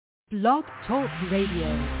Blog Talk Radio.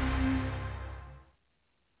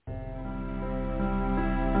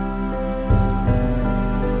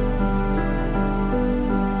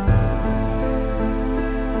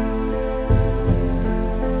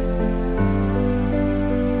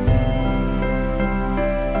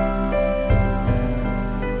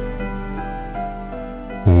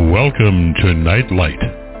 Welcome to Nightlight.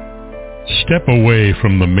 Step away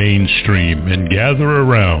from the mainstream and gather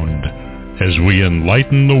around as we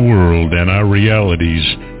enlighten the world and our realities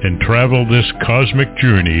and travel this cosmic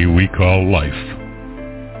journey we call life.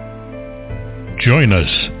 Join us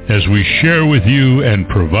as we share with you and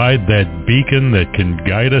provide that beacon that can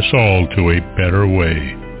guide us all to a better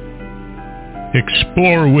way.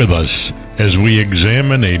 Explore with us as we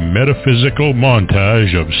examine a metaphysical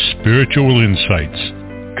montage of spiritual insights,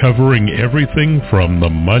 covering everything from the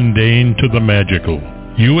mundane to the magical,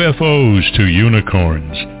 UFOs to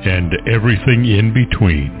unicorns, and everything in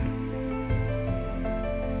between.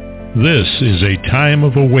 This is a time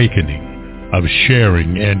of awakening, of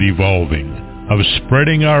sharing and evolving, of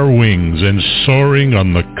spreading our wings and soaring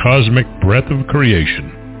on the cosmic breath of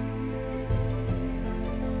creation.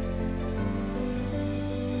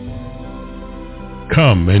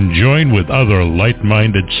 Come and join with other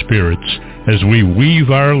light-minded spirits as we weave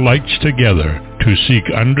our lights together to seek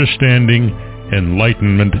understanding,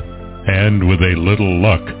 enlightenment, and with a little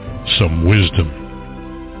luck, some wisdom.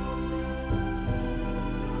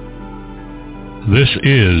 This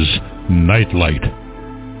is Nightlight,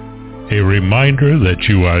 a reminder that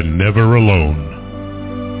you are never alone.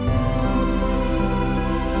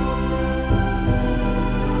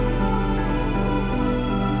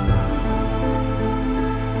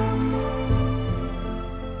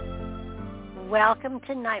 Welcome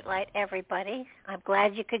to Nightlight, everybody. I'm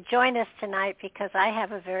glad you could join us tonight because I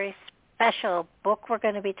have a very special book we're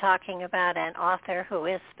going to be talking about, an author who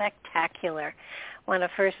is spectacular. I want to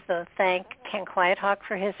first, though, thank Ken Quiethawk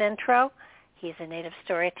for his intro. He's a native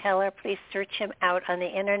storyteller. Please search him out on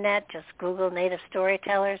the Internet. Just Google native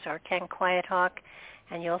storytellers or Ken Quiethawk,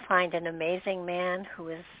 and you'll find an amazing man who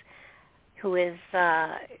is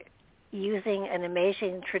using an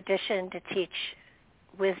amazing tradition to teach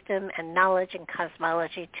wisdom and knowledge and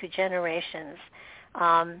cosmology to generations.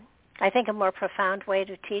 I think a more profound way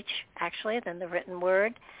to teach, actually, than the written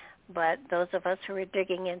word, but those of us who are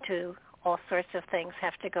digging into all sorts of things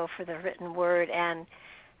have to go for the written word. And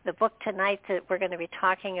the book tonight that we're going to be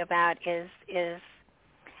talking about is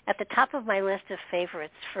at the top of my list of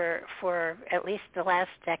favorites for at least the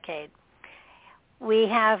last decade. We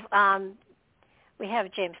have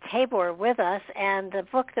James Tabor with us, and the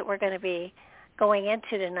book that we're going to be going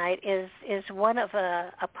into tonight is one of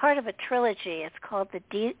a part of a trilogy. It's called the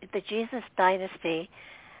Jesus Dynasty,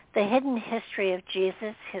 The Hidden History of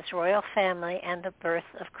Jesus, His Royal Family, and the Birth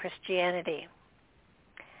of Christianity.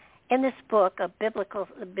 In this book, a biblical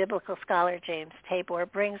scholar, James Tabor,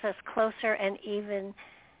 brings us closer than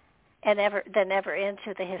ever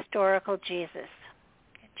into the historical Jesus.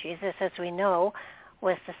 Jesus, as we know,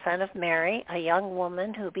 was the son of Mary, a young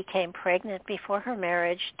woman who became pregnant before her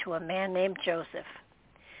marriage to a man named Joseph.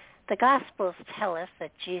 The Gospels tell us that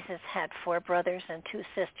Jesus had 4 brothers and 2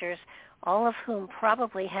 sisters, all of whom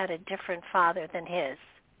probably had a different father than his.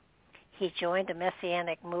 He joined a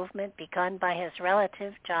messianic movement begun by his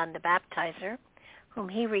relative, John the Baptizer, whom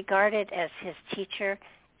he regarded as his teacher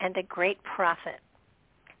and a great prophet.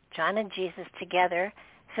 John and Jesus together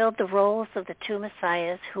filled the roles of the 2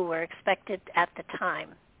 messiahs who were expected at the time,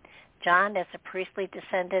 John as a priestly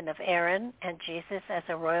descendant of Aaron and Jesus as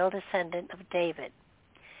a royal descendant of David.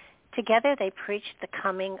 Together they preached the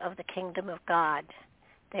coming of the kingdom of God.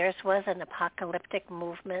 Theirs was an apocalyptic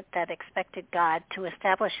movement that expected God to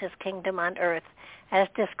establish his kingdom on earth as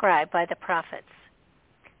described by the prophets.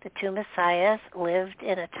 The 2 messiahs lived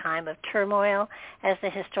in a time of turmoil as the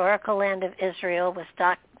historical land of Israel was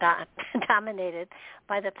dominated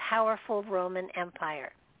by the powerful Roman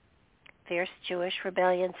Empire. Fierce Jewish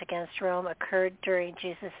rebellions against Rome occurred during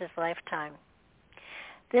Jesus' lifetime.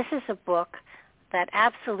 This is a book that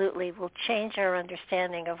absolutely will change our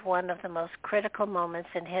understanding of one of the most critical moments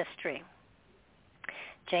in history.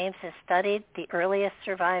 James has studied the earliest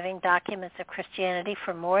surviving documents of Christianity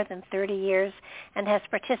for more than 30 years and has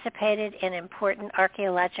participated in important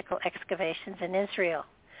archaeological excavations in Israel.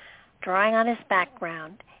 Drawing on his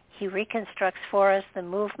background, he reconstructs for us the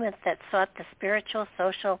movement that sought the spiritual,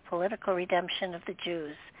 social, political redemption of the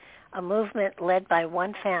Jews, a movement led by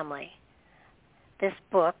one family. This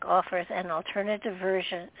book offers an alternative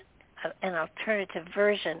version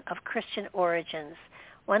of Christian origins,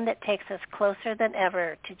 one that takes us closer than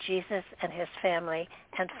ever to Jesus and his family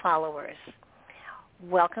and followers.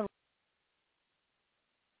 Welcome,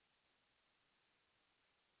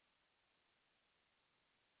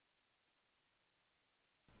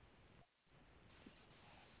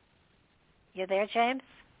 You there, James?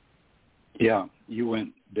 Yeah, you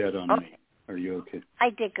went dead on me. Are you okay?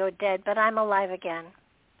 I did go dead, but I'm alive again.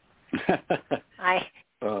 I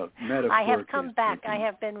have come back. I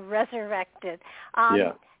have been resurrected.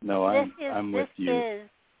 I'm with you.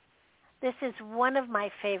 This is one of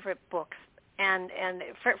my favorite books, and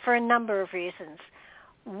for a number of reasons.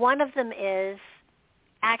 One of them is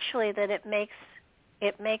actually that it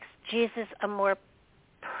makes Jesus a more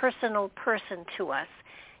personal person to us.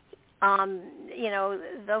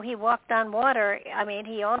 Though he walked on water, I mean,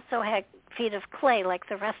 he also had feet of clay like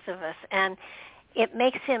the rest of us, and it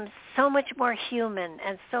makes him so much more human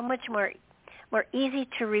and so much more easy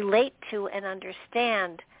to relate to and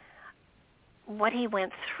understand what he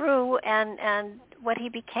went through and what he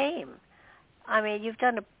became. I mean, you've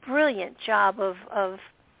done a brilliant job of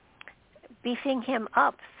beefing him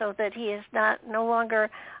up so that he is no longer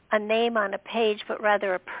a name on a page, but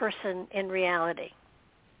rather a person in reality.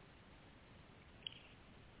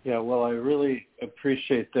 Yeah, well, I really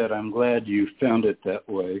appreciate that. I'm glad you found it that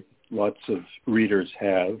way. Lots of readers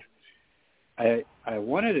have. I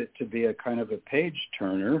wanted it to be a kind of a page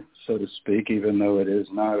turner, so to speak, even though it is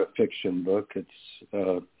not a fiction book.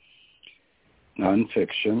 It's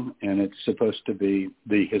nonfiction, and it's supposed to be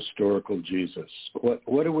the historical Jesus.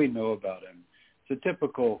 What do we know about him? It's a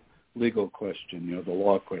typical legal question, the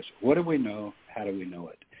law question. What do we know? How do we know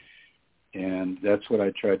it? And that's what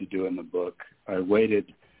I tried to do in the book. I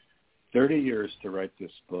waited 30 years to write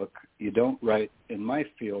this book. You don't write, in my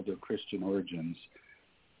field of Christian origins,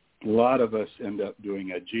 a lot of us end up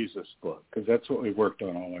doing a Jesus book because that's what we worked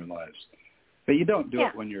on all our lives. But you don't do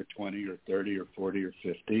it when you're 20 or 30 or 40 or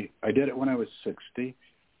 50. I did it when I was 60.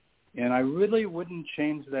 And I really wouldn't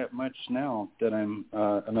change that much now that I'm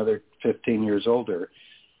another 15 years older,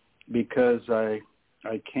 because I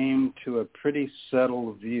came to a pretty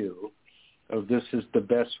settled view of this is the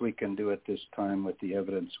best we can do at this time with the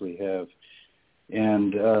evidence we have.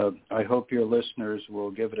 And I hope your listeners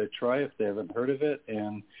will give it a try if they haven't heard of it.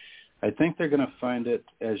 And I think they're going to find it,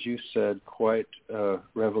 as you said, quite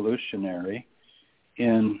revolutionary.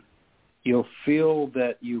 And you'll feel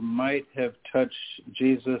that you might have touched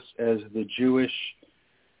Jesus as the Jewish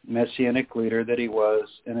messianic leader that he was,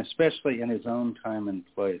 and especially in his own time and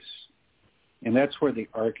place. And that's where the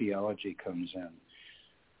archaeology comes in.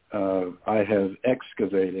 I have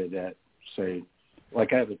excavated at, say,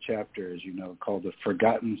 like I have a chapter, as you know, called The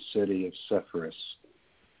Forgotten City of Sepphoris.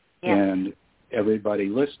 Yeah. And everybody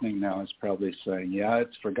listening now is probably saying, yeah,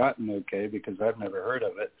 it's forgotten, okay, because I've never heard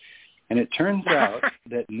of it. And it turns out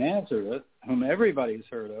that Nazareth, whom everybody's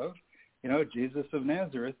heard of, Jesus of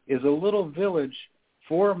Nazareth, is a little village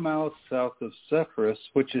 4 miles south of Sepphoris,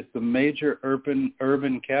 which is the major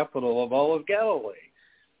urban capital of all of Galilee.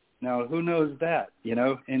 Now, who knows that,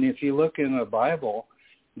 And if you look in a Bible,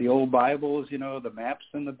 the old Bibles, the maps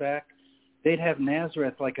in the back, they'd have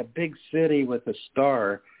Nazareth like a big city with a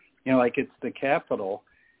star, like it's the capital,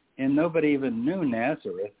 and nobody even knew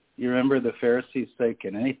Nazareth. You remember the Pharisees say,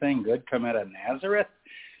 can anything good come out of Nazareth?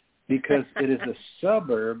 Because it is a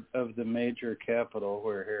suburb of the major capital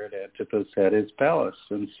where Herod Antipas had his palace.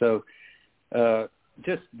 And so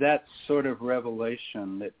just that sort of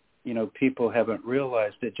revelation that, people haven't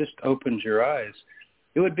realized, it just opens your eyes.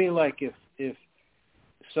 It would be like if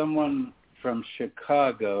someone from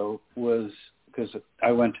Chicago was, because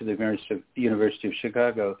I went to the University of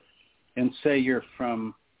Chicago, and say you're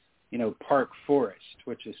from, Park Forest,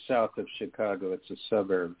 which is south of Chicago. It's a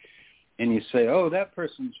suburb. And you say, oh, that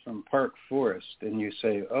person's from Park Forest. And you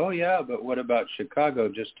say, oh, yeah, but what about Chicago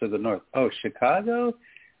just to the north? Oh, Chicago?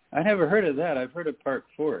 I never heard of that. I've heard of Park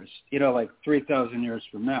Forest, like 3,000 years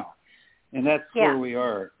from now. And that's where we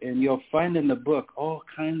are. And you'll find in the book all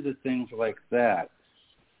kinds of things like that.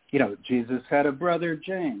 Jesus had a brother,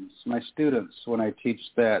 James. My students, when I teach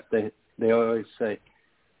that, they always say,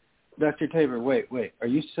 Dr. Tabor, wait, are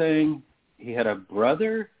you saying he had a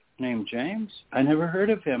brother named James? I never heard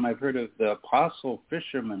of him. I've heard of the apostle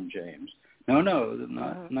fisherman James. No,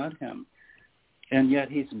 not him. And yet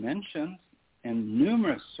he's mentioned in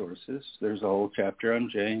numerous sources. There's a whole chapter on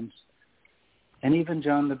James. And even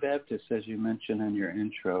John the Baptist, as you mentioned in your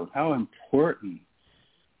intro. How important.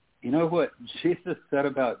 You know what Jesus said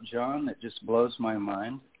about John that just blows my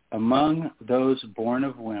mind? Among those born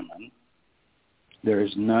of women, there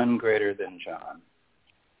is none greater than John.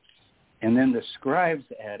 And then the scribes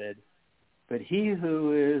added, but he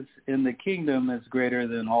who is in the kingdom is greater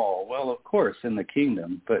than all. Well, of course, in the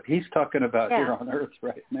kingdom, but he's talking about here on earth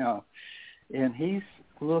right now. And he's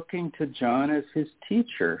looking to John as his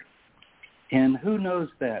teacher. And who knows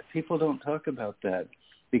that? People don't talk about that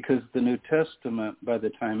because the New Testament, by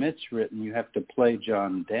the time it's written, you have to play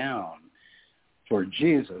John down. for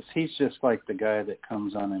Jesus. He's just like the guy that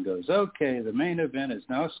comes on and goes, okay, the main event is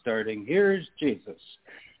now starting. Here's Jesus.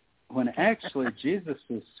 When actually Jesus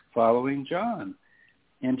is following John.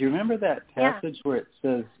 And do you remember that passage where it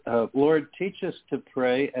says, Lord, teach us to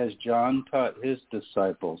pray as John taught his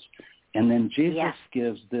disciples. And then Jesus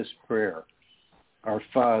gives this prayer, our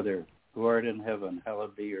Father, who art in heaven,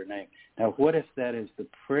 hallowed be your name. Now, what if that is the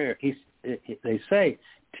prayer? They say,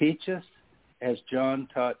 teach us as John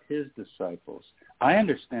taught his disciples. I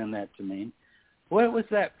understand that to mean, what was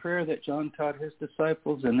that prayer that John taught his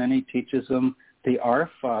disciples? And then he teaches them the Our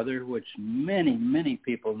Father, which many, many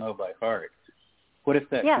people know by heart. What if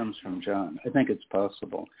that comes from John? I think it's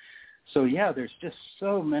possible. So, there's just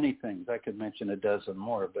so many things. I could mention a dozen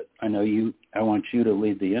more, but I know I want you to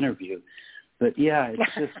lead the interview. But,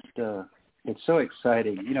 it's just, it's so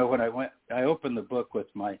exciting. You know, when I opened the book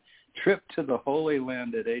with my trip to the Holy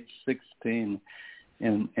Land at age 16,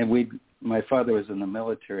 and my father was in the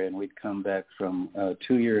military, and we'd come back from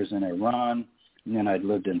 2 years in Iran, and then I'd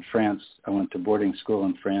lived in France. I went to boarding school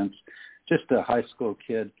in France, just a high school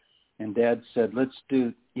kid. And Dad said, let's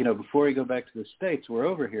do, before we go back to the States, we're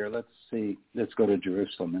over here, let's go to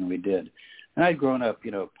Jerusalem. And we did. And I'd grown up,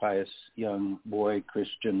 pious young boy,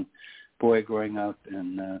 Christian boy growing up.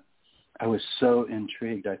 And I was so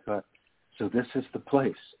intrigued. I thought, so this is the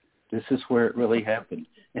place. This is where it really happened.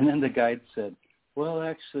 And then the guide said, well,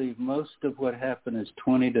 actually, most of what happened is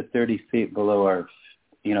 20 to 30 feet below our,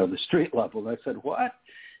 the street level. And I said, what?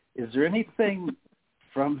 Is there anything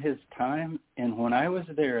from his time? And when I was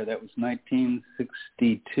there, that was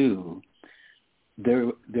 1962,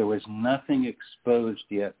 there was nothing exposed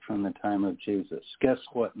yet from the time of Jesus. Guess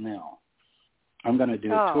what now? I'm going to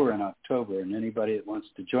do a tour in October, and anybody that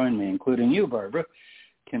wants to join me, including you, Barbara,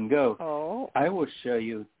 can go. I will show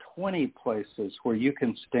you 20 places where you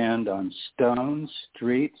can stand on stones,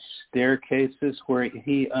 streets, staircases where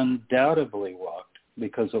he undoubtedly walked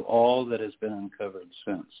because of all that has been uncovered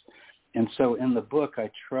since. And so in the book,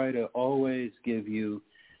 I try to always give you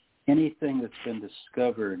anything that's been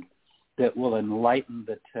discovered that will enlighten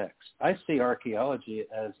the text. I see archaeology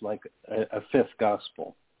as like a fifth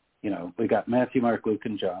gospel. We got Matthew, Mark, Luke,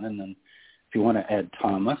 and John. And then if you want to add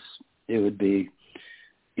Thomas, it would be,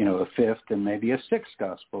 a fifth, and maybe a sixth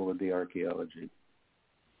gospel would be archaeology.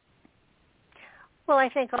 Well, I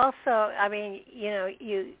think also,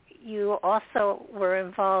 you also were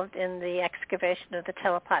involved in the excavation of the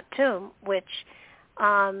Telepot tomb, which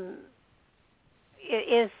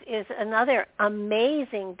is another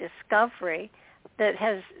amazing discovery that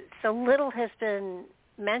so little has been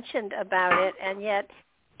mentioned about it, and yet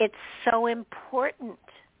it's so important.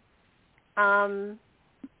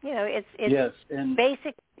 It's yes, and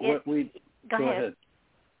basic. Go ahead.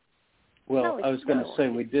 Well, I was going to say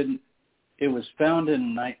we didn't. It was found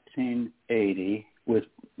in 1980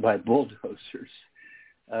 by bulldozers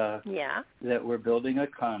that were building a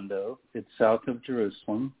condo. It's south of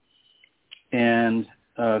Jerusalem. And,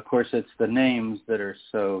 of course, it's the names that are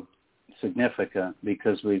so significant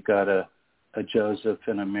because we've got a Joseph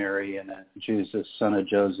and a Mary and a Jesus, son of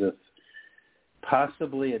Joseph,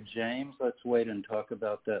 possibly a James. Let's wait and talk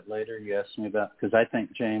about that later. You asked me about, because I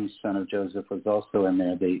think James, son of Joseph, was also in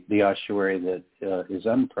there, the ossuary that is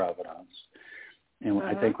unprovidence. And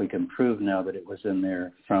I think we can prove now that it was in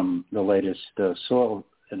there from the latest soil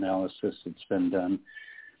analysis that's been done.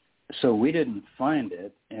 So we didn't find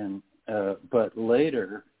it, but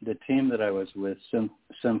later the team that I was with,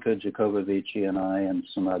 Simca Jacobovici and I and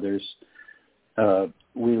some others,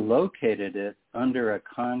 we located it under a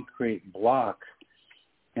concrete block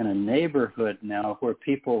in a neighborhood now where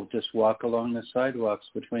people just walk along the sidewalks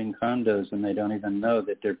between condos and they don't even know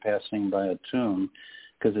that they're passing by a tomb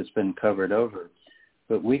because it's been covered over.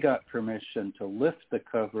 But we got permission to lift the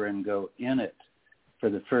cover and go in it for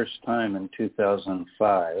the first time in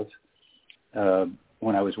 2005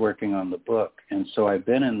 when I was working on the book. And so I've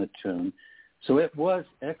been in the tomb. So it was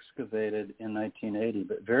excavated in 1980,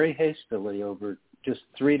 but very hastily over just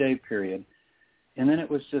a 3-day period. And then it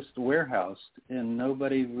was just warehoused, and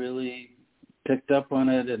nobody really picked up on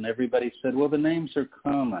it, and everybody said, well, the names are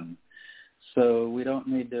common, so we don't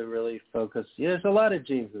need to really focus. There's a lot of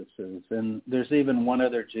Jesuses, and there's even one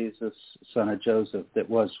other Jesus, son of Joseph, that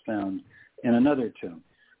was found in another tomb.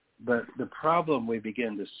 But the problem we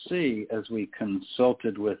began to see as we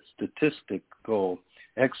consulted with statistical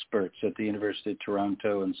experts at the University of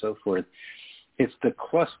Toronto and so forth, it's the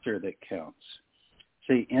cluster that counts.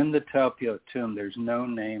 See, in the Talpiot tomb, there's no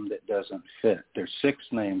name that doesn't fit. There's 6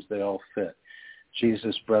 names that all fit.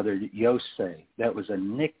 Jesus' brother Yosei, that was a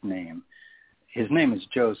nickname. His name is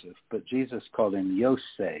Joseph, but Jesus called him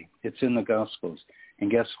Yosei. It's in the Gospels.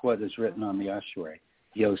 And guess what is written on the ossuary?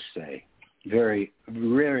 Yosei. Very,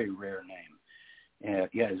 very rare name,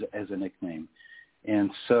 as a nickname. And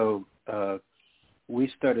so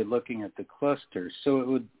we started looking at the clusters.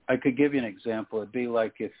 So I could give you an example. It'd be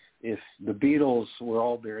like if the Beatles were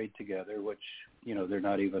all buried together, which, they're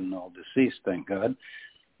not even all deceased, thank God.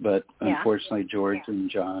 But unfortunately, George and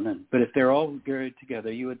John. But if they're all buried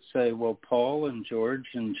together, you would say, well, Paul and George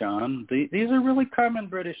and John, these are really common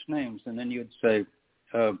British names. And then you would say,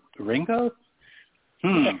 Ringo?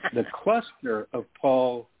 The cluster of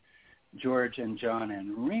Paul, George, and John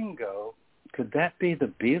and Ringo, could that be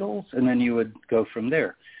the Beatles? And then you would go from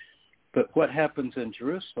there. But what happens in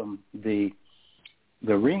Jerusalem, the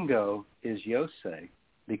Ringo is Yosei,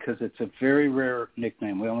 because it's a very rare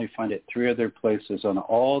nickname. We only find it 3 other places on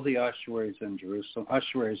all the ossuaries in Jerusalem.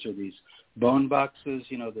 Ossuaries are these bone boxes,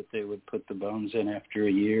 that they would put the bones in after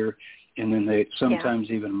a year, and then they sometimes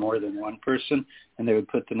even more than one person, and they would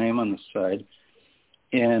put the name on the side.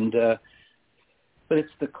 And but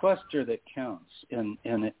it's the cluster that counts. And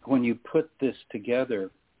when you put this together,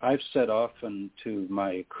 I've said often to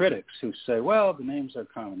my critics who say, well, the names are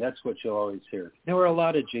common. That's what you'll always hear. There were a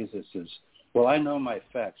lot of Jesuses. Well, I know my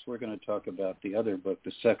facts. We're going to talk about the other book,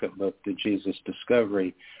 the second book, The Jesus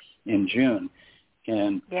Discovery, in June.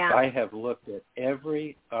 And I have looked at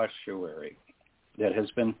every ossuary that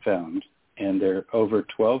has been found, and there are over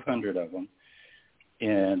 1,200 of them.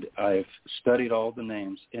 And I've studied all the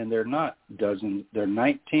names, and they're not dozens. They're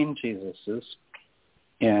 19 Jesuses,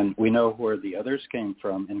 and we know where the others came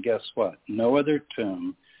from. And guess what? No other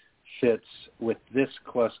tomb fits with this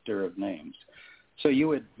cluster of names. So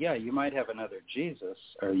you might have another Jesus,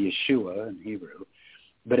 or Yeshua in Hebrew,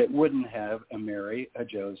 but it wouldn't have a Mary, a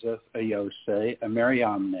Joseph, a Yosei, a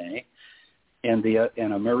Mariamne, and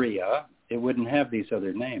a Maria. It wouldn't have these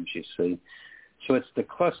other names, you see. So it's the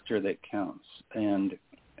cluster that counts. And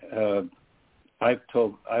I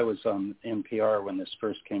was on NPR when this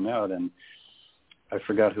first came out, and I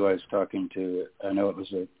forgot who I was talking to. I know it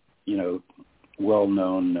was a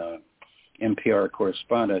well-known NPR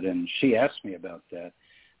correspondent, and she asked me about that.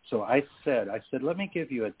 So I said, let me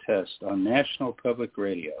give you a test on National Public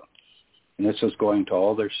Radio. And this was going to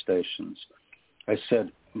all their stations. I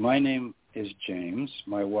said, my name is James.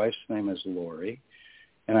 My wife's name is Lori.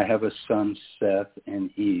 And I have a son, Seth and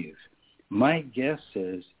Eve. My guess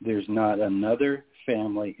is there's not another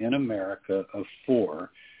family in America of 4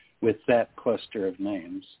 with that cluster of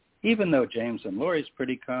names, even though James and Lori's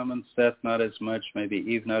pretty common, Seth not as much, maybe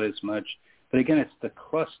Eve not as much. But again, it's the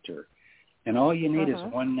cluster. And all you need is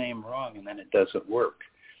one name wrong, and then it doesn't work.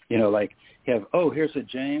 Like you have, here's a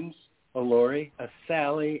James, a Lori, a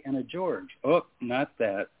Sally, and a George. Oh, not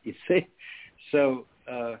that, you see? So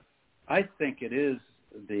I think it is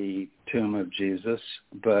the tomb of Jesus,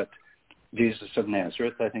 but Jesus of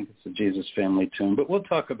Nazareth. I think it's the Jesus family tomb. But we'll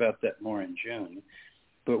talk about that more in June.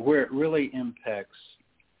 But where it really impacts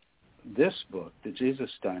this book, the Jesus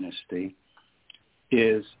Dynasty,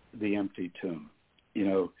 is the empty tomb.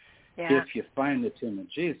 If you find the tomb of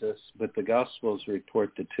Jesus, but the Gospels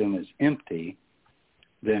report the tomb is empty,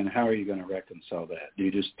 then how are you going to reconcile that? Do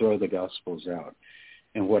you just throw the Gospels out?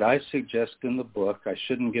 And what I suggest in the book, I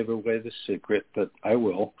shouldn't give away the secret, but I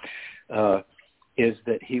will, is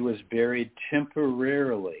that he was buried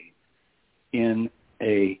temporarily in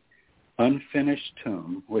a unfinished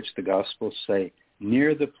tomb, which the Gospels say,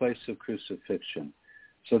 near the place of crucifixion.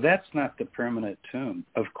 So that's not the permanent tomb.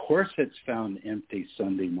 Of course it's found empty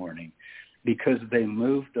Sunday morning because they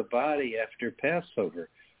moved the body after Passover.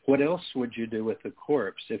 What else would you do with the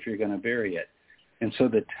corpse if you're going to bury it? And so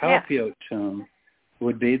the Talpiot tomb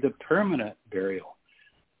would be the permanent burial.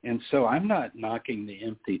 And so I'm not knocking the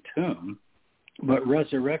empty tomb, but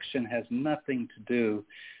resurrection has nothing to do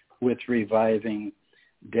with reviving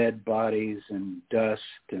dead bodies and dust.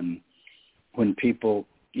 And when people,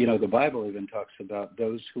 the Bible even talks about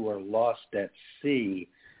those who are lost at sea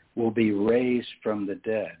will be raised from the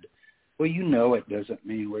dead. Well, it doesn't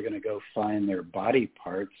mean we're going to go find their body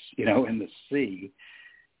parts, in the sea.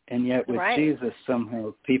 And yet with Jesus,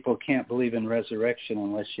 somehow people can't believe in resurrection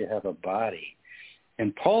unless you have a body.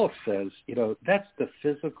 And Paul says, that's the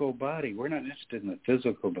physical body. We're not interested in the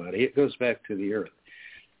physical body. It goes back to the earth.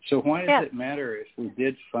 So why does it matter if we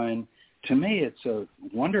did find, to me, it's a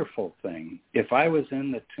wonderful thing. If I was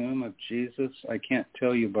in the tomb of Jesus, I can't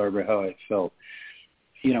tell you, Barbara, how I felt.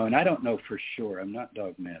 And I don't know for sure. I'm not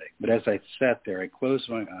dogmatic. But as I sat there, I closed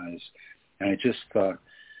my eyes, and I just thought,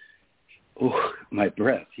 my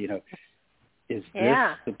breath, is this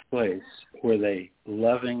the place where they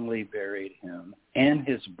lovingly buried him and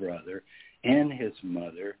his brother and his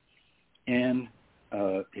mother and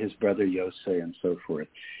his brother Yosef and so forth.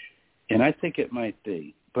 And I think it might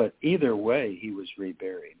be. But either way, he was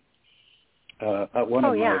reburied. One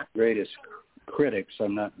of my greatest critics,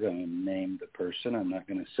 I'm not going to name the person, I'm not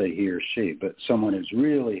going to say he or she, but someone who's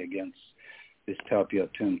really against this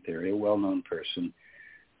Talpiot tomb theory, a well-known person.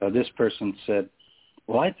 This person said,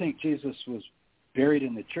 well, I think Jesus was buried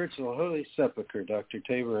in the Church of the Holy Sepulchre, Dr.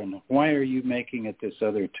 Tabor, and why are you making it this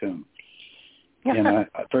other tomb? And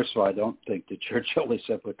first of all, I don't think the Church of the Holy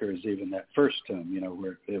Sepulchre is even that first tomb,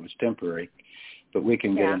 where it was temporary, but we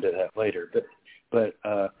can get into that later. But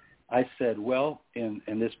I said, well, and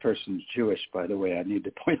this person's Jewish, by the way. I need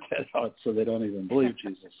to point that out so they don't even believe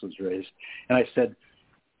Jesus was raised. And I said,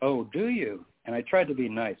 oh, do you? And I tried to be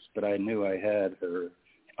nice, but I knew I had her.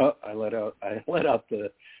 Oh, I let out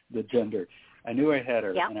the gender. I knew I had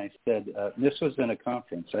her, and I said, this was in a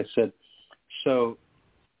conference. I said, so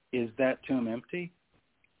is that tomb empty?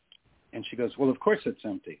 And she goes, well, of course it's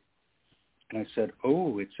empty. And I said,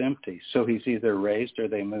 oh, it's empty. So he's either raised or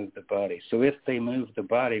they moved the body. So if they moved the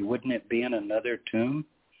body, wouldn't it be in another tomb?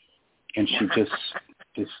 And she just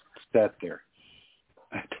sat there.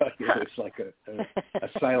 I thought it was like a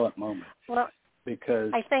silent moment. Well,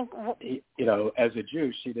 because, I think, as a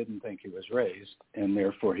Jew, she didn't think he was raised, and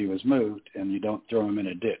therefore he was moved, and you don't throw him in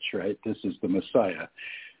a ditch, right? This is the Messiah.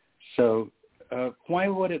 So why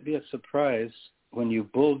would it be a surprise when you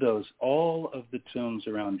bulldoze all of the tombs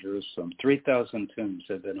around Jerusalem? 3,000 tombs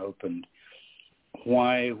have been opened.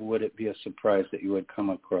 Why would it be a surprise that you would come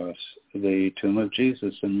across the tomb of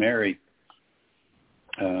Jesus and Mary?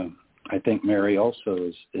 I think Mary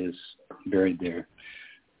also is buried there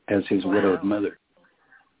as his widowed mother.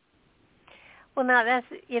 Well, now that's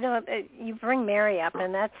you bring Mary up,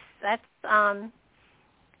 and that's a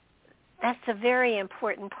very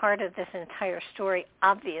important part of this entire story,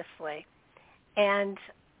 obviously. And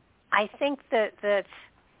I think that the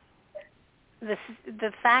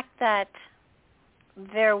fact that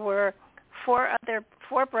there were four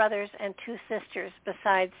brothers and two sisters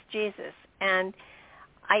besides Jesus, and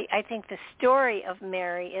I think the story of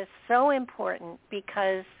Mary is so important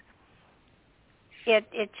because it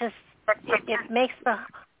makes the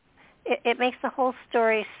whole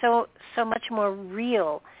story so much more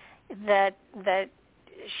real that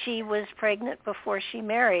she was pregnant before she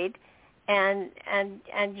married, and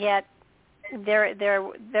yet there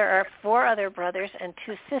are four other brothers and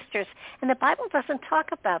two sisters, and the Bible doesn't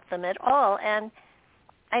talk about them at all. And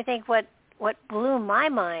I think what blew my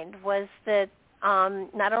mind was that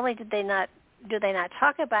not only do they not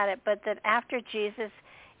talk about it, but that after Jesus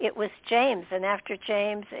it was James, and after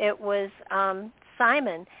James it was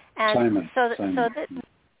Simon, and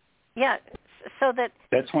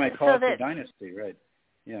that's why I call it the Dynasty, right?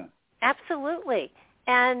 Yeah, absolutely.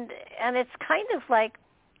 And it's kind of like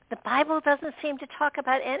the Bible doesn't seem to talk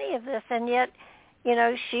about any of this, and yet,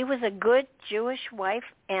 she was a good Jewish wife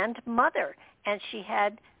and mother, and she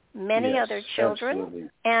had many other children,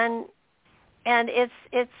 absolutely. and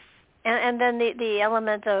then the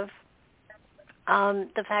element of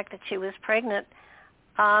the fact that she was pregnant.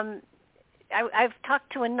 I've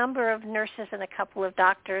talked to a number of nurses and a couple of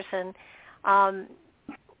doctors, and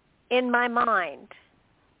in my mind,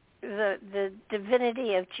 the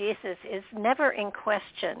divinity of Jesus is never in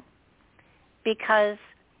question, because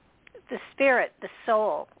the spirit, the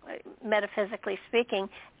soul, metaphysically speaking,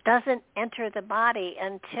 doesn't enter the body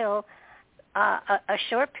until a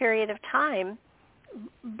short period of time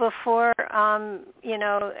before,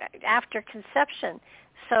 after conception.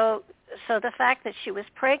 So the fact that she was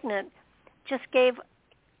pregnant just gave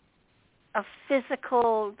a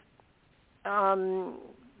physical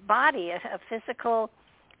body, a physical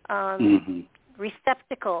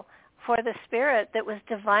receptacle for the spirit that was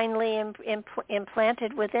divinely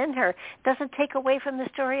implanted within her. It doesn't take away from the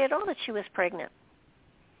story at all that she was pregnant.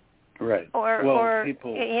 Right.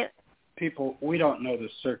 People, we don't know the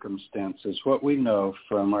circumstances. What we know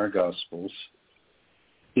from our Gospels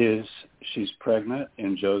is she's pregnant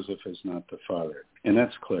and Joseph is not the father. And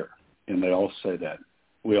that's clear. And they all say that.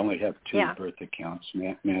 We only have two birth accounts,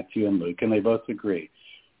 Matthew and Luke, and they both agree.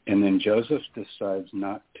 And then Joseph decides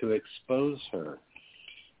not to expose her.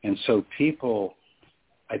 And so people,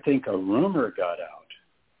 I think a rumor got out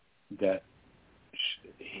that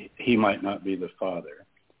he might not be the father.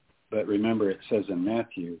 But remember, it says in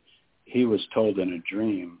Matthew, he was told in a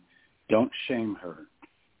dream, don't shame her.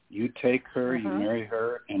 You take her, you marry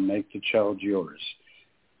her, and make the child yours.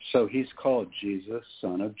 So he's called Jesus,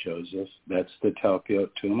 son of Joseph. That's the Talpiot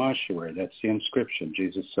tomb ossuary. That's the inscription,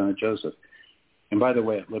 Jesus, son of Joseph. And by the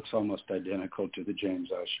way, it looks almost identical to the James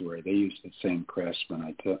ossuary. They use the same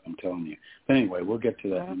craftsman, I'm telling you. But anyway, we'll get to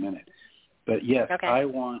that in a minute. But yes, Okay.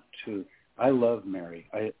 I love Mary.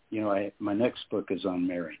 My next book is on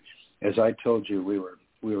Mary. As I told you,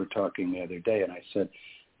 we were talking the other day, and I said,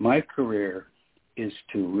 my career is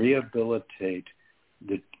to rehabilitate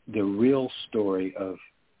the real story of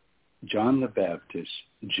John the Baptist,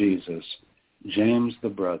 Jesus, James the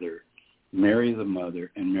brother, Mary the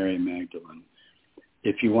mother, and Mary Magdalene.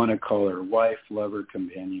 If you want to call her wife, lover,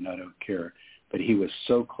 companion, I don't care. But he was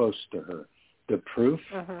so close to her. The proof,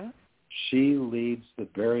 she leads the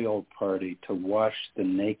burial party to wash the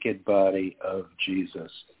naked body of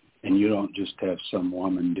Jesus. And you don't just have some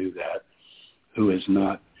woman do that who is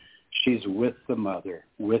not. She's with the mother,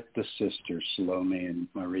 with the sisters, Salome and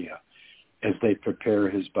Maria, as they prepare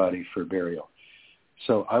his body for burial.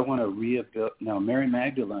 So I want to rehabilitate. Now, Mary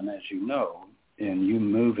Magdalene, as you know, and you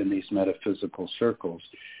move in these metaphysical circles,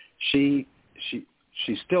 she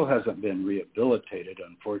still hasn't been rehabilitated,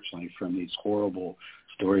 unfortunately, from these horrible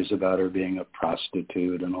stories about her being a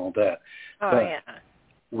prostitute and all that. But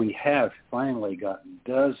we have finally gotten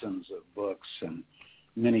dozens of books and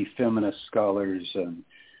many feminist scholars, and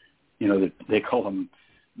they call them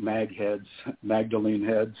Magdalene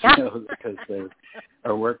heads, because they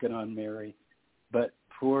are working on Mary. But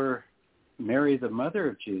poor Mary, the mother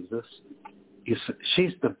of Jesus,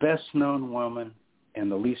 she's the best-known woman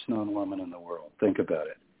and the least-known woman in the world. Think about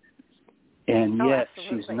it. And yet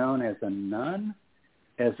she's known as a nun,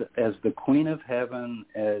 as the Queen of Heaven,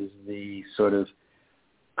 as the sort of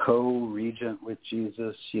co-regent with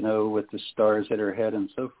Jesus, with the stars at her head and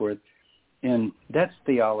so forth. And that's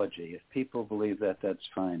theology. If people believe that, that's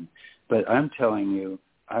fine. But I'm telling you,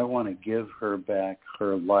 I want to give her back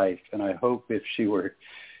her life, and I hope if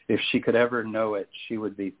she could ever know it, she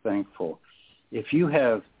would be thankful. If you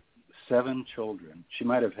have 7 children, she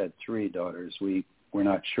might have had 3 daughters. We're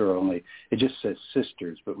not sure. Only it just says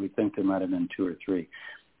sisters, but we think there might have been 2 or 3.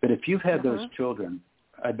 But if you've had those children,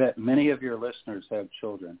 I bet many of your listeners have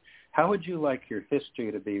children. How would you like your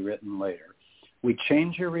history to be written later? We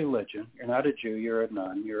change your religion. You're not a Jew. You're a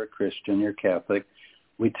nun. You're a Christian. You're Catholic.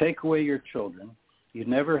 We take away your children. You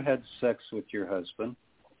never had sex with your husband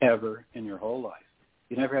ever in your whole life.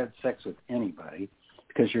 You never had sex with anybody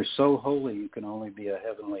because you're so holy you can only be a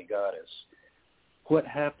heavenly goddess. What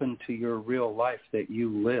happened to your real life that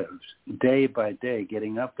you lived day by day,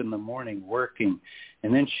 getting up in the morning, working,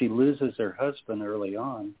 and then she loses her husband early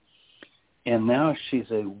on, and now she's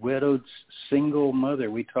a widowed single mother.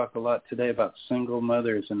 We talk a lot today about single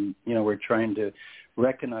mothers, and, we're trying to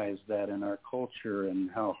recognize that in our culture and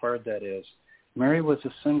how hard that is. Mary was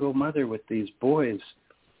a single mother with these boys,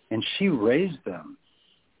 and she raised them.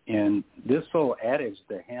 And this whole adage,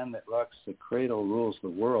 the hand that rocks the cradle rules the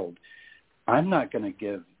world, I'm not going to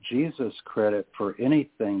give Jesus credit for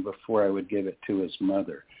anything before I would give it to his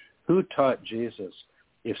mother. Who taught Jesus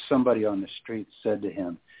if somebody on the street said to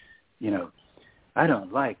him, I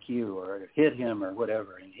don't like you, or hit him or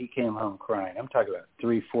whatever, and he came home crying? I'm talking about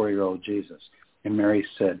 3-4-year-old Jesus. And Mary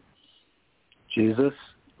said, Jesus,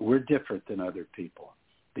 we're different than other people.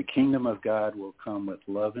 The kingdom of God will come with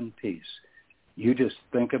love and peace. You just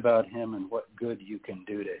think about him and what good you can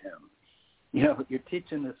do to him. You're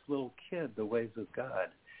teaching this little kid the ways of God.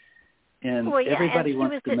 And everybody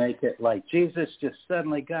wants to make it like Jesus just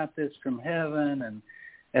suddenly got this from heaven, and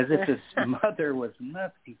as if his mother was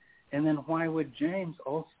nuts. And then why would James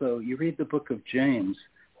also, you read the book of James,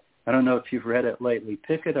 I don't know if you've read it lately,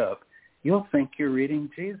 pick it up. You'll think you're reading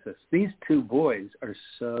Jesus. These 2 boys are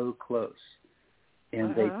so close,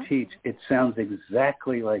 and they teach. It sounds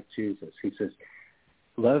exactly like Jesus. He says,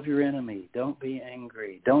 love your enemy, don't be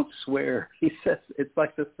angry, don't swear. He says it's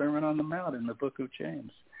like the Sermon on the Mount in the book of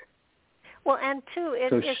James. Well, and too,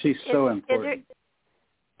 she's so important.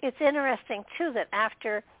 It's interesting too that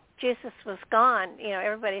after Jesus was gone,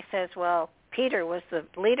 everybody says, well, Peter was the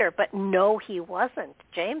leader, but no, he wasn't.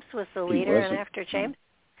 James was the leader, and after James,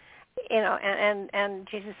 and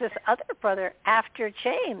Jesus' other brother after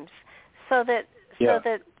James, so that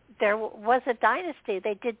there was a dynasty.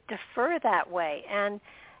 They did defer that way, and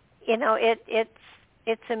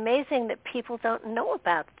it's amazing that people don't know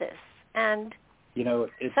about this. And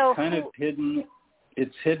it's kind of hidden.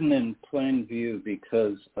 It's hidden in plain view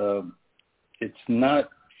because it's not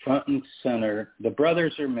front and center. The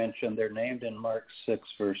brothers are mentioned. They're named in Mark 6,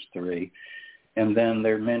 verse 3, and then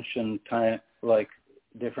they're mentioned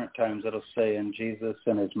different times. It'll say, and Jesus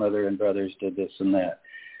and his mother and brothers did this and that.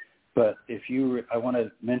 But I want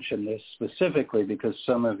to mention this specifically because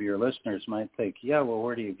some of your listeners might think,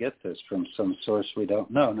 where do you get this from? Some source we don't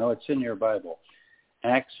know. No, it's in your Bible.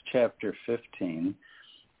 Acts chapter 15,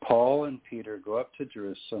 Paul and Peter go up to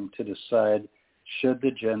Jerusalem to decide, should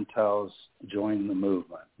the Gentiles join the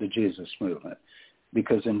movement, the Jesus movement?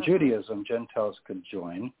 Because in Judaism, Gentiles could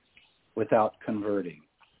join without converting.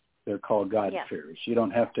 They're called God-fearers. You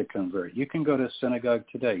don't have to convert. You can go to a synagogue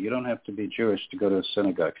today. You don't have to be Jewish to go to a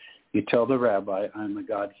synagogue. You tell the rabbi, I'm a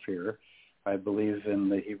God-fearer. I believe in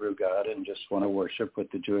the Hebrew God and just want to worship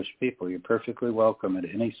with the Jewish people. You're perfectly welcome at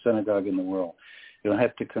any synagogue in the world. You don't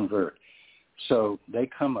have to convert. So they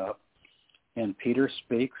come up, and Peter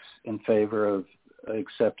speaks in favor of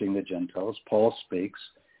accepting the Gentiles. Paul speaks.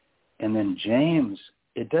 And then James,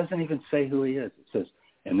 it doesn't even say who he is. It says,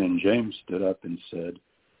 and then James stood up and said,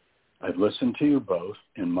 I've listened to you both,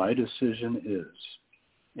 and my decision is,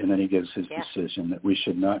 and then he gives his decision that we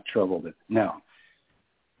should not trouble them. Now,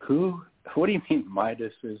 what do you mean my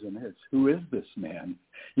decision is? Who is this man?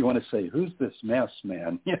 You want to say, who's this mass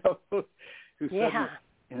man? You know, who said this?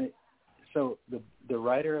 And so the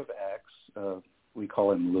writer of Acts, we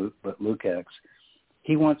call him Luke, but Luke Acts,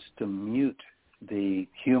 he wants to mute the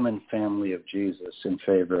human family of Jesus in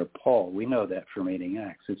favor of Paul. We know that from reading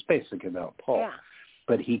Acts. It's basically about Paul. Yeah.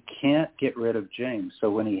 But he can't get rid of James. So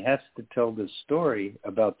when he has to tell the story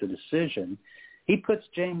about the decision, he puts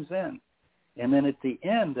James in. And then at the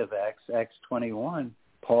end of Acts 21,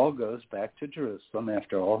 Paul goes back to Jerusalem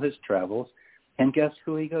after all his travels, and guess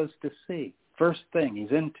who he goes to see? First thing,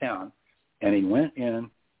 he's in town, and he went in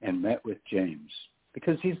and met with James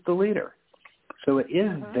because he's the leader. So it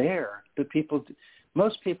is there, but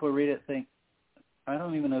most people read it and think, I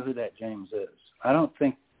don't even know who that James is. I don't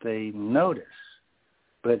think they notice.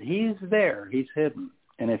 But he's there. He's hidden.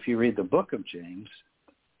 And if you read the book of James,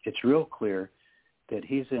 it's real clear that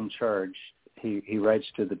he's in charge. He writes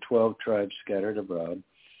to the 12 tribes scattered abroad.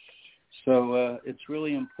 So it's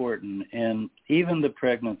really important. And even the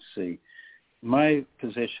pregnancy, my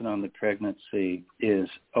position on the pregnancy is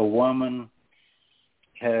a woman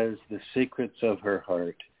has the secrets of her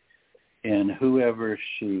heart, and whoever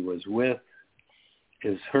she was with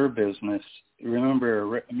is her business.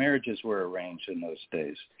 Remember, marriages were arranged in those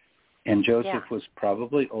days, and Joseph was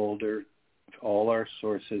probably older. All our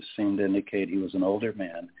sources seem to indicate he was an older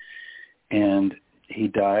man, and he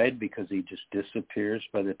died because he just disappears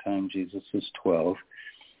by the time Jesus is 12.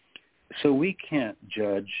 So we can't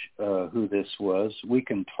judge who this was. We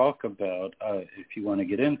can talk about, if you want to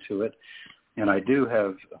get into it, and I do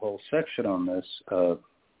have a whole section on this,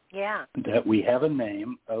 that we have a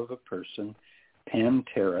name of a person,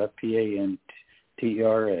 Pantera,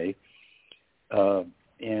 P-A-N-T-E-R-A,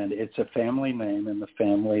 and it's a family name in the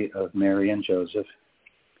family of Mary and Joseph.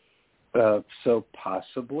 So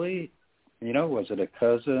possibly, was it a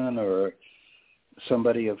cousin or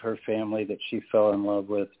somebody of her family that she fell in love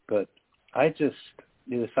with? But I just,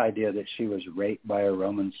 this idea that she was raped by a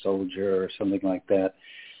Roman soldier or something like that,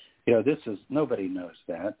 nobody knows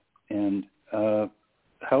that. And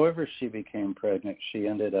however she became pregnant, she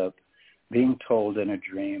ended up being told in a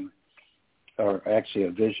dream, or actually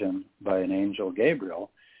a vision by an angel, Gabriel,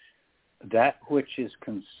 that which is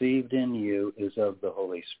conceived in you is of the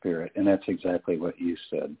Holy Spirit. And that's exactly what you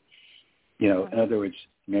said. In other words,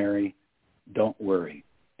 Mary, don't worry.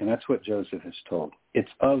 And that's what Joseph is told. It's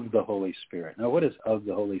of the Holy Spirit. Now, what does of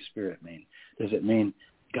the Holy Spirit mean? Does it mean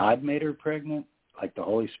God made her pregnant, like the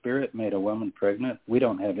Holy Spirit made a woman pregnant? We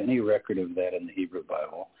don't have any record of that in the Hebrew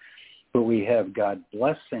Bible. But we have God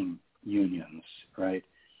blessing unions, right?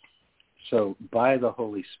 So by the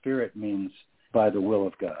Holy Spirit means by the will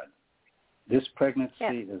of God. This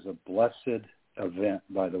pregnancy is a blessed event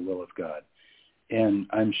by the will of God. And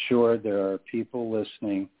I'm sure there are people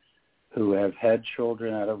listening who have had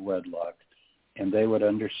children out of wedlock, and they would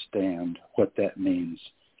understand what that means,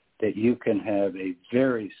 that you can have a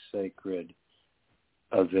very sacred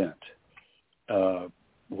event,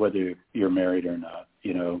 whether you're married or not.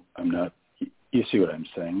 You see what I'm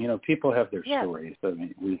saying? People have their stories. I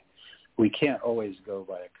mean, we can't always go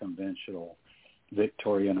by a conventional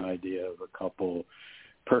Victorian idea of a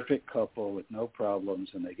perfect couple with no problems,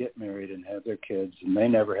 and they get married and have their kids, and they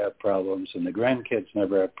never have problems, and the grandkids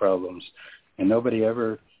never have problems, and nobody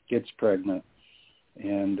ever gets pregnant.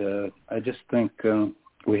 And I just think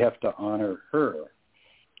we have to honor her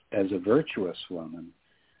as a virtuous woman,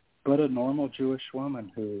 but a normal Jewish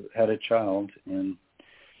woman who had a child. And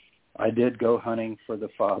I did go hunting for the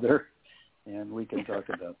father, and we can talk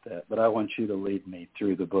about that. But I want you to lead me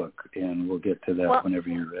through the book, and we'll get to that whenever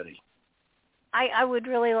you're ready. I would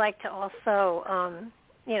really like to also,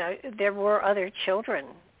 there were other children,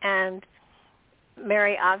 and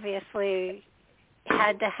Mary obviously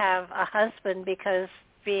had to have a husband because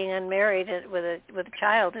being unmarried with a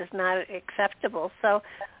child is not acceptable. So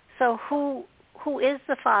who is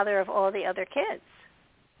the father of all the other kids?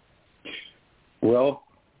 Well,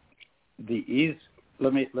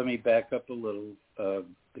 let me back up a little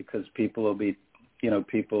because people will be,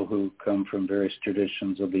 people who come from various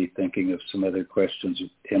traditions will be thinking of some other questions,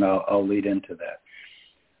 and I'll lead into that.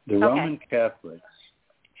 The Roman Catholics,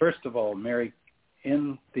 first of all, Mary,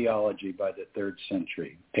 in theology by the 3rd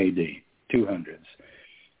century A.D., 200s,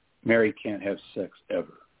 Mary can't have sex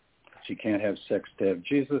ever. She can't have sex to have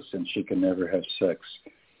Jesus, and she can never have sex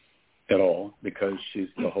at all because she's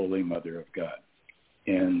the Holy Mother of God.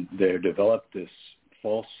 And they developed this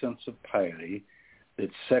false sense of piety that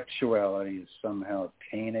sexuality is somehow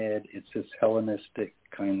tainted. It's this Hellenistic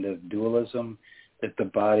kind of dualism that the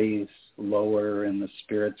body's lower and the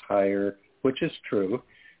spirit's higher, which is true,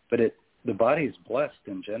 but the body's blessed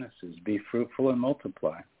in Genesis, be fruitful and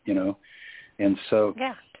multiply, And so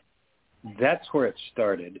that's where it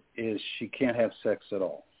started, is she can't have sex at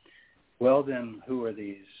all. Well, then who are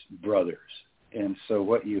these brothers? And so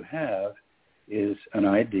what you have is an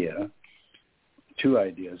idea, 2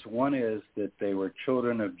 ideas. One is that they were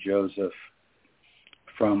children of Joseph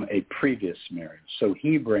from a previous marriage. So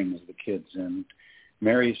he brings the kids in.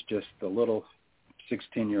 Mary's just the little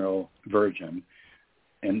 16-year-old virgin,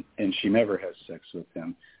 and she never has sex with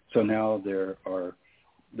him. So now there are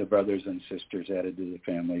the brothers and sisters added to the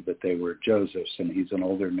family, but they were Joseph's, and he's an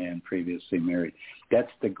older man previously married.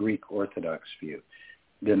 That's the Greek Orthodox view.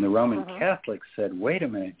 Then the Roman Catholics said, wait a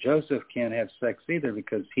minute, Joseph can't have sex either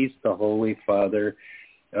because he's the Holy Father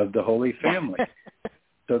of the Holy Family.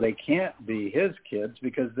 So they can't be his kids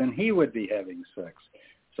because then he would be having sex.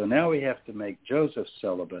 So now we have to make Joseph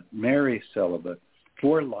celibate, Mary celibate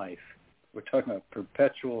for life. We're talking about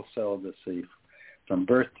perpetual celibacy from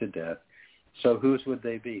birth to death. So whose would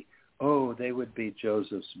they be? Oh, they would be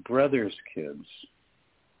Joseph's brother's kids.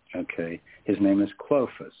 Okay. His name is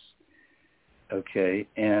Clopas. Okay.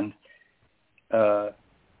 And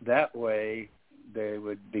that way they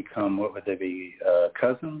would become, what would they be?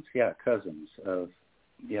 Cousins? Yeah, cousins of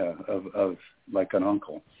like an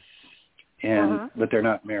uncle. And but they're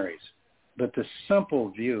not Mary's. But the simple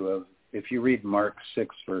view of, if you read Mark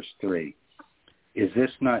 6, verse 3, is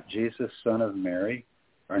this not Jesus, son of Mary?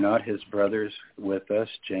 Are not his brothers with us,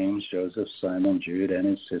 James, Joseph, Simon, Jude, and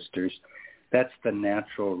his sisters? That's the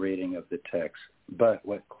natural reading of the text. But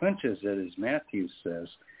what clinches it is Matthew says,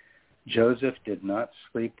 Joseph did not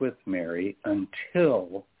sleep with Mary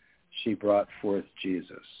until she brought forth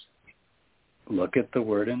Jesus. Look at the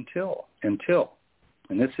word until.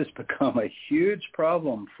 And this has become a huge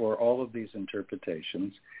problem for all of these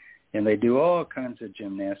interpretations, and they do all kinds of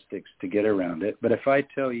gymnastics to get around it. But if I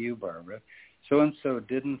tell you, Barbara, so-and-so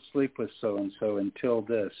didn't sleep with so-and-so until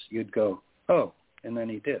this, you'd go, oh, and then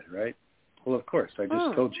he did, right? Well, of course, I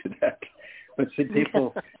just told you that. But see,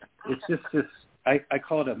 people, it's just this, I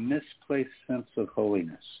call it a misplaced sense of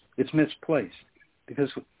holiness. It's misplaced because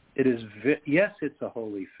it is, yes, it's a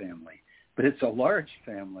holy family, but it's a large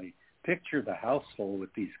family. Picture the household with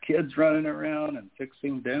these kids running around and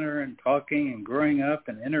fixing dinner and talking and growing up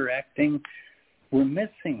and interacting. We're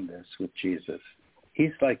missing this with Jesus.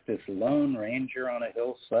 He's like this lone ranger on a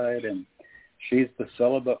hillside, and she's the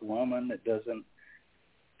celibate woman that doesn't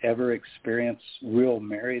ever experience real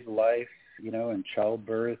married life, and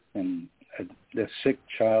childbirth and the sick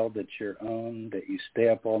child that's your own, that you stay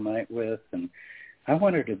up all night with. And I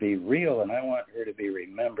want her to be real, and I want her to be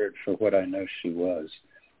remembered for what I know she was.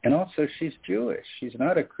 And also, she's Jewish. She's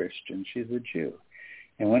not a Christian. She's a Jew,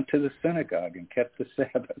 and went to the synagogue and kept the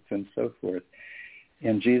Sabbath and so forth.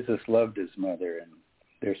 And Jesus loved his mother, and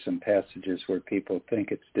there's some passages where people think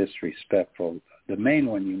it's disrespectful. The main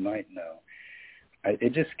one you might know,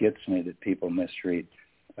 it just gets me that people misread.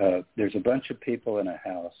 There's a bunch of people in a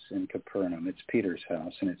house in Capernaum. It's Peter's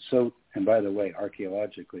house, and by the way,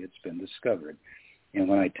 archaeologically, it's been discovered. And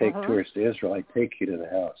when I take tourists to Israel, I take you to the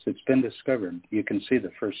house. It's been discovered. You can see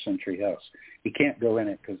the first century house. You can't go in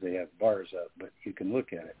it because they have bars up, but you can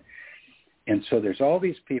look at it. And so there's all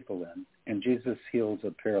these people in, and Jesus heals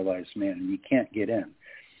a paralyzed man, and you can't get in.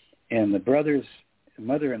 And the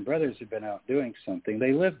mother and brothers have been out doing something.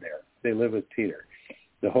 They live there. They live with Peter.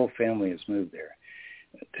 The whole family has moved there.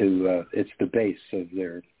 It's the base of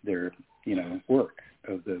their work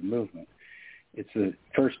of the movement. It's the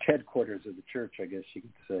first headquarters of the church, I guess you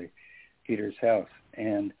could say, Peter's house.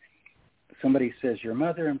 And somebody says, your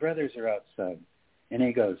mother and brothers are outside. And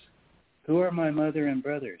he goes, who are my mother and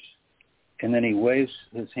brothers? And then he waves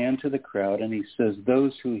his hand to the crowd and he says,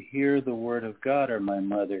 those who hear the word of God are my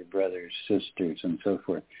mother, brothers, sisters, and so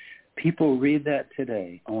forth. People read that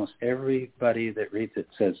today. Almost everybody that reads it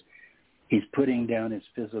says he's putting down his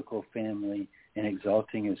physical family and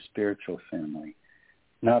exalting his spiritual family.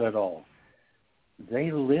 Not at all.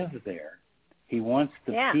 They live there. He wants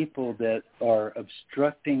the people that are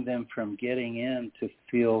obstructing them from getting in to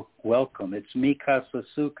feel welcome. It's mi casa,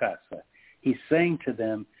 su casa. He's saying to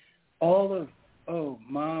them,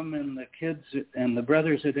 Mom and the kids and the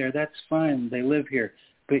brothers are there. That's fine. They live here.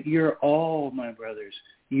 But you're all my brothers.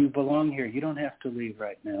 You belong here. You don't have to leave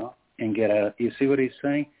right now and get out. You see what he's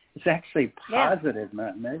saying? It's actually positive,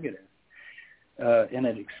 not negative. And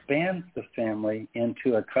it expands the family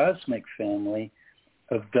into a cosmic family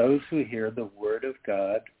of those who hear the word of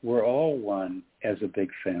God. We're all one as a big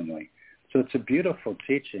family. So it's a beautiful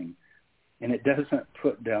teaching, and it doesn't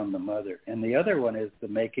put down the mother. And the other one is the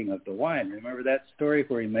making of the wine. Remember that story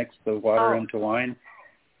where he makes the water into wine?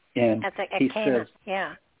 And he says,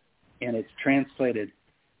 and it's translated,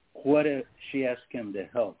 what if she asked him to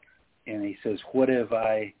help? And he says, what have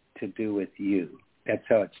I to do with you? That's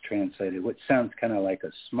how it's translated, which sounds kind of like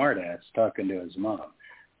a smart ass talking to his mom.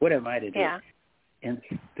 What am I to do? Yeah. And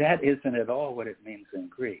that isn't at all what it means in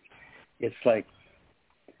Greek. It's like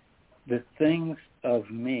the things of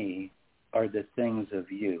me are the things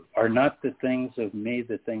of you. Are not the things of me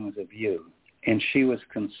the things of you? And she was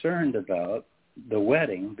concerned about the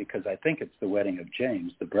wedding, because I think it's the wedding of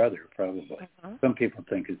James, the brother, probably. Uh-huh. Some people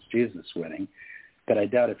think it's Jesus' wedding, but I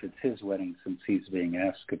doubt if it's his wedding since he's being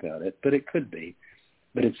asked about it. But it could be.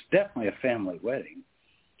 But it's definitely a family wedding.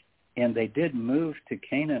 And they did move to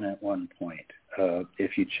Canaan at one point.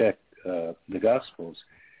 If you check the Gospels,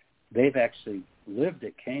 they've actually lived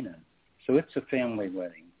at Canaan. So it's a family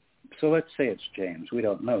wedding. So let's say it's James. We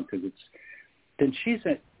don't know because then she's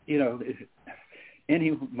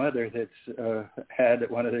any mother that's had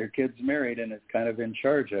one of their kids married and is kind of in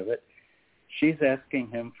charge of it, she's asking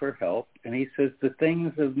him for help. And he says, the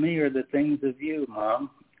things of me are the things of you, Mom.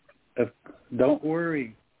 Don't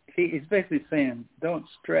worry. He's basically saying, don't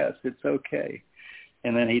stress. It's okay.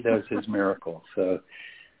 And then he does his miracle. So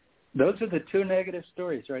those are the two negative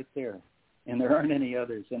stories right there. And there aren't any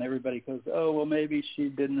others. And everybody goes, oh, well, maybe she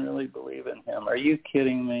didn't really believe in him. Are you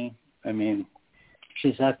kidding me? I mean,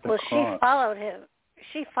 she's at the cross.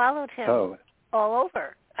 She followed him all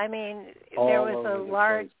over. I mean, there was a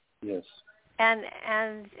large... Yes. And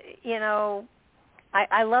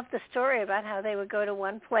I love the story about how they would go to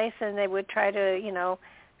one place and they would try to,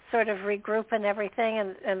 sort of regroup and everything,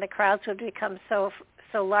 and the crowds would become so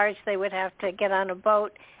large they would have to get on a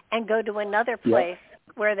boat and go to another place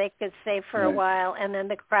where they could stay for a while, and then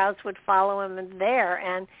the crowds would follow him there,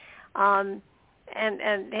 and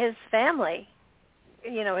his family,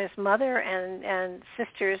 his mother and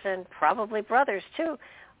sisters and probably brothers too,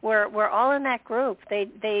 were all in that group.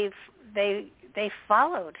 They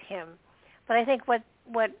followed him. But I think what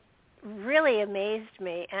really amazed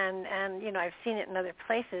me, and I've seen it in other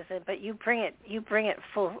places, but you bring it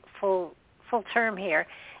full term here,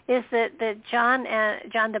 is that John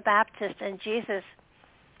the Baptist and Jesus,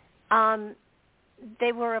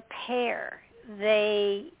 they were a pair.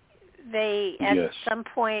 They at some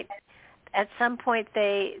point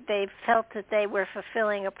they felt that they were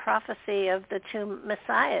fulfilling a prophecy of the two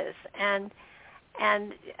messiahs, and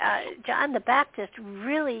John the Baptist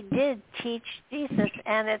really did teach Jesus,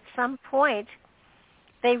 and at some point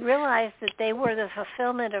they realized that they were the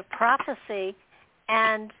fulfillment of prophecy,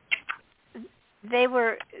 and they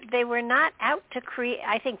were not out to create.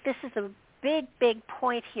 I think this is a big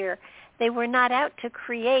point here. They were not out to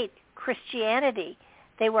create Christianity.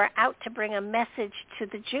 They were out to bring a message to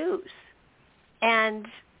the Jews, and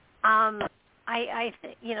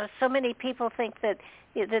so many people think that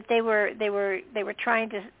they were trying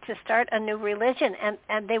to start a new religion,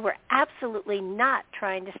 and they were absolutely not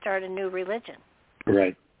trying to start a new religion.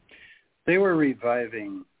 Right. They were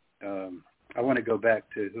reviving. I want to go back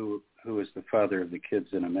to who was the father of the kids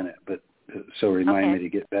in a minute, but so remind me to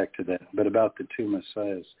get back to that. But about the two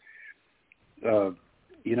messiahs,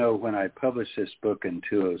 when I published this book in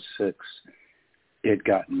 2006, it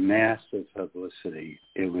got massive publicity.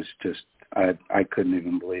 It was just, I couldn't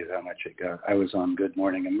even believe how much it got. I was on Good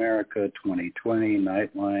Morning America, 2020,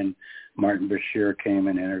 Nightline. Martin Bashir came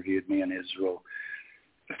and interviewed me in Israel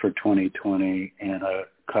for 2020, and a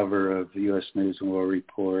cover of the U.S. News and World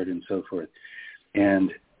Report and so forth.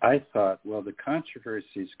 And I thought, well, the controversy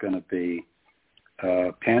is going to be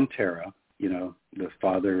Pantera, the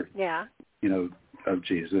father, of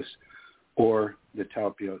Jesus, or the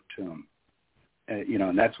Talpiot tomb.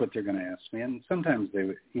 And that's what they're going to ask me. And sometimes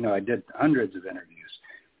I did hundreds of interviews,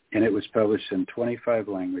 and it was published in 25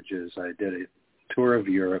 languages. I did a tour of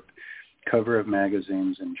Europe, cover of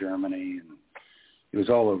magazines in Germany, and it was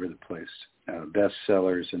all over the place,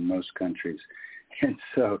 bestsellers in most countries. And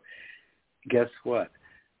so guess what?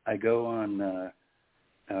 I go on,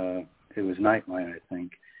 it was Nightline, I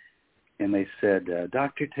think, and they said,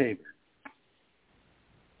 Dr. Tabor,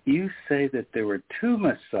 you say that there were two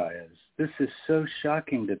Messiahs. This is so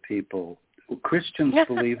shocking to people. Christians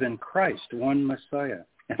believe in Christ, one Messiah.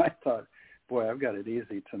 And I thought, boy, I've got it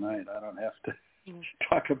easy tonight. I don't have to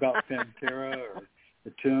talk about Pantera or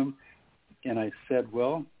the tomb. And I said,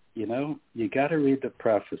 well, you know, you got to read the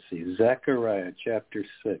prophecy. Zechariah chapter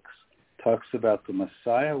 6 talks about the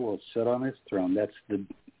Messiah will sit on his throne. That's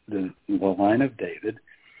the line of David.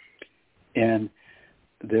 And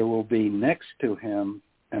there will be next to him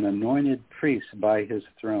an anointed priest by his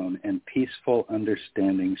throne, and peaceful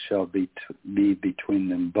understanding shall be between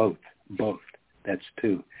them both. Both. That's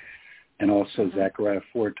two. And also Zechariah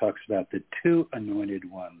 4 talks about the two anointed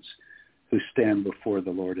ones who stand before the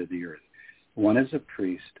Lord of the earth. One is a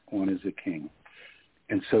priest, one is a king.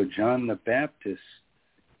 And so John the Baptist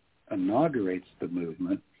inaugurates the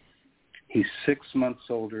movement. He's 6 months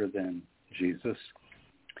older than Jesus.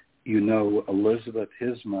 You know, Elizabeth,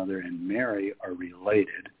 his mother, and Mary are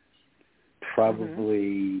related,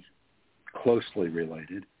 probably closely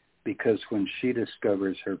related, because when she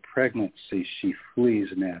discovers her pregnancy, she flees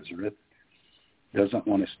Nazareth, doesn't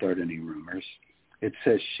want to start any rumors. It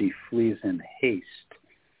says she flees in haste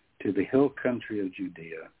to the hill country of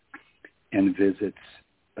Judea and visits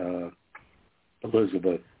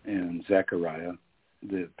Elizabeth and Zechariah,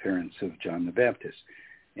 the parents of John the Baptist.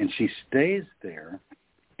 And she stays there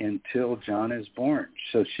until John is born.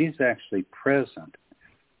 So she's actually present.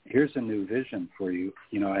 Here's a new vision for you.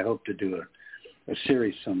 You know, I hope to do a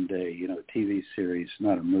series someday, you know, a TV series,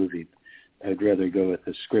 not a movie. I'd rather go with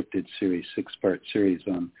a scripted series, 6-part series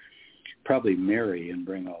on probably Mary and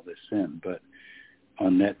bring all this in, but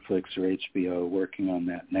on Netflix or HBO, working on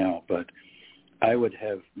that now. But I would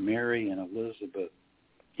have Mary and Elizabeth,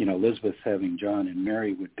 you know, Elizabeth's having John, and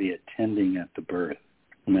Mary would be attending at the birth.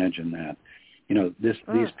 Imagine that. You know,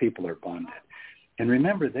 these people are bonded. And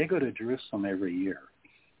remember, they go to Jerusalem every year,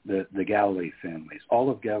 the Galilee families. All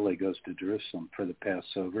of Galilee goes to Jerusalem for the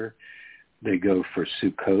Passover. They go for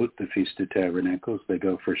Sukkot, the Feast of Tabernacles. They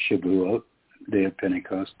go for Shavuot, Day of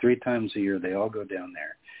Pentecost. 3 times a year, they all go down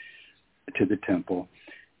there to the temple.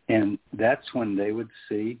 And that's when they would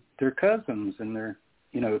see their cousins and their,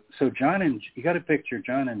 you know, so John and, you got to picture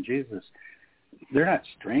John and Jesus. They're not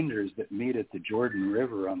strangers that meet at the Jordan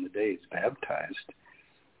River on the day he's baptized.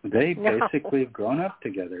 They basically have grown up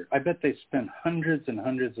together. I bet they spent hundreds and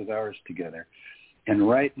hundreds of hours together. And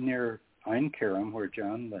right near Ein Kerem, where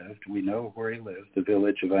John lived, we know where he lived, the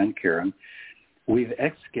village of Ein Kerem, we've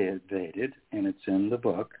excavated, and it's in the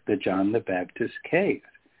book, the John the Baptist cave,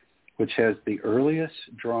 which has the earliest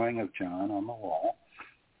drawing of John on the wall.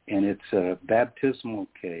 And it's a baptismal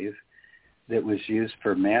cave that was used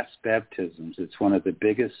for mass baptisms. It's one of the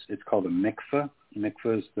biggest. It's called a mikveh.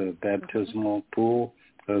 Mikveh is the baptismal pool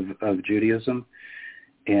of Judaism.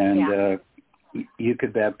 And you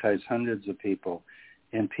could baptize hundreds of people.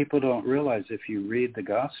 And people don't realize, if you read the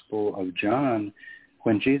Gospel of John,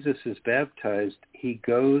 when Jesus is baptized, he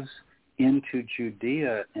goes into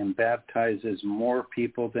Judea and baptizes more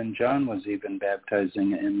people than John was even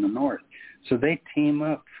baptizing in the north. So they team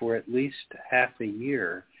up for at least half a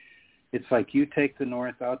year. It's like, you take the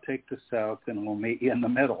north, I'll take the south, and we'll meet you in the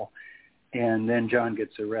middle. And then John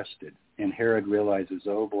gets arrested. And Herod realizes,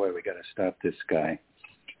 oh boy, we got to stop this guy.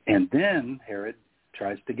 And then Herod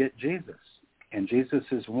tries to get Jesus. And Jesus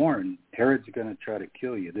is warned, Herod's going to try to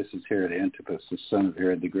kill you. This is Herod Antipas, the son of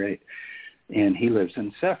Herod the Great. And he lives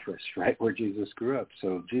in Sepphoris, right where Jesus grew up.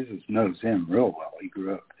 So Jesus knows him real well. He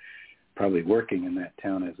grew up probably working in that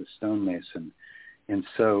town as a stonemason. And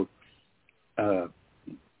so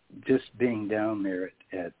just being down there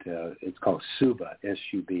at it's called Suba,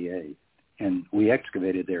 S-U-B-A. And we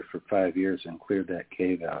excavated there for 5 years and cleared that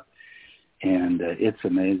cave out. And it's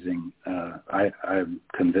amazing. I'm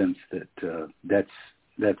convinced that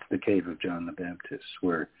that's the cave of John the Baptist,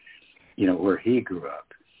 where he grew up.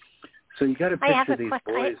 So you got to picture these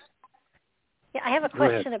boys. I have a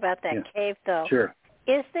question about that cave, though. Sure.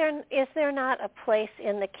 Is there not a place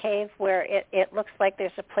in the cave where it looks like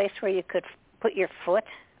there's a place where you could put your foot?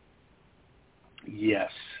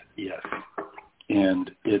 Yes.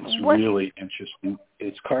 And it's really interesting.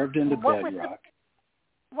 It's carved into bedrock.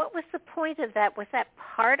 What was the point of that? Was that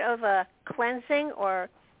part of a cleansing, or,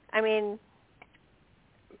 I mean...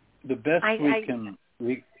 The best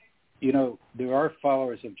there are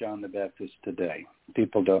followers of John the Baptist today.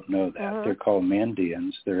 People don't know that. Uh-huh. They're called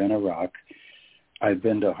Mandeans. They're in Iraq. I've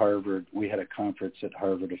been to Harvard. We had a conference at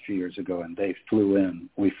Harvard a few years ago, and they flew in.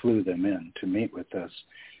 We flew them in to meet with us.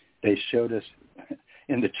 They showed us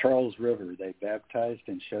in the Charles River. They baptized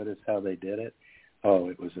and showed us how they did it. Oh,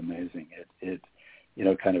 it was amazing.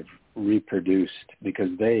 kind of reproduced because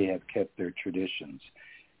they have kept their traditions.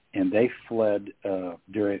 And they fled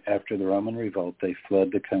after the Roman revolt. They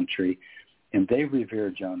fled the country, and they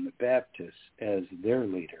revered John the Baptist as their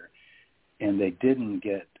leader. And they didn't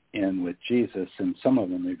get in with Jesus, and some of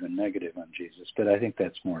them even negative on Jesus, but I think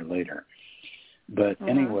that's more later. But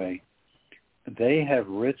anyway, they have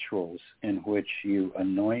rituals in which you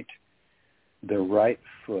anoint the right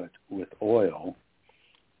foot with oil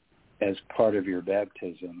as part of your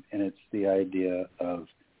baptism, and it's the idea of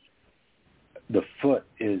the foot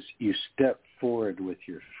is you step forward with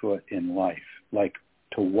your foot in life, like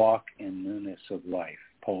to walk in newness of life.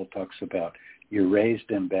 Paul talks about you're raised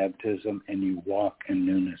in baptism and you walk in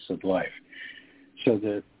newness of life. So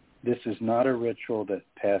this is not a ritual that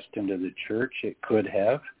passed into the church. It could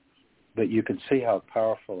have, but you can see how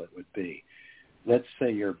powerful it would be. Let's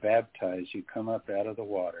say you're baptized, you come up out of the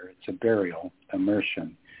water. It's a burial,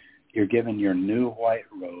 immersion. You're given your new white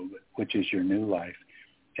robe, which is your new life,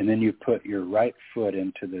 and then you put your right foot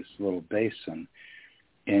into this little basin,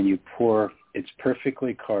 and you pour. It's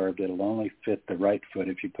perfectly carved. It'll only fit the right foot.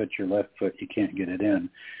 If you put your left foot, you can't get it in.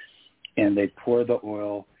 And they pour the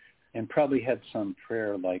oil and probably had some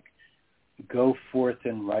prayer like, go forth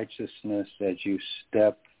in righteousness as you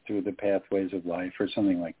step through the pathways of life, or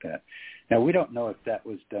something like that. Now, we don't know if that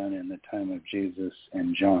was done in the time of Jesus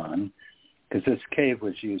and John, because this cave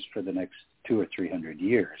was used for the next 200 or 300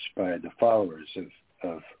 years by the followers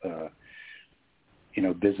of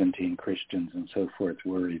Byzantine Christians and so forth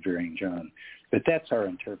were revering John. But that's our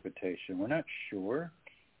interpretation. We're not sure,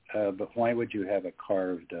 but why would you have a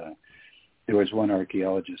carved... there was one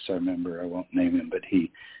archaeologist, I remember, I won't name him, but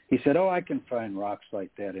he said, I can find rocks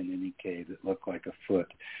like that in any cave that look like a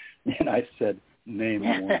foot. And I said, name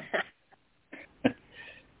one.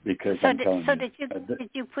 Because I'm telling you. Did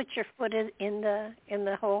you put your foot in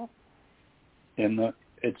the hole?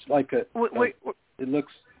 It's like it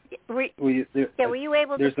looks... were you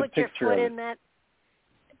able to put your foot in that?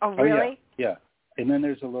 Oh, really? Yeah. And then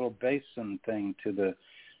there's a little basin thing to the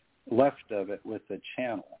left of it with a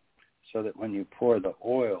channel, so that when you pour the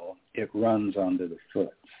oil, it runs onto the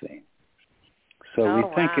foot, see? So we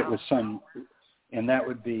think it was and that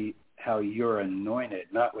would be how you're anointed,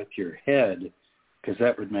 not with your head, because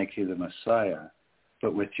that would make you the Messiah,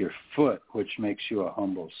 but with your foot, which makes you a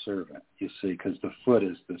humble servant, you see, because the foot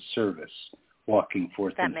is the service, walking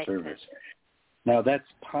forth in service. Sense. Now, that's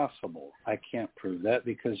possible. I can't prove that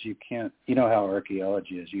because you can't, you know how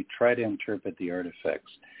archaeology is. You try to interpret the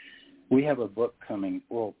artifacts. We have a book coming,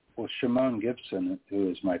 well, Shimon Gibson, who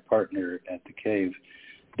is my partner at the cave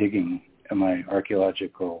digging, my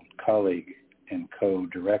archaeological colleague and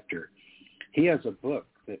co-director, he has a book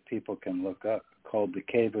that people can look up called The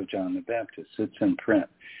Cave of John the Baptist. It's in print,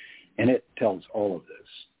 and it tells all of this.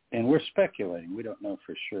 And we're speculating. We don't know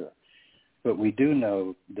for sure. But we do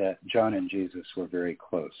know that John and Jesus were very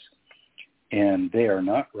close, and they are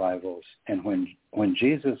not rivals. And when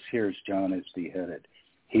Jesus hears John is beheaded,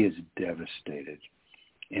 he is devastated.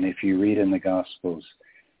 And if you read in the Gospels,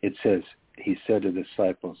 it says, he said to the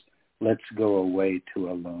disciples, let's go away to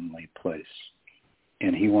a lonely place.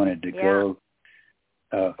 And he wanted to go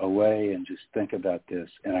away and just think about this.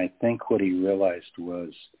 And I think what he realized was,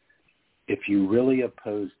 if you really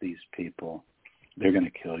oppose these people, they're going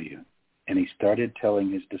to kill you. And he started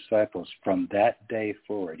telling his disciples from that day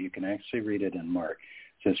forward, you can actually read it in Mark,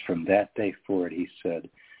 it says from that day forward, he said,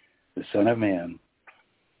 the Son of Man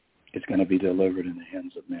is going to be delivered in the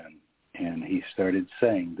hands of men. And he started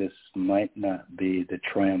saying this might not be the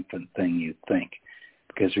triumphant thing you think.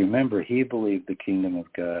 Because remember, he believed the kingdom of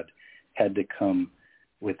God had to come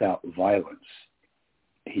without violence.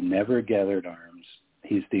 He never gathered arms.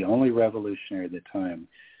 He's the only revolutionary at the time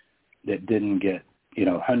that didn't get,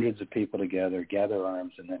 hundreds of people together, gather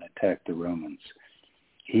arms, and then attack the Romans.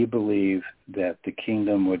 He believed that the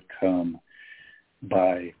kingdom would come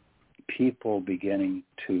by people beginning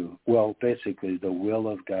to, basically the will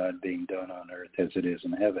of God being done on earth as it is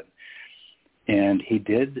in heaven. And he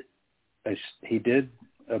did a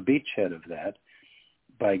beachhead of that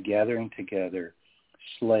by gathering together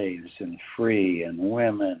slaves and free and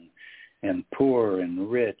women and poor and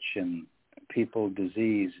rich and people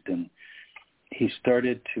diseased. And he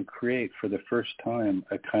started to create for the first time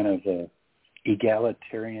a kind of a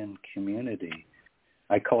egalitarian community.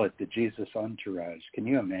 I call it the Jesus entourage. Can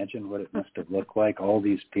you imagine what it must have looked like? All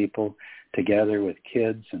these people together with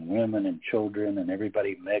kids and women and children and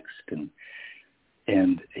everybody mixed.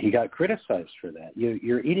 And he got criticized for that.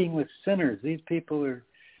 You're eating with sinners. These people are,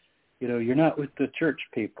 you're not with the church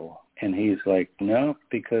people. And he's like, no,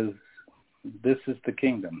 because this is the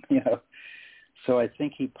kingdom, So I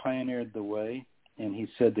think he pioneered the way. And he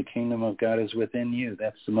said, the kingdom of God is within you.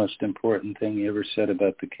 That's the most important thing he ever said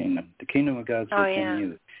about the kingdom. The kingdom of God's within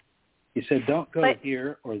you. He said, don't go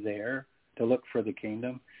here or there to look for the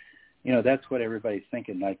kingdom. You know, that's what everybody's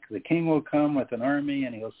thinking. Like, the king will come with an army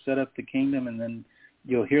and he'll set up the kingdom, and then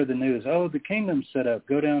you'll hear the news, oh, the kingdom's set up.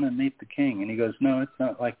 Go down and meet the king. And he goes, no, it's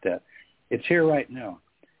not like that. It's here right now.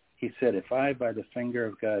 He said, if I, by the finger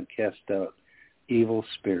of God, cast out evil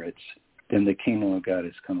spirits, then the kingdom of God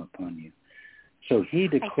has come upon you. So he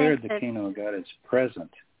declared the kingdom of God is present.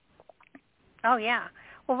 Oh, yeah.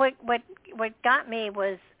 Well, what got me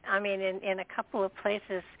was, I mean, in a couple of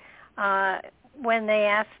places, when they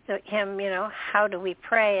asked him, you know, how do we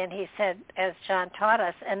pray? And he said, as John taught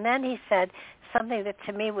us. And then he said something that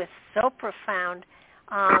to me was so profound,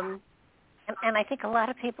 and I think a lot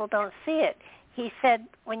of people don't see it. He said,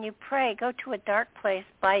 when you pray, go to a dark place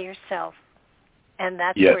by yourself, and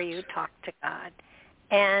that's where you talk to God.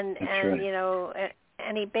 And right. You know,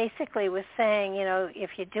 and he basically was saying, you know, if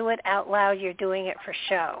you do it out loud, you're doing it for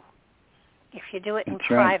show. If you do it in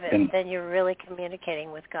private, then you're really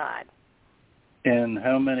communicating with God. And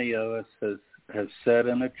how many of us have sat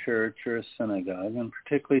in a church or a synagogue, and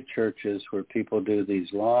particularly churches where people do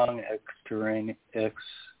these long extemporaneous,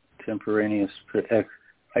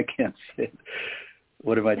 I can't say it.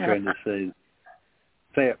 What am I trying to say?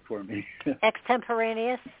 Say it for me.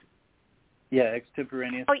 Extemporaneous? Yeah,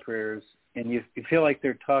 extemporaneous prayers. And you feel like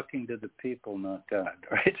they're talking to the people, not God,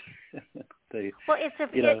 right? Well,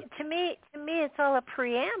 to me, it's all a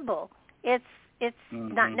preamble. It's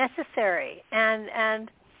not necessary, and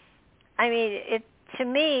I mean, to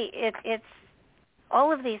me, it's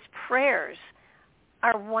all of these prayers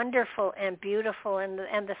are wonderful and beautiful, and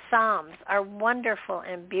the Psalms are wonderful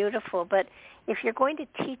and beautiful. But if you're going to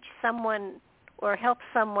teach someone or help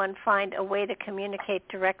someone find a way to communicate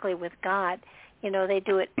directly with God, you know, they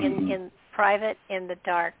do it in private, in the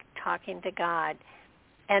dark, talking to God,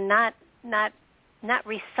 and not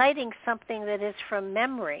reciting something that is from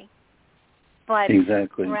memory. But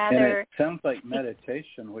exactly. Rather, and it sounds like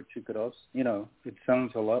meditation, which you could also, you know, it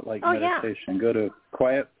sounds a lot like meditation. Go to a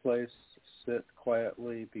quiet place, sit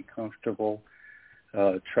quietly, be comfortable,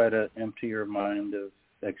 try to empty your mind of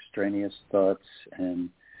extraneous thoughts, and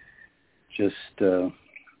just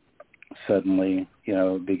suddenly, you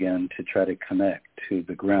know, begin to try to connect to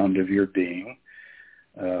the ground of your being,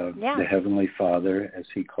 the Heavenly Father, as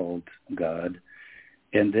he called God.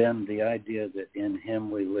 And then the idea that in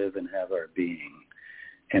him we live and have our being,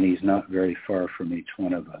 and he's not very far from each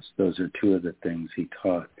one of us. Those are two of the things he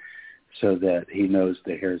taught, so that he knows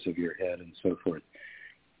the hairs of your head and so forth.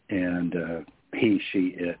 And he,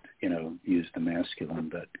 she, it, you know, used the masculine,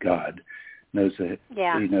 but God knows that,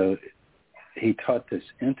 you know, he taught this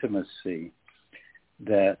intimacy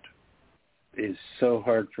that is so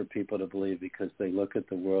hard for people to believe, because they look at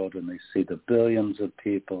the world and they see the billions of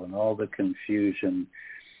people and all the confusion,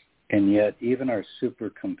 and yet even our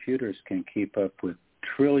supercomputers can keep up with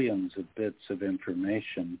trillions of bits of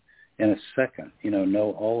information in a second, you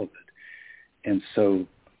know all of it. And so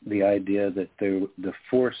the idea that the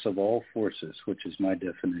force of all forces, which is my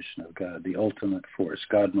definition of God, the ultimate force,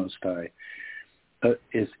 God Most High,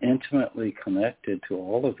 is intimately connected to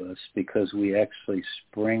all of us, because we actually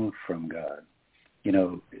spring from God. You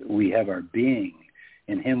know, we have our being.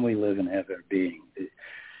 In him we live and have our being,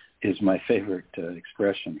 is my favorite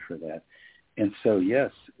expression for that. And so,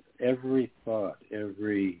 yes, every thought,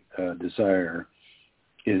 every desire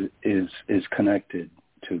is connected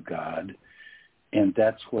to God. And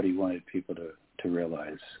that's what he wanted people to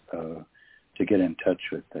realize, to get in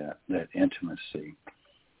touch with that intimacy.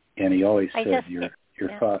 And he always said, your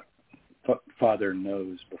Father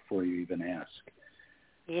knows before you even ask.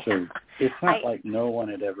 Yeah. So it's not like no one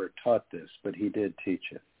had ever taught this, but he did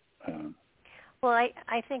teach it. Well,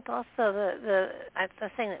 I think also the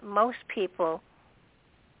thing that most people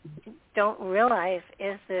don't realize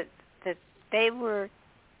is that they were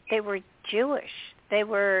Jewish. They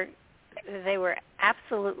were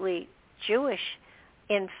absolutely Jewish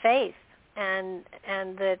in faith, and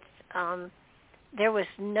that there was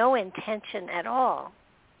no intention at all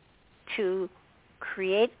to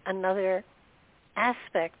create another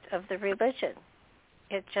aspect of the religion.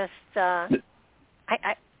 It just, I think,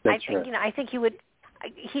 right. You know, I think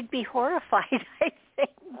he'd be horrified, I think.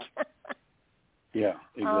 Yeah,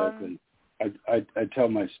 exactly. I tell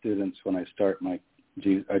my students when I start I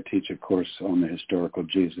teach a course on the historical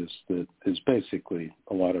Jesus that is basically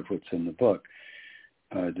a lot of what's in the book,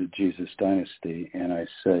 the Jesus Dynasty, and I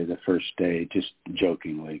say the first day, just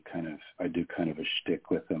jokingly, I do kind of a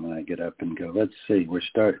shtick with them, and I get up and go, let's see,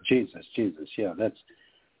 Jesus, yeah,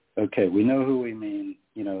 okay, we know who we mean.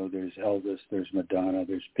 You know, there's Elvis, there's Madonna,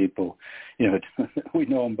 there's people, you know, we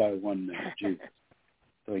know them by one name, Jesus.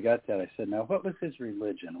 So we got that. I said, now, what was his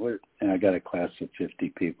religion? And I got a class of 50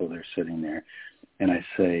 people. They're sitting there. And I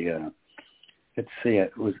say, let's see,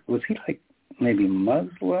 was he like maybe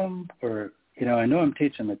Muslim? Or, you know, I know I'm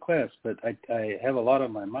teaching the class, but I have a lot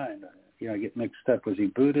on my mind. You know, I get mixed up. Was he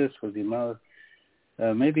Buddhist? Was he Muslim?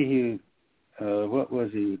 Maybe he, what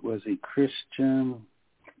was he? Was he Christian?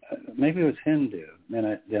 Maybe it was Hindu. Then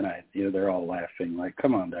I, you know, they're all laughing like,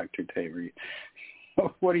 come on, Dr. Tabor,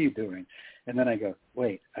 what are you doing? And then I go,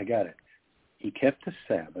 wait, I got it. He kept the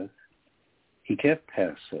Sabbath. He kept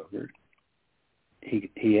Passover. He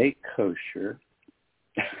ate kosher.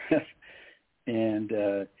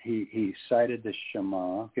 And he cited the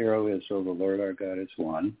Shema, Hear, O Israel, the Lord our God is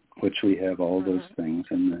one, which we have all those things.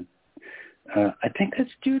 And I think that's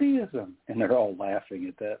Judaism. And they're all laughing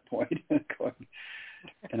at that point.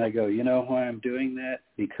 And I go, you know why I'm doing that?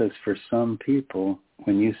 Because for some people,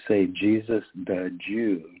 when you say Jesus the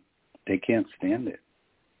Jew, they can't stand it.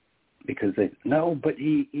 Because but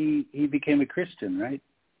he became a Christian, right?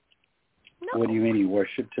 No. What do you mean he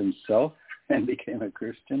worshipped himself and became a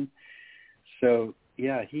Christian? So,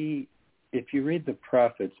 yeah, if you read the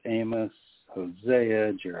prophets, Amos,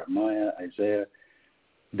 Hosea, Jeremiah, Isaiah,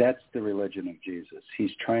 that's the religion of Jesus.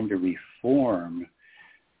 He's trying to reform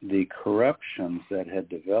the corruptions that had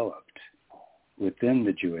developed within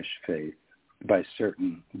the Jewish faith by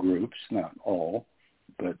certain groups, not all,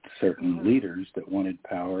 but certain leaders that wanted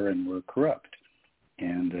power and were corrupt.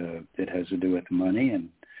 And it has to do with money and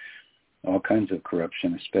all kinds of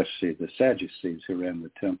corruption, especially the Sadducees who ran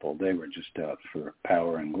the temple. They were just out for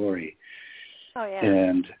power and glory. Oh,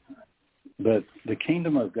 yeah. But the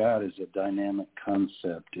kingdom of God is a dynamic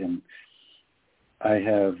concept. And I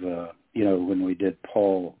have, you know, when we did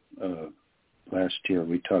Paul last year,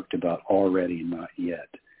 we talked about already, not yet.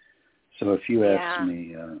 So if you ask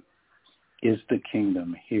me, is the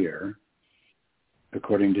kingdom here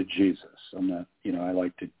according to Jesus? I'm not, you know, I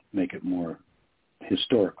like to make it more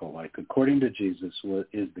historical, like according to Jesus, what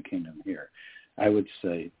is the kingdom here? I would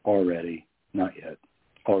say already, not yet.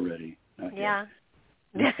 Already, not yet.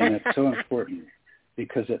 And it's so important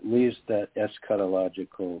because it leaves that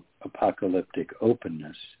eschatological, apocalyptic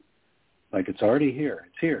openness. Like it's already here.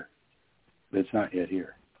 It's here, but it's not yet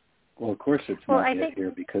here. Well, of course it's not yet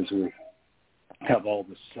here because we have all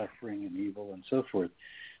the suffering and evil and so forth.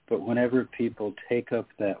 But whenever people take up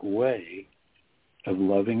that way of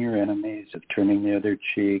loving your enemies, of turning the other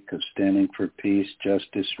cheek, of standing for peace,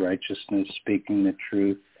 justice, righteousness, speaking the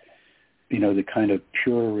truth, you know, the kind of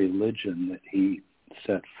pure religion that he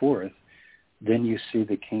set forth, then you see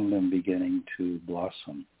the kingdom beginning to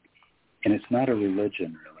blossom. And it's not a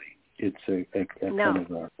religion, really. It's a kind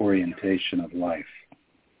of an orientation of life.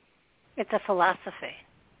 It's a philosophy.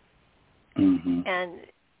 Mm-hmm. And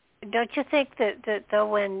don't you think that though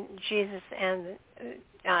when Jesus and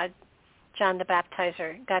John the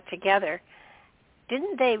Baptizer got together,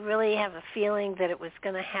 didn't they really have a feeling that it was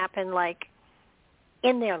going to happen like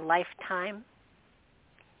in their lifetime?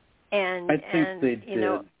 And I think they did.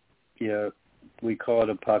 Know, yeah, we call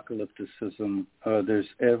it apocalypticism. There's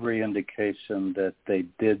every indication that they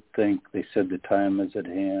did think, they said the time is at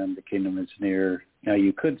hand, the kingdom is near. Now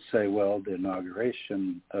you could say, well, the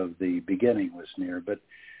inauguration of the beginning was near, but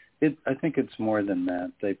I think it's more than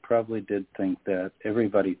that. They probably did think that.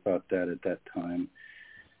 Everybody thought that at that time.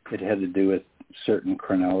 It had to do with certain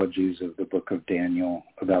chronologies of the book of Daniel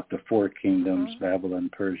about the four kingdoms,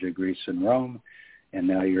 Babylon, Persia, Greece, and Rome. And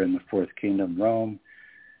now you're in the fourth kingdom, Rome.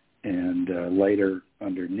 And later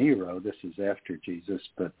under Nero, this is after Jesus,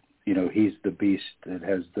 but, you know, he's the beast that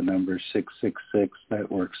has the number 666.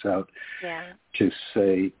 That works out to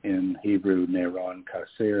say in Hebrew, Neron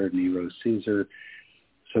Kaser, Nero Caesar.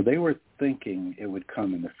 So they were thinking it would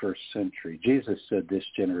come in the first century. Jesus said this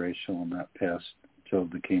generation will not pass till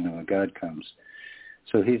the kingdom of God comes.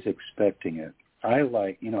 So he's expecting it. I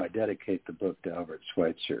dedicate the book to Albert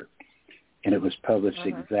Schweitzer, and it was published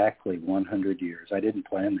exactly 100 years. I didn't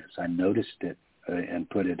plan this. I noticed it and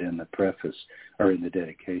put it in the preface or in the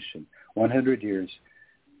dedication. 100 years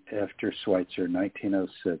after Schweitzer,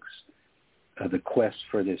 1906, the quest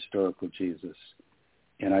for the historical Jesus.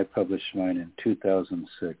 And I published mine in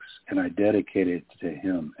 2006, and I dedicated it to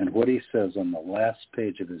him. And what he says on the last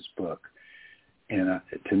page of his book, and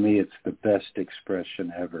to me it's the best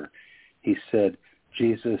expression ever. He said,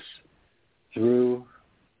 Jesus threw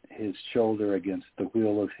his shoulder against the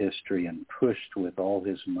wheel of history and pushed with all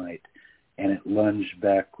his might, and it lunged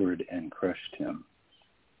backward and crushed him.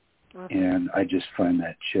 And I just find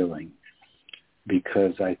that chilling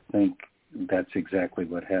because I think that's exactly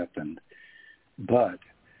what happened. But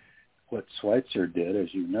what Schweitzer did,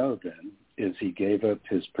 as you know then, is he gave up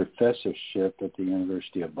his professorship at the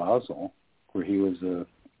University of Basel, where he was a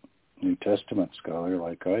New Testament scholar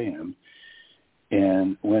like I am,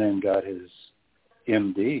 and went and got his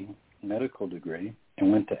MD, medical degree,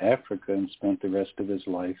 and went to Africa and spent the rest of his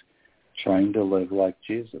life trying to live like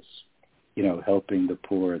Jesus, helping the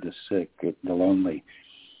poor, the sick, the lonely.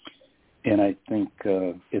 And I think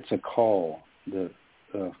it's a call,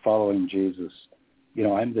 following Jesus.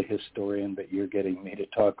 I'm the historian, but you're getting me to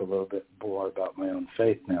talk a little bit more about my own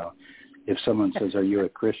faith now. If someone says, are you a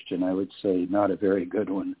Christian? I would say not a very good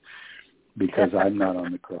one, because I'm not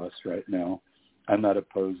on the cross right now. I'm not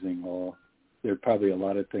opposing all. There are probably a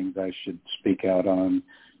lot of things I should speak out on,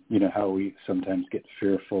 how we sometimes get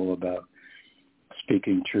fearful about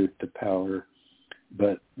speaking truth to power.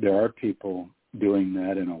 But there are people doing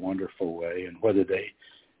that in a wonderful way, and whether they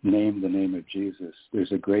name the name of Jesus.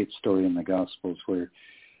 There's a great story in the Gospels where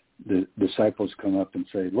the disciples come up and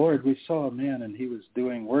say, Lord, we saw a man and he was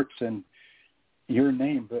doing works in your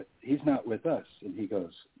name, but he's not with us. And he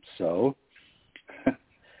goes, so?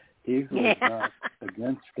 He who is not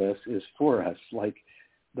against us is for us. Like,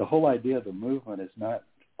 the whole idea of the movement is not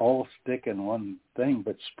all stick in one thing,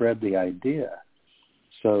 but spread the idea.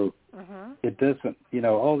 So it doesn't,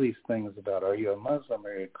 all these things about, are you a Muslim,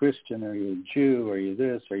 are you a Christian, are you a Jew, are you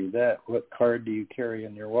this, are you that, what card do you carry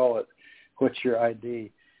in your wallet, what's your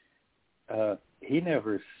ID? He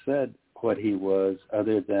never said what he was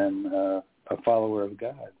other than a follower of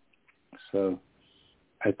God. So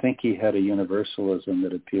I think he had a universalism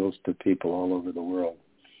that appeals to people all over the world.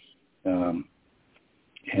 And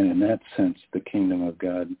in that sense, the kingdom of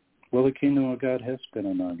God has been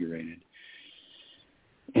inaugurated.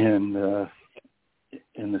 And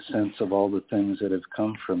in the sense of all the things that have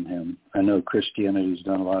come from him. I know Christianity's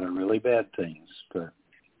done a lot of really bad things, but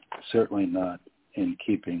certainly not in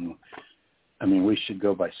keeping. I mean, we should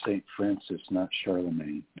go by St. Francis, not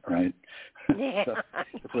Charlemagne, right? Yeah. So,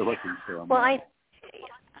 if we're looking for a well, model.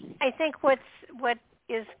 I think what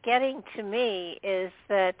is getting to me is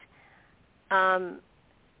that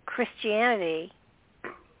Christianity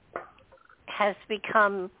has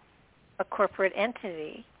become a corporate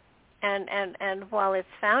entity, and while it's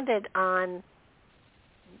founded on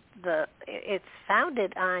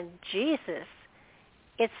Jesus,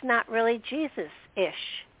 it's not really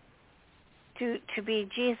Jesus-ish. To be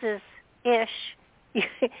Jesus-ish,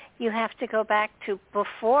 you have to go back to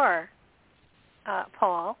before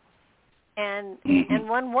Paul, and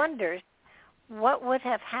one wonders what would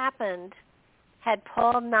have happened had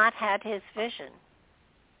Paul not had his vision.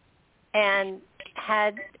 And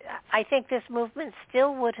I think this movement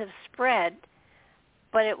still would have spread,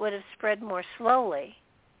 but it would have spread more slowly.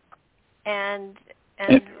 And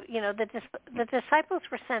the disciples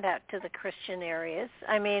were sent out to the Christian areas.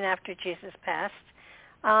 I mean, after Jesus passed,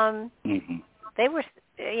 they were,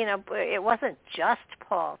 it wasn't just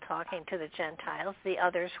Paul talking to the Gentiles. The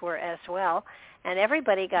others were as well, and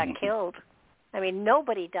everybody got killed. I mean,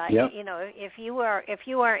 nobody died. Yep. If you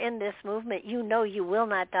are in this movement, you will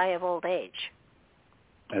not die of old age.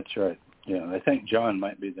 That's right. Yeah, I think John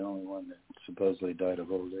might be the only one that supposedly died of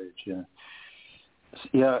old age.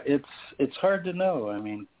 Yeah, it's hard to know. I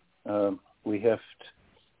mean, we have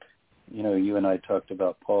to, you and I talked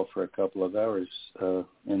about Paul for a couple of hours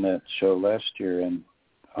in that show last year, and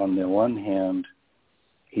on the one hand,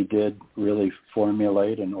 he did really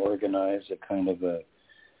formulate and organize a kind of a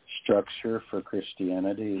structure for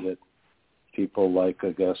Christianity that people like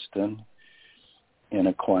Augustine and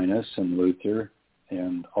Aquinas and Luther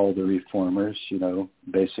and all the reformers,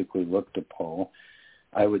 basically looked to Paul.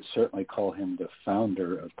 I would certainly call him the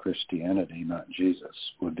founder of Christianity, not Jesus,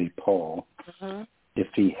 would be Paul. If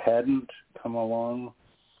he hadn't come along,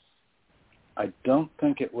 I don't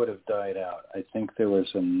think it would have died out. I think there was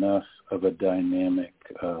enough of a dynamic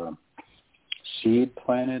seed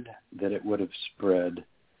planted that it would have spread.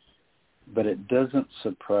 But it doesn't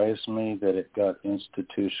surprise me that it got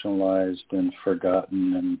institutionalized and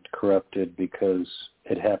forgotten and corrupted, because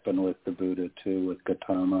it happened with the Buddha too, with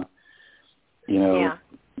Gautama.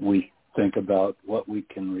 We think about what we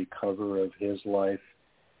can recover of his life,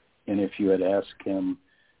 and if you had asked him,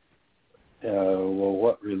 well,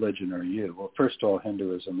 what religion are you? Well, first of all,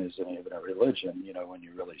 Hinduism isn't even a religion. When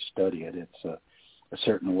you really study it, it's a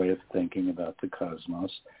certain way of thinking about the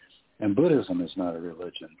cosmos. And Buddhism is not a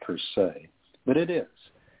religion per se, but it is,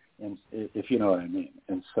 and if you know what I mean.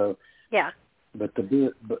 And so, but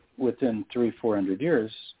within 300-400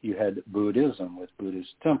 years, you had Buddhism with Buddhist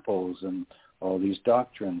temples and all these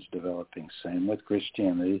doctrines developing. Same with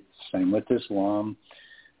Christianity, same with Islam.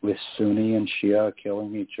 with Sunni and Shia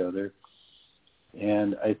killing each other.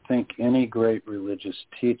 And I think any great religious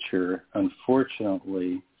teacher,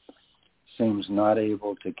 unfortunately, seems not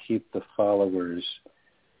able to keep the followers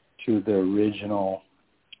to the original,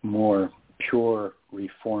 more pure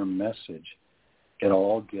reform message. It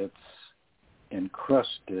all gets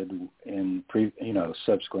encrusted in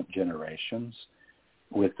subsequent generations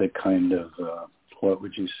with the kind of, what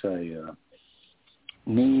would you say,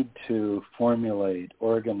 need to formulate,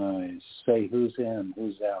 organize, say who's in,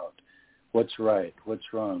 who's out, what's right,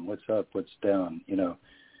 what's wrong, what's up, what's down,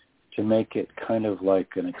 to make it kind of like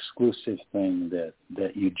an exclusive thing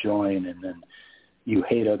that you join, and then you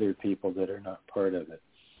hate other people that are not part of it.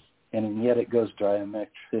 And yet it goes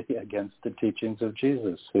diametrically against the teachings of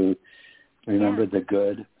Jesus, who, remember, the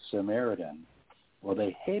Good Samaritan. Well,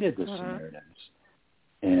 they hated the Samaritans.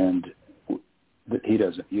 And he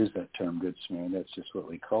doesn't use that term, Good Samaritan. That's just what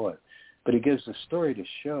we call it. But he gives the story to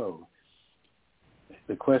show.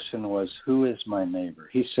 The question was, who is my neighbor?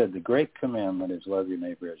 He said the great commandment is love your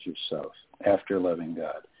neighbor as yourself, after loving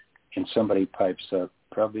God. And somebody pipes up,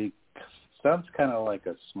 probably sounds kind of like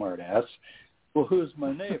a smart ass. Well, who's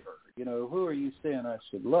my neighbor? Who are you saying I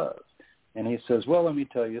should love? And he says, well, let me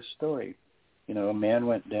tell you a story. A man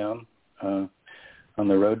went down on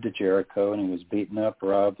the road to Jericho, and he was beaten up,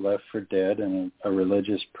 robbed, left for dead, and a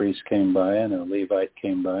religious priest came by, and a Levite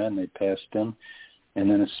came by, and they passed him. And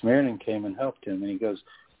then a Samaritan came and helped him, and he goes,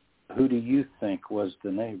 who do you think was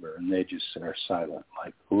the neighbor? And they just are silent,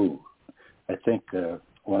 like, ooh. I think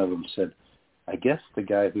one of them said, I guess the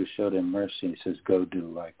guy who showed him mercy. He says, go do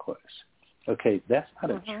likewise. Okay, that's not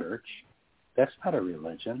a church. That's not a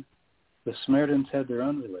religion. The Samaritans had their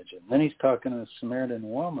own religion. Then he's talking to a Samaritan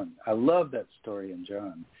woman. I love that story in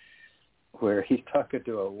John, where he's talking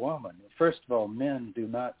to a woman. First of all, men do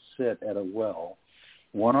not sit at a well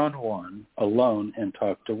one-on-one, alone, and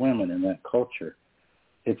talk to women in that culture.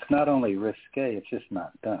 It's not only risque, it's just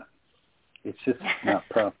not done. It's just not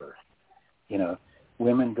proper.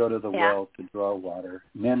 Women go to the well to draw water.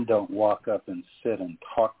 Men don't walk up and sit and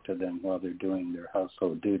talk to them while they're doing their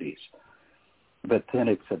household duties. But then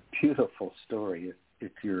it's a beautiful story.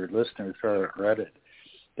 If your listeners haven't read it,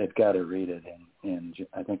 they've got to read it in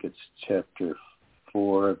I think it's chapter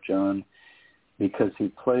 4 of John, because he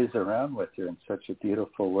plays around with her in such a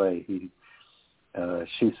beautiful way.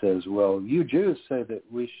 She says, well, you Jews say that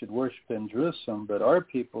we should worship in Jerusalem, but our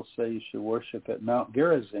people say you should worship at Mount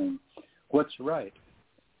Gerizim. What's right?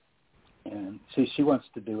 And she wants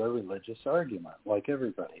to do a religious argument, like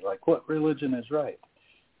everybody. Like, what religion is right?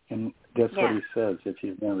 And guess what he says, if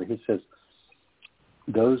you remember? He says,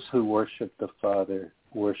 those who worship the Father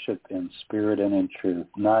worship in spirit and in truth,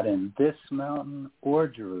 not in this mountain or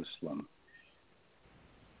Jerusalem.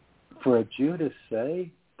 For a Jew to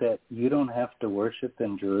say that you don't have to worship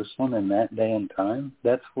in Jerusalem in that day and time,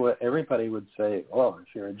 that's what everybody would say. Oh,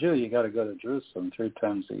 if you're a Jew, you got to go to Jerusalem 3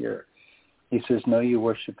 times a year. He says, no, you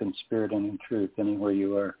worship in spirit and in truth anywhere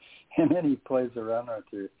you are. And then he plays around with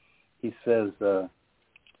her. He says,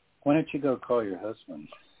 why don't you go call your husband?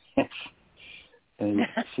 And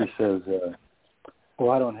she says,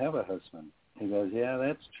 well, I don't have a husband. He goes, yeah,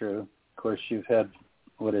 that's true. Of course, you've had,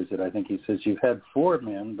 what is it? I think he says, you've had 4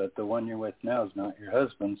 men, but the one you're with now is not your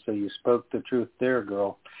husband, so you spoke the truth there,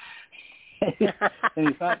 girl. And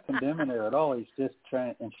he's not condemning her at all. He's just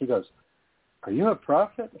trying, and she goes, are you a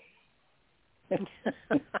prophet? So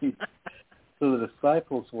the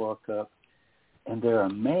disciples walk up, and they're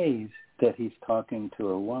amazed that he's talking to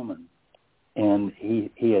a woman. And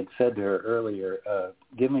he had said to her earlier,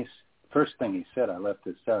 first thing he said, I left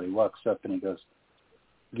this out, he walks up and he goes,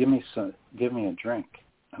 give me a drink.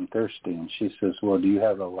 I'm thirsty. And she says, well, do you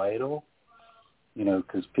have a ladle?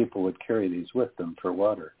 Because people would carry these with them for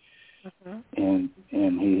water. And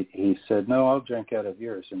he said, no, I'll drink out of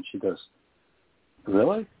yours. And she goes,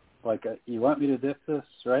 really? Like, you want me to dip this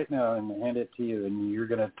right now and hand it to you, and you're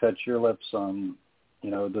going to touch your lips on,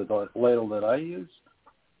 the ladle that I use?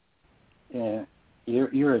 And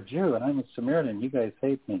you're a Jew, and I'm a Samaritan. You guys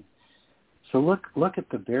hate me. So look at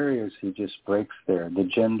the barriers he just breaks there, the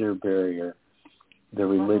gender barrier, the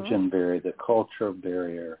religion barrier, the cultural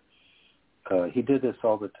barrier. He did this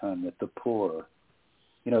all the time with the poor.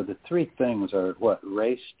 The 3 things are what?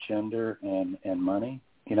 Race, gender, and money.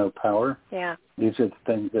 Power. Yeah. These are the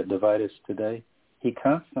things that divide us today. He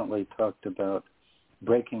constantly talked about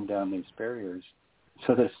breaking down these barriers.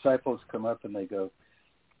 So the disciples come up and they go,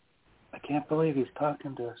 I can't believe he's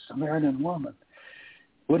talking to a Samaritan woman.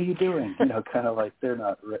 What are you doing? Kind of like they're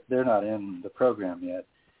not in the program yet.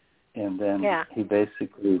 And then he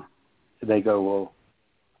basically, they go, well,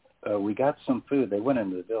 we got some food. They went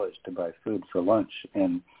into the village to buy food for lunch,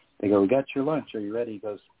 and they go, we got your lunch. Are you ready? He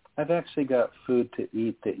goes, I've actually got food to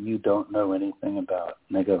eat that you don't know anything about.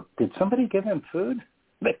 And they go, did somebody give him food?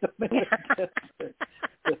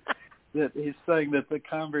 That he's saying that the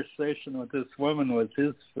conversation with this woman was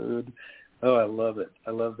his food. Oh, I love it.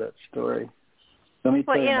 I love that story. Let me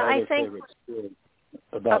tell you my other favorite story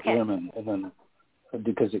about women, and then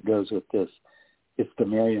because it goes with this. It's the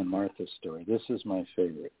Mary and Martha story. This is my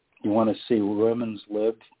favorite. You want to see women's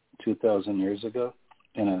lived 2,000 years ago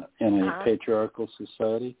in a patriarchal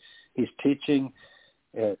society? He's teaching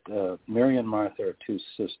at Mary and Martha are two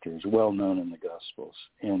sisters, well known in the Gospels,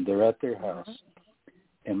 and they're at their house.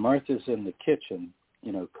 And Martha's in the kitchen,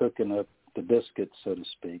 cooking up the biscuits, so to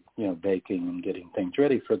speak, baking and getting things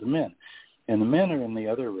ready for the men. And the men are in the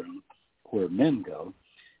other room where men go,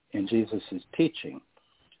 and Jesus is teaching.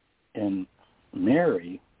 And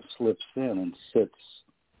Mary slips in and sits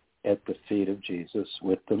at the feet of Jesus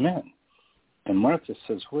with the men. And Martha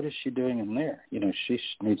says, what is she doing in there? She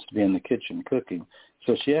needs to be in the kitchen cooking.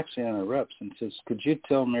 So she actually interrupts and says, could you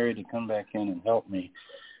tell Mary to come back in and help me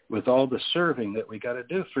with all the serving that we got to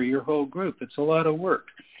do for your whole group? It's a lot of work.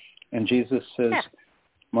 And Jesus says,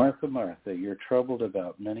 Martha, Martha, you're troubled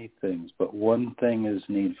about many things, but one thing is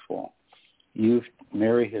needful.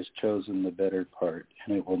 Mary has chosen the better part,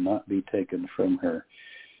 and it will not be taken from her.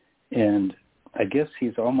 And I guess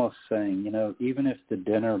he's almost saying, even if the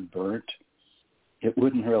dinner burnt, it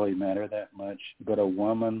wouldn't really matter that much, but a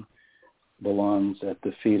woman belongs at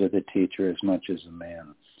the feet of the teacher as much as a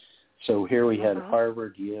man. So here we had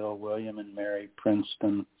Harvard, Yale, William and Mary,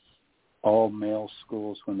 Princeton, all male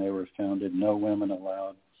schools when they were founded, no women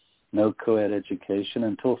allowed, no co-ed education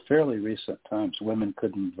until fairly recent times. Women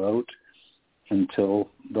couldn't vote until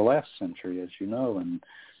the last century, as you know,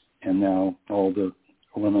 and now all the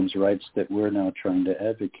women's rights that we're now trying to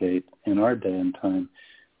advocate in our day and time.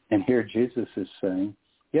 And here Jesus is saying,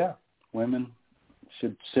 women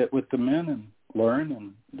should sit with the men and learn,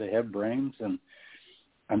 and they have brains, and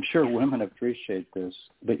I'm sure women appreciate this,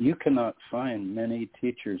 but you cannot find many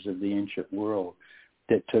teachers of the ancient world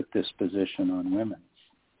that took this position on women.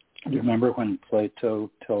 Do you remember when Plato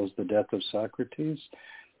tells the death of Socrates?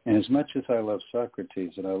 And as much as I love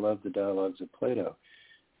Socrates, and I love the dialogues of Plato,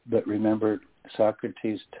 but remember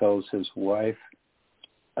Socrates tells his wife,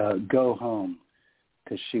 go home,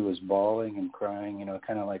 because she was bawling and crying,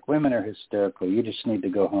 kind of like, women are hysterical. You just need to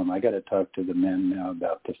go home. I got to talk to the men now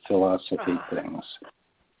about the philosophy things.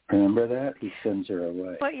 Remember that? He sends her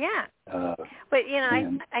away. Well, yeah. But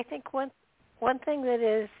I think one thing that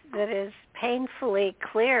is painfully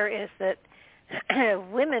clear is that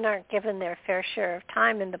women aren't given their fair share of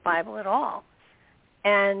time in the Bible at all.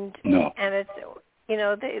 And it's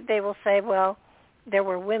they will say, well, there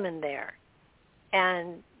were women there,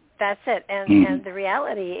 and that's it. And the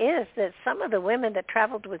reality is that some of the women that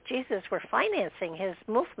traveled with Jesus were financing his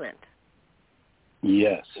movement.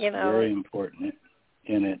 Yes, very important.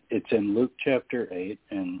 And it's in Luke chapter 8,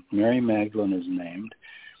 and Mary Magdalene is named,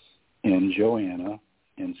 and Joanna,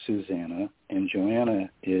 and Susanna, and Joanna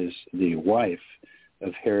is the wife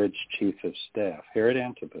of Herod's chief of staff, Herod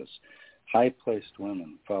Antipas, high-placed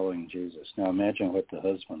women following Jesus. Now imagine what the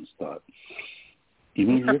husbands thought. You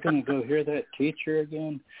mean you're going to go hear that teacher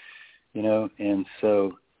again? And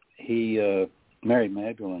so Mary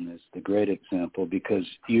Magdalene is the great example, because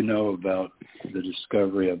about the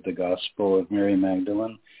discovery of the gospel of Mary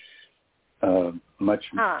Magdalene. That was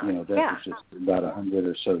just about 100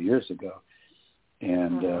 or so years ago.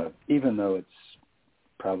 And even though it's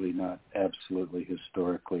probably not absolutely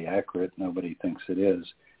historically accurate, nobody thinks it is,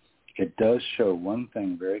 it does show one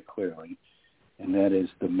thing very clearly, and that is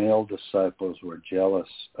the male disciples were jealous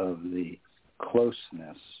of the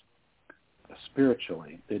closeness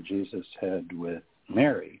spiritually that Jesus had with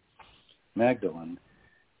Mary Magdalene,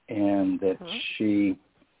 and that he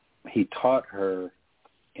taught her,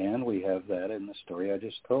 and we have that in the story I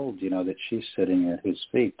just told, that she's sitting at his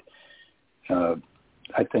feet.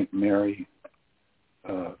 I think Mary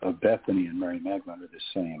of Bethany and Mary Magdalene are the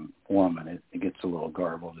same woman. It gets a little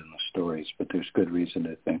garbled in the stories, but there's good reason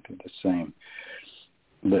to think they're the same.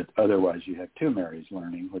 But otherwise you have two Marys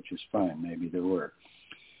learning, which is fine. Maybe there were.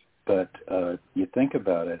 But you think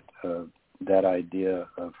about it, that idea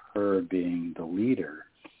of her being the leader,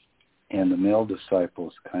 and the male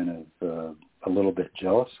disciples kind of a little bit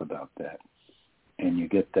jealous about that. And you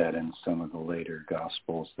get that in some of the later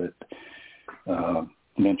Gospels that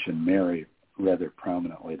mention Mary rather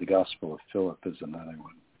prominently. The Gospel of Philip is another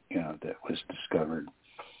one, that was discovered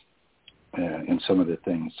in some of the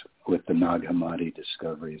things with the Nag Hammadi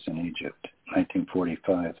discoveries in Egypt,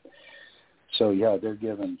 1945. So, yeah, they're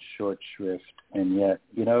given short shrift, and yet,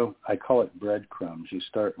 you know, I call it breadcrumbs. You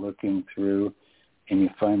start looking through, and you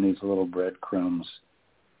find these little breadcrumbs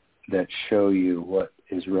that show you what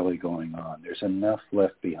is really going on. There's enough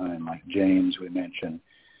left behind, like James we mentioned.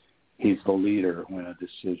 He's the leader when a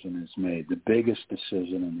decision is made. The biggest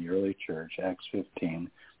decision in the early church, Acts 15,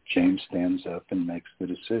 James stands up and makes the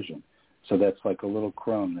decision. So that's like a little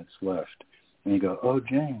crumb that's left. And you go, oh,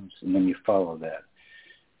 James, and then you follow that.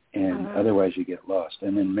 And otherwise you get lost.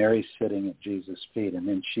 And then Mary's sitting at Jesus' feet, and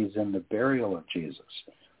then she's in the burial of Jesus.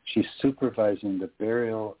 She's supervising the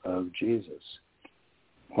burial of Jesus.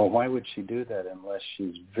 Well, why would she do that unless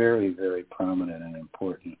she's very, very prominent and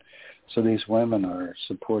important? So these women are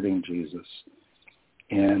supporting Jesus.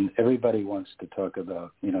 And everybody wants to talk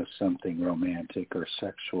about, you know, something romantic or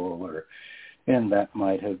sexual, and that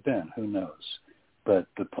might have been, who knows. But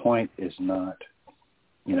the point is not,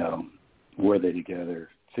 you know, were they together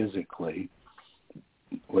physically,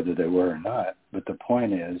 whether they were or not, but the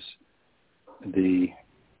point is the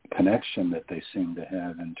connection that they seem to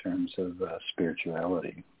have in terms of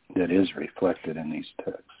spirituality that is reflected in these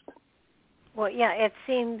texts. Well, yeah,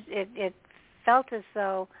 it felt as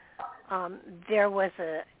though there was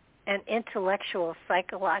an intellectual,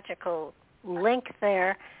 psychological link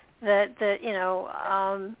there that you know,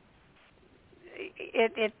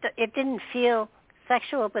 it didn't feel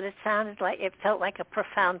sexual, but it felt like a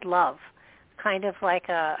profound love, kind of like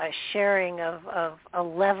a sharing of a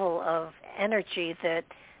level of energy that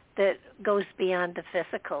goes beyond the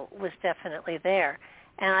physical was definitely there.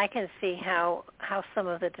 And I can see how some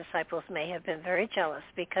of the disciples may have been very jealous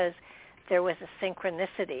because there was a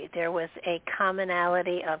synchronicity. There was a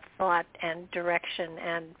commonality of thought and direction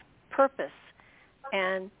and purpose.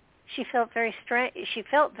 And she felt very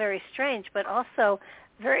strange, but also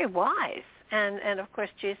very wise. And of course,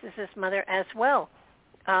 Jesus' mother as well,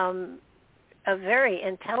 a very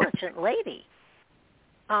intelligent lady.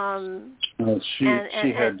 Well, she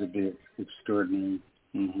had to be extraordinary.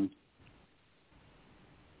 Mm-hmm.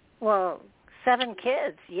 Well, 7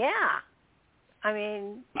 kids, yeah. I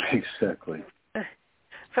mean, exactly.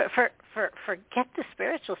 Forget the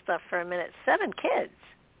spiritual stuff for a minute. 7 kids,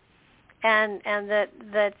 and that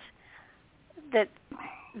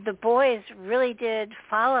the boys really did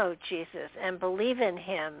follow Jesus and believe in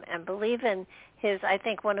him and believe in his. I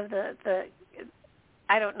think one of the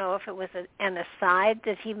I don't know if it was an aside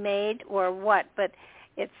that he made or what, but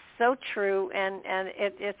it's so true, and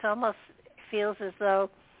it almost feels as though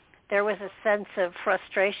there was a sense of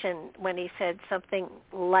frustration when he said something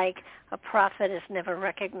like, a prophet is never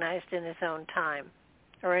recognized in his own time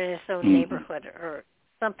or in his own neighborhood or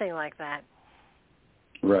something like that.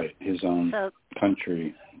 Right, his own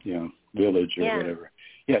country, you know, village or whatever.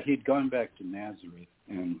 Yeah, he'd gone back to Nazareth,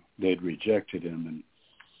 and they'd rejected him, and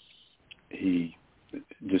he,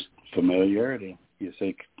 just familiarity. You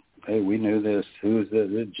think, hey, we knew this. Who is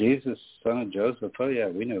this? Jesus, son of Joseph. Oh, yeah,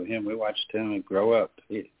 we knew him. We watched him grow up.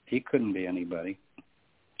 He couldn't be anybody.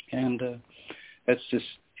 And that's just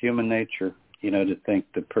human nature, you know, to think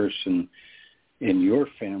the person in your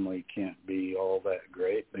family can't be all that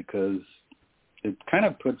great because it kind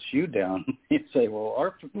of puts you down. You say, well,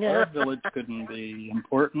 our village couldn't be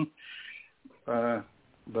important.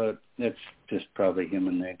 But it's just probably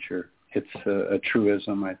human nature. It's a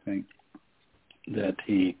truism, I think,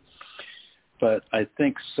 but I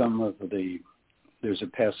think there's a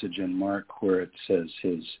passage in Mark where it says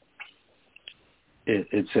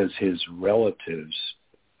his relatives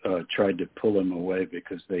tried to pull him away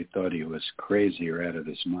because they thought he was crazy or out of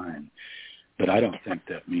his mind. But I don't think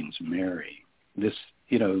that means Mary. This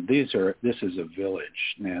is a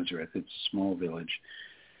village, Nazareth. It's a small village.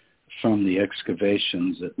 From the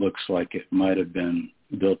excavations, it looks like it might have been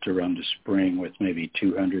built around a spring with maybe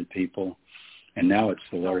 200 people. And now it's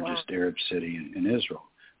the largest Arab city in Israel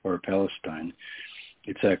or Palestine.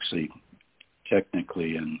 It's actually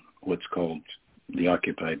technically in what's called the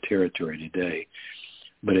occupied territory today.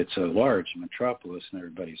 But it's a large metropolis, and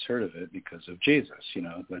everybody's heard of it because of Jesus. You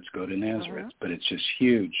know, let's go to Nazareth. But it's just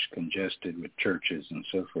huge, congested with churches and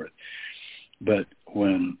so forth. But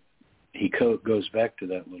when he goes back to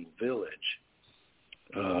that little village,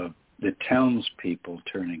 the townspeople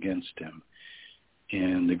turn against him.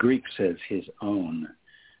 And the Greek says his own,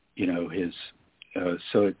 you know,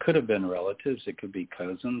 so it could have been relatives, it could be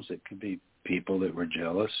cousins, it could be people that were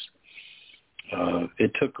jealous.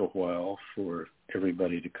 It took a while for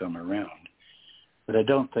everybody to come around. But I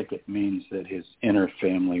don't think it means that his inner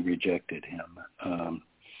family rejected him.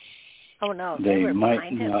 Oh, no. They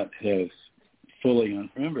might not have fully,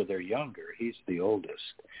 remember they're younger, he's the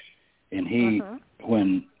oldest. And he,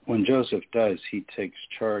 when Joseph dies, he takes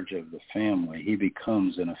charge of the family. He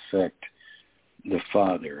becomes, in effect, the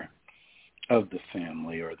father of the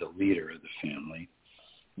family or the leader of the family,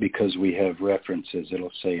 because we have references.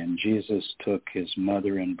 It'll say, and Jesus took his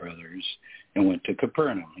mother and brothers and went to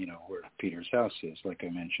Capernaum, where Peter's house is, like I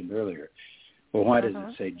mentioned earlier. Well, why does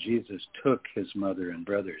it say Jesus took his mother and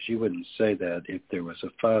brothers? You wouldn't say that if there was a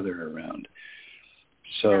father around.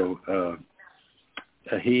 So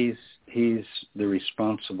he's the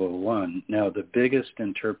responsible one. Now, the biggest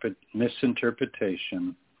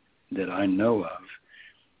misinterpretation that I know of,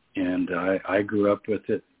 and I grew up with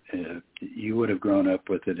it, you would have grown up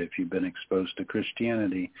with it if you've been exposed to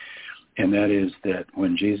Christianity, and that is that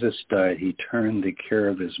when Jesus died, he turned the care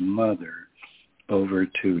of his mother over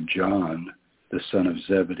to John, the son of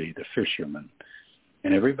Zebedee, the fisherman.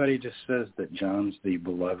 And everybody just says that John's the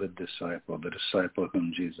beloved disciple, the disciple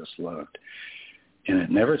whom Jesus loved. And it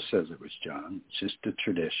never says it was John. It's just a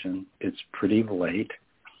tradition. It's pretty late.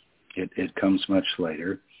 It comes much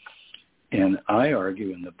later. And I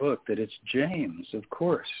argue in the book that it's James, of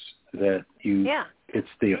course, that it's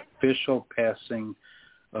the official passing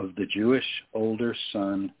of the Jewish older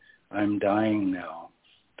son. I'm dying now.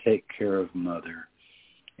 Take care of mother.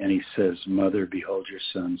 And he says, mother, behold your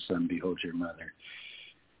son, son, behold your mother.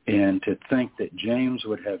 And to think that James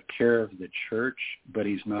would have care of the church, but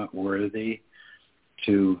he's not worthy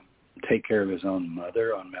to take care of his own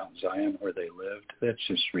mother on Mount Zion where they lived, that's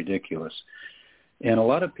just ridiculous. And a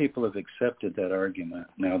lot of people have accepted that argument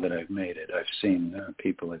now that I've made it. I've seen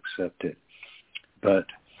people accept it. But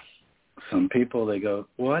some people, they go,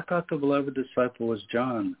 well, I thought the beloved disciple was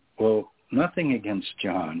John. Well, nothing against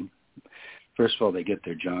John. First of all, they get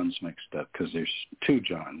their Johns mixed up because there's two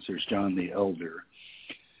Johns. There's John the Elder,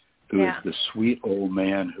 who is the sweet old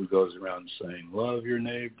man who goes around saying, love your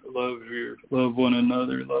neighbor, love one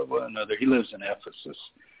another, love one another. He lives in Ephesus.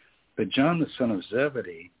 But John, the son of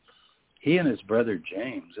Zebedee, he and his brother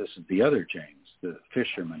James, this is the other James, the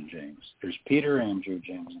fisherman James. There's Peter, Andrew,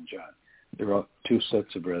 James, and John. They're all two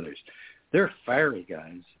sets of brothers. They're fiery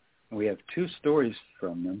guys, and we have two stories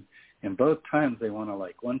from them. And both times they want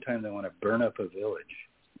to, one time they want to burn up a village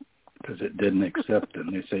because it didn't accept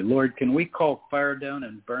them. They say, Lord, can we call fire down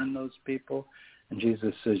and burn those people? And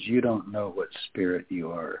Jesus says, you don't know what spirit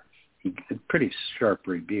you are. A pretty sharp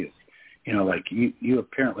rebuke. You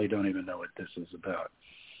apparently don't even know what this is about.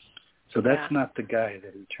 So that's not the guy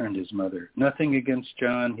that he turned his mother. Nothing against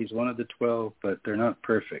John. He's one of the 12, but they're not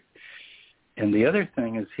perfect. And the other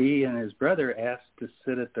thing is he and his brother asked to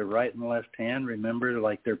sit at the right and left hand. Remember,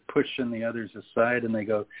 like they're pushing the others aside, and they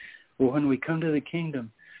go, well, when we come to the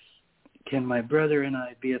kingdom, can my brother and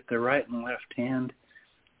I be at the right and left hand?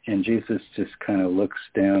 And Jesus just kind of looks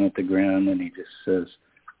down at the ground, and he just says,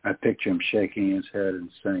 I picture him shaking his head and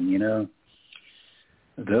saying,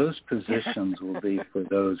 those positions will be for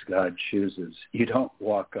those God chooses. You don't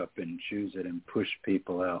walk up and choose it and push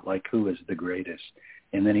people out like who is the greatest.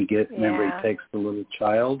 And then remember, he takes the little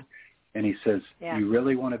child and he says, you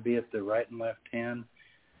really want to be at the right and left hand?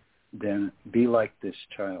 Then be like this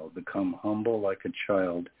child. Become humble like a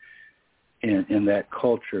child. In that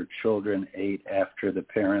culture, children ate after the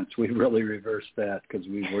parents. We really reversed that because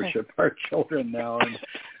we worship our children now. And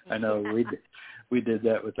I know we did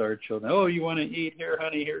that with our children. Oh, you want to eat? Here,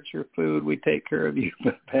 honey, here's your food. We take care of you.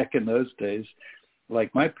 But back in those days,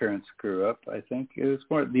 like my parents grew up, I think it was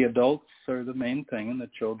more the adults are the main thing, and the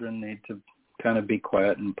children need to kind of be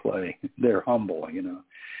quiet and play. They're humble,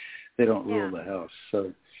 They don't rule the house.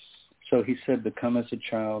 So he said, become as a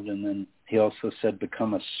child, and then he also said,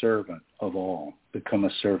 become a servant of all. Become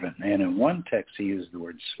a servant. And in one text, he used the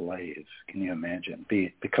word slave. Can you imagine?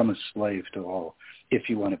 Become a slave to all if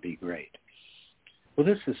you want to be great. Well,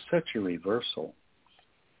 this is such a reversal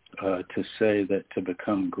to say that to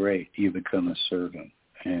become great, you become a servant.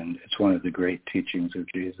 And it's one of the great teachings of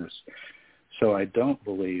Jesus. So I don't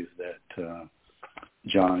believe that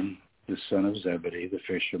John, the son of Zebedee, the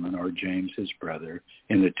fisherman, or James, his brother,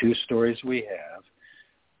 in the two stories we have,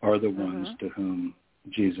 are the ones to whom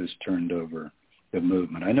Jesus turned over the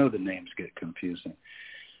movement. I know the names get confusing.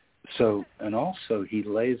 So, and also he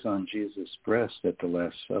lays on Jesus' breast at the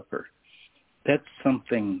Last Supper. That's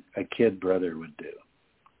something a kid brother would do,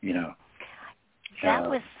 That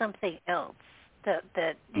was something else. That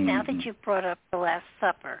now that you brought up the Last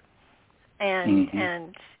Supper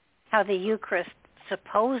and how the Eucharist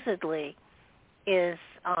supposedly is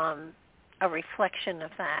a reflection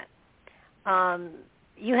of that,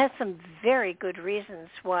 you have some very good reasons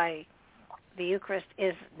why the Eucharist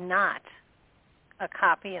is not a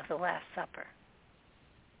copy of the Last Supper.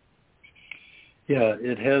 Yeah,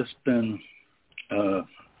 it has been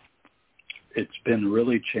it's been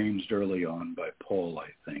really changed early on by Paul,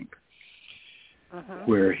 I think,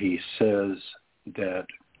 where he says that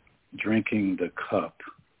drinking the cup,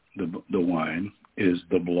 the wine, is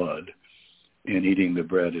the blood, and eating the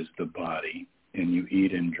bread is the body, and you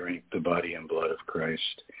eat and drink the body and blood of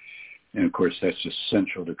Christ. And, of course, that's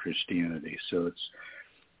essential to Christianity. So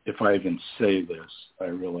if I even say this, I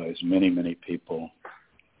realize many, many people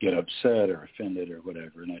get upset or offended or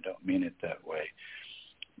whatever, and I don't mean it that way.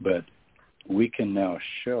 But we can now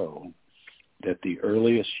show that the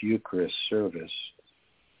earliest Eucharist service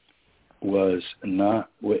was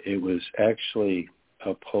actually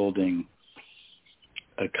upholding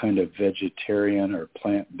a kind of vegetarian or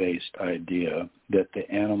plant-based idea that the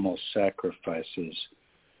animal sacrifices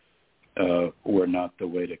were not the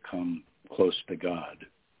way to come close to God.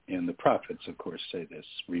 And the prophets, of course, say this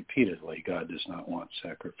repeatedly. God does not want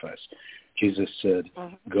sacrifice. Jesus said,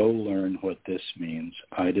 go learn what this means.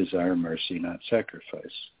 I desire mercy, not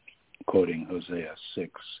sacrifice, quoting Hosea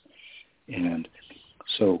 6. And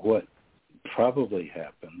so what probably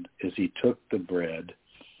happened is he took the bread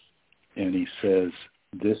and he says,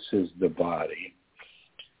 this is the body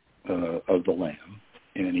of the lamb.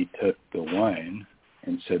 And he took the wine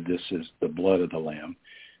and said, this is the blood of the lamb.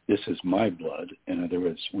 This is my blood. In other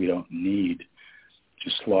words, we don't need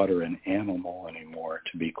to slaughter an animal anymore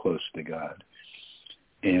to be close to God.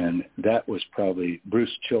 And that was probably,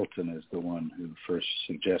 Bruce Chilton is the one who first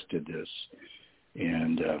suggested this.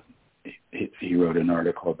 And he wrote an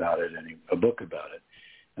article about it and a book about it.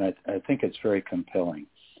 And I think it's very compelling.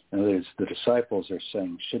 In other words, the disciples are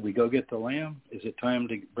saying, should we go get the lamb? Is it time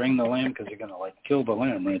to bring the lamb? Because they're going to kill the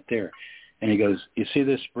lamb right there. And he goes, you see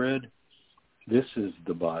this bread? This is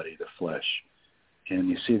the body, the flesh. And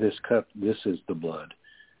you see this cup? This is the blood.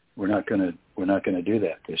 We're not going to do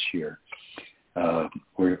that this year.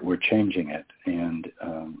 We're changing it. And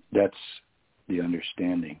that's the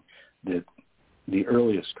understanding that the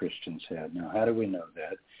earliest Christians had. Now, how do we know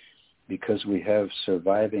that? Because we have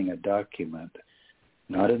surviving a document,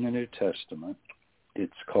 not in the New Testament.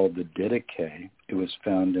 It's called the Didache. It was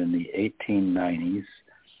found in the 1890s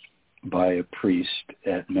by a priest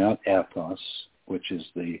at Mount Athos, which is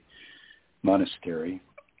the monastery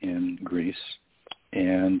in Greece.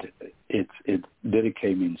 And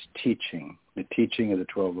Didache means teaching, the teaching of the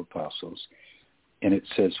 12 apostles. And it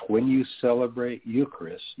says, when you celebrate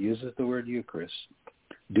Eucharist, uses the word Eucharist,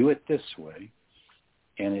 do it this way.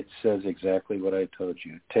 And it says exactly what I told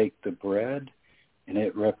you. Take the bread, and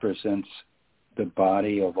it represents the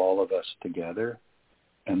body of all of us together.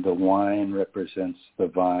 And the wine represents the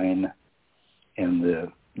vine and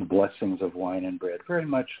the blessings of wine and bread. Very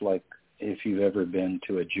much like if you've ever been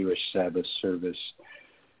to a Jewish Sabbath service,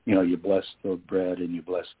 you bless the bread and you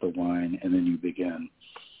bless the wine, and then you begin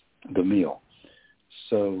the meal.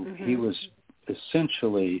 So he was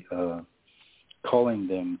essentially calling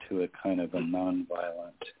them to a kind of a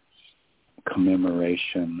nonviolent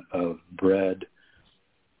commemoration of bread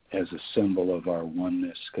as a symbol of our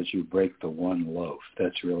oneness, because you break the one loaf.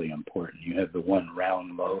 That's really important. You have the one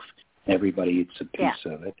round loaf. Everybody eats a piece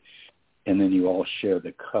of it. And then you all share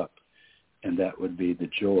the cup, and that would be the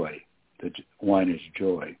joy. The wine is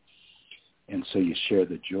joy. And so you share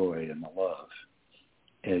the joy and the love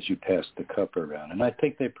as you pass the cup around. And I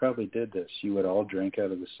think they probably did this. You would all drink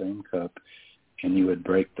out of the same cup, and you would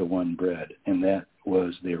break the one bread. And that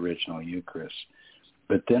was the original Eucharist.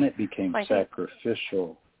 But then it became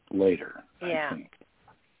sacrificial later, I think.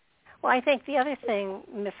 Well, I think the other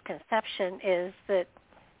misconception is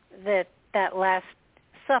that Last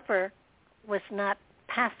Supper was not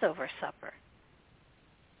Passover supper.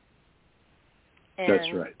 And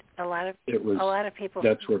that's right. A lot of people.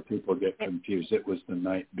 That's where people get confused. It was the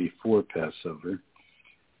night before Passover,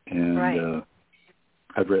 and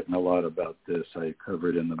I've written a lot about this. I cover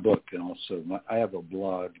it in the book, and also I have a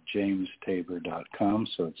blog, jamestabor.com,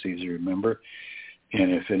 so it's easy to remember.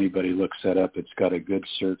 And if anybody looks that up, it's got a good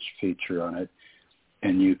search feature on it,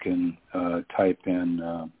 and you can type in,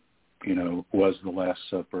 was the Last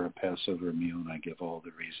Supper a Passover meal? And I give all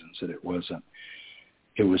the reasons that it wasn't.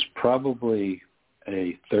 It was probably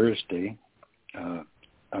a Wednesday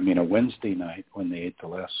night when they ate the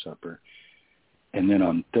Last Supper. And then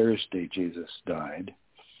on Thursday, Jesus died,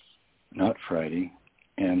 not Friday.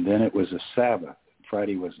 And then it was a Sabbath.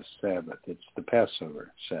 Friday was a Sabbath. It's the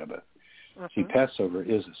Passover Sabbath. See, Passover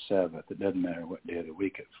is a Sabbath. It doesn't matter what day of the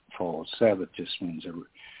week it falls. Sabbath just means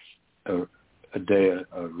a day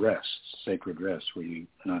of rest, sacred rest, where you're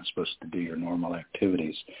not supposed to do your normal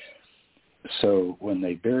activities. So when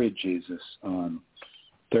they buried Jesus on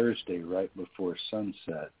Thursday, right before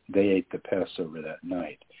sunset, they ate the Passover that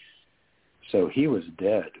night. So he was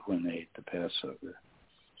dead when they ate the Passover.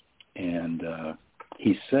 And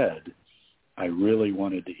he said, I really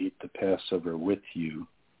wanted to eat the Passover with you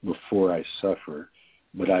before I suffer,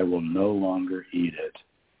 but I will no longer eat it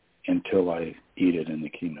until I eat it in the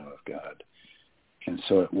kingdom of God. And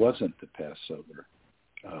so it wasn't the Passover,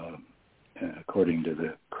 according to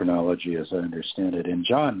the chronology as I understand it. And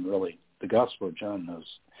John really, the Gospel of John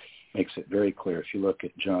makes it very clear. If you look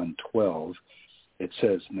at John 12, it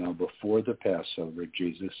says, now before the Passover,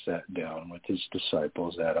 Jesus sat down with his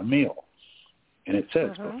disciples at a meal. And it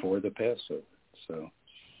says before the Passover. So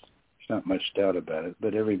there's not much doubt about it.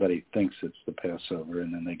 But everybody thinks it's the Passover,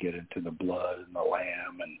 and then they get into the blood and the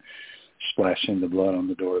lamb and splashing the blood on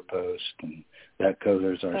the doorpost, and that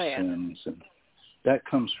covers our sins. And that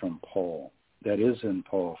comes from Paul. That is in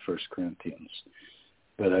Paul, 1 Corinthians.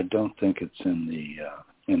 But I don't think it's in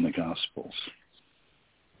the Gospels.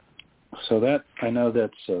 So that, I know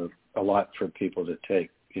that's a lot for people to take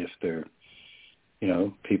if they're,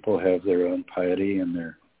 people have their own piety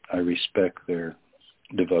and I respect their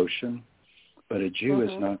devotion, but a Jew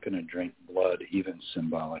is not going to drink blood even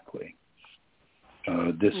symbolically.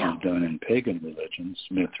 This is done in pagan religions,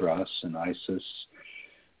 Mithras and Isis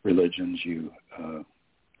religions. You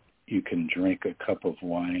can drink a cup of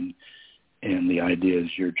wine, and the idea is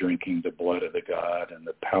you're drinking the blood of the god, and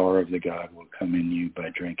the power of the god will come in you by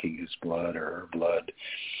drinking his blood or her blood.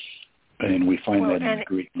 And we find that in the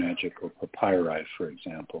Greek magical papyri, for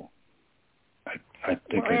example. I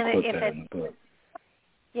think I quote that in the book.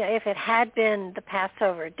 Yeah, if it had been the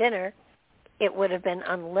Passover dinner, it would have been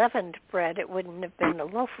unleavened bread. It wouldn't have been a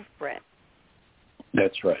loaf of bread.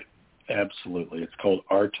 That's right. Absolutely. It's called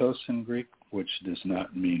artos in Greek, which does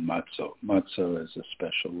not mean matzo. Matzo is a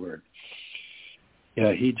special word.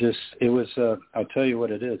 Yeah, it was, I'll tell you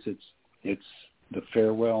what it is. It's the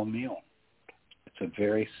farewell meal. It's a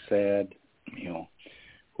very sad meal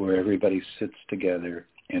where everybody sits together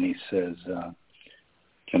and he says,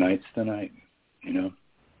 tonight's the night,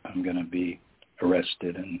 I'm going to be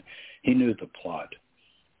arrested. And he knew the plot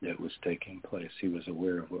that was taking place. He was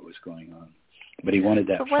aware of what was going on. But he wanted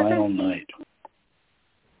that final night.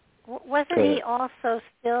 Wasn't he also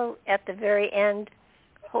still at the very end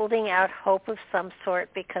holding out hope of some sort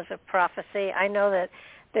because of prophecy? I know that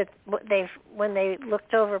when they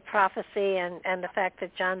looked over prophecy and the fact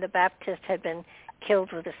that John the Baptist had been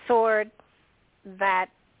killed with a sword, that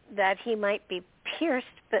he might be pierced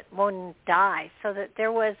but wouldn't die. So that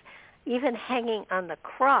there was, even hanging on the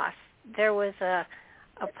cross, there was a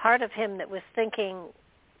part of him that was thinking,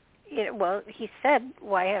 he said,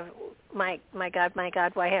 "Why have my God,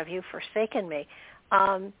 why have you forsaken me?"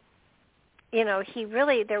 He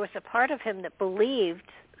really, there was a part of him that believed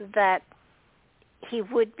that he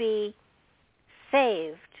would be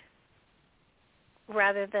saved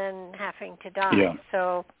rather than having to die. Yeah.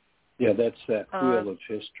 So, that's that wheel of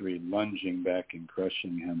history lunging back and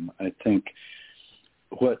crushing him. I think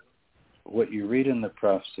what you read in the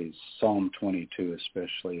prophecies, Psalm 22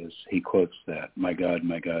 especially, as he quotes that, my God,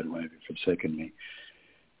 why have you forsaken me,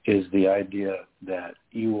 is the idea that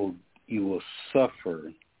you will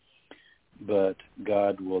suffer, but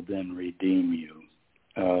God will then redeem you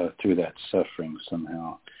through that suffering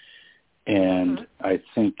somehow. And I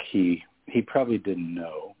think he probably didn't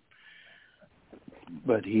know,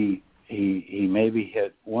 but he maybe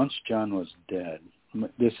had, once John was dead,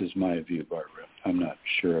 this is my view, Barbara, I'm not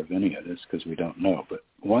sure of any of this because we don't know, but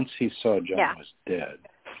once he saw John was dead,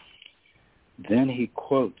 then he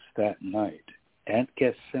quotes that night at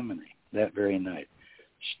Gethsemane, that very night,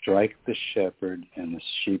 strike the shepherd and the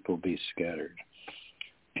sheep will be scattered.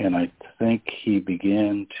 And I think he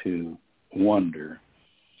began to wonder,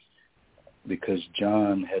 because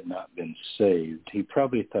John had not been saved, he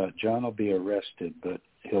probably thought John will be arrested, but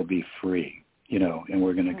he'll be free, and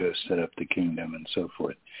we're going to go set up the kingdom and so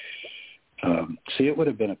forth. See, it would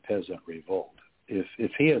have been a peasant revolt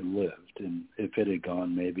if he had lived and if it had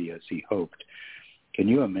gone maybe as he hoped. Can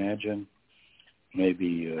you imagine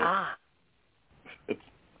maybe,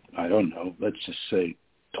 I don't know, let's just say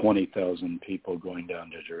 20,000 people going down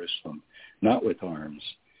to Jerusalem, not with arms,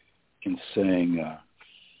 and saying,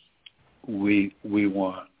 we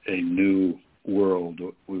want a new world,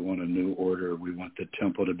 we want a new order, we want the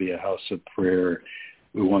temple to be a house of prayer,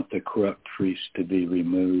 we want the corrupt priests to be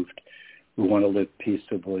removed, we want to live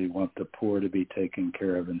peaceably, we want the poor to be taken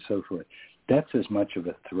care of, and so forth. That's as much of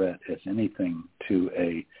a threat as anything to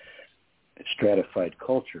a stratified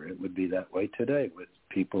culture. It would be that way today with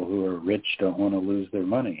people who are rich don't want to lose their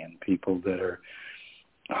money, and people that are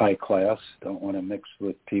high class don't want to mix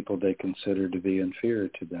with people they consider to be inferior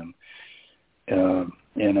to them.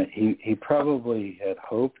 And he probably had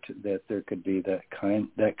hoped that there could be that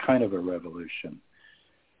kind of a revolution,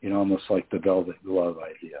 almost like the velvet glove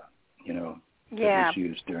idea, that was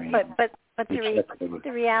used during. But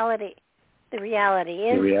the reality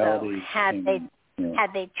is,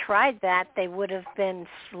 had they tried that, they would have been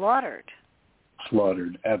slaughtered.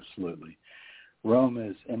 Slaughtered, absolutely. Rome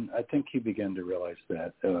is, and I think he began to realize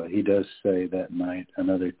that. He does say that night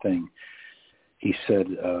another thing. He said,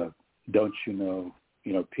 "Don't you know?"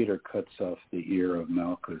 Peter cuts off the ear of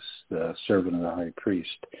Malchus, the servant of the high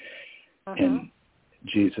priest, and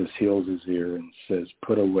Jesus heals his ear and says,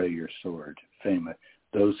 "Put away your sword." Famous.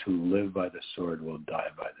 Those who live by the sword will die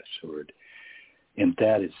by the sword. And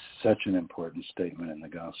that is such an important statement in the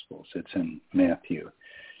Gospels. It's in Matthew.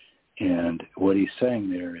 And what he's saying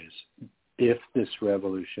there is, if this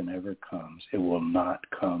revolution ever comes, it will not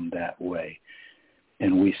come that way.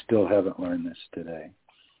 And we still haven't learned this today,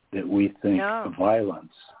 that we think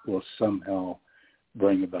violence will somehow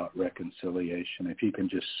bring about reconciliation. If you can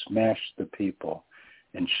just smash the people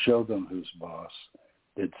and show them who's boss,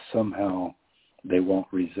 that somehow they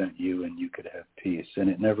won't resent you and you could have peace. And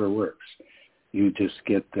it never works. You just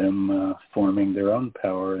get them forming their own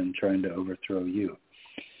power and trying to overthrow you.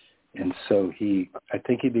 And so I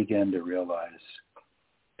think he began to realize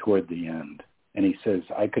toward the end, and he says,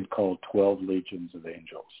 I could call 12 legions of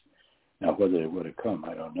angels. Now, whether they would have come,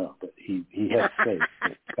 I don't know, but he had faith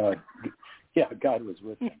that God was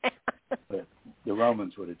with him. But the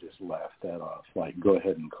Romans would have just laughed that off, like, go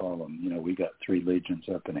ahead and call them. We got 3 legions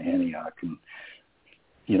up in Antioch, and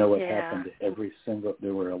you know what happened to every single,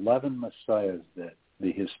 there were 11 messiahs that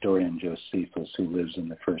the historian Josephus, who lives in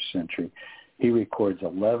the 1st century, he records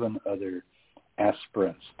 11 other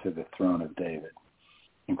aspirants to the throne of David,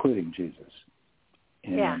 including Jesus.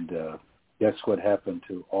 And guess what happened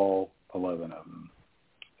to all 11 of them?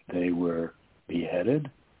 They were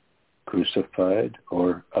beheaded, crucified,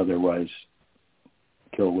 or otherwise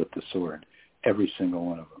killed with the sword, every single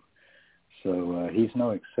one of them. So he's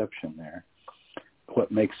no exception there.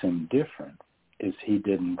 What makes him different is he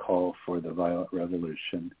didn't call for the violent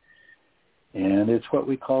revolution. And it's what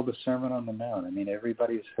we call the Sermon on the Mount. I mean,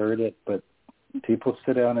 everybody's heard it, but people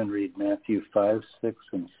sit down and read Matthew 5, 6,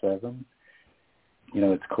 and 7.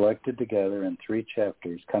 It's collected together in 3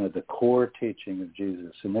 chapters, kind of the core teaching of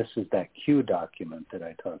Jesus. And this is that Q document that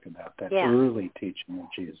I talk about, that early teaching of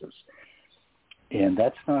Jesus. And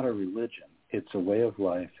that's not a religion. It's a way of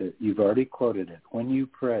life. You've already quoted it. When you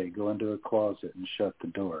pray, go into a closet and shut the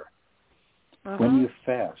door. When you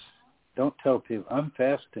fast, don't tell people, I'm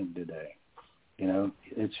fasting today.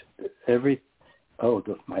 It's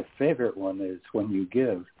my favorite one is when you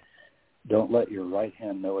give, don't let your right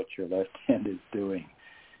hand know what your left hand is doing.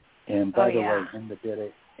 And by the way,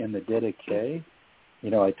 in the Didache,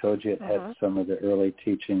 I told you it had some of the early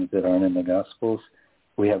teachings that aren't in the Gospels.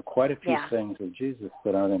 We have quite a few sayings of Jesus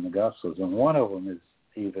that aren't in the Gospels, and one of them is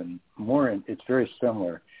even more, it's very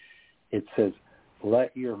similar. It says,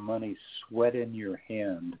 let your money sweat in your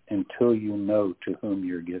hand until you know to whom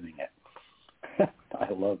you're giving it. I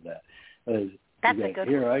love that. That's a good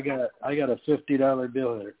here, one. I got a $50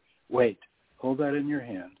 bill here. Wait, hold that in your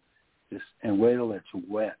hand and wait till it's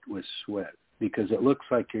wet with sweat, because it looks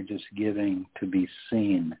like you're just giving to be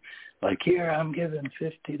seen. Like, here, I'm giving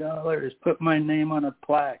 $50. Put my name on a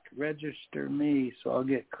plaque. Register me so I'll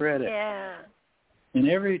get credit. Yeah. And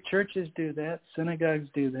every churches do that. Synagogues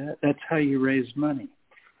do that. That's how you raise money.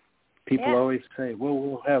 People always say, well,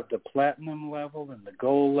 we'll have the platinum level and the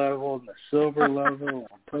gold level and the silver level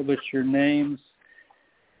and publish your names.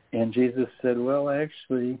 And Jesus said, well,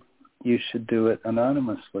 actually, you should do it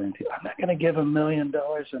anonymously. And I'm not going to give $1 million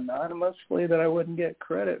anonymously that I wouldn't get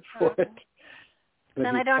credit for it. But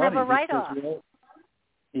then I don't have a write-off.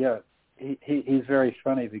 He's very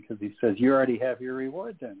funny because he says, you already have your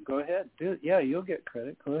reward then. Go ahead. Do it. Yeah, you'll get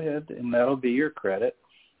credit. Go ahead. And that'll be your credit.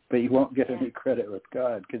 But you won't get any credit with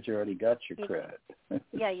God because you already got your credit. You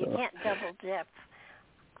can't double dip.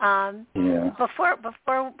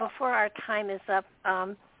 Before our time is up,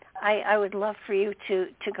 I would love for you to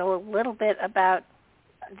go a little bit about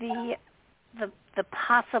the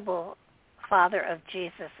possible father of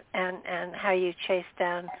Jesus and how you chased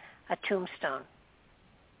down a tombstone.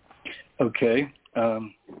 Okay.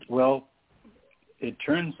 Well, it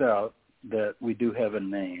turns out that we do have a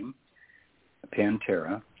name,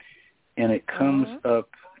 Pantera, and it comes up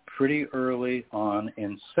pretty early on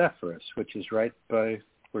in Sepphoris, which is right by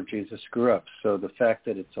where Jesus grew up. So the fact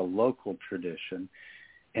that it's a local tradition,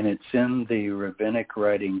 and it's in the rabbinic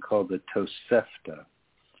writing called the Tosefta.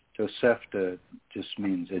 Tosefta just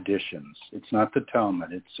means additions. It's not the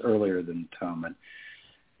Talmud. It's earlier than the Talmud.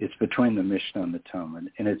 It's between the Mishnah and the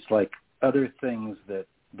Talmud, and it's like other things that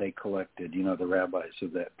they collected, the rabbis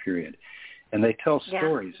of that period. And they tell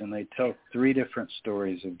stories, and they tell 3 different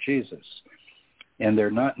stories of Jesus. And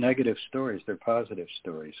they're not negative stories, they're positive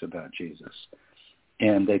stories about Jesus.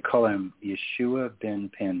 And they call him Yeshua ben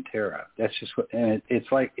Pantera. That's just what, and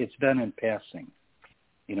it's like, it's done in passing.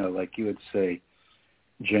 Like you would say,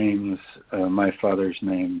 James, my father's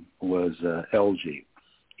name was Elgie,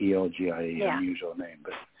 E-L-G-I-E, unusual name.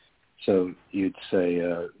 But so you'd say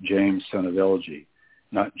James, son of Elgie,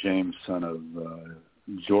 not James, son of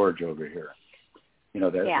George over here.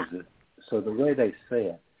 That was it. So the way they say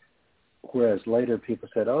it, whereas later people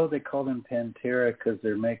said, they called him Pantera because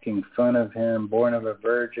they're making fun of him, born of a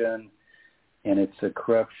virgin, and it's a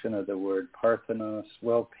corruption of the word Parthenos.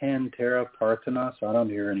 Well, Pantera, Parthenos, I don't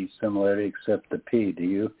hear any similarity except the P, do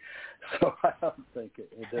you? So I don't think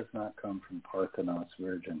it does not come from Parthenos,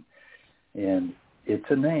 virgin. And it's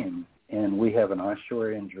a name, and we have an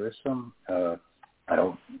ossuary in Jerusalem. I'm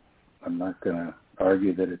not going to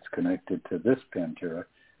argue that it's connected to this Pantera,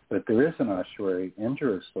 but there is an ossuary in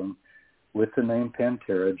Jerusalem with the name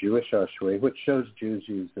Pantera, Jewish ossuary, which shows Jews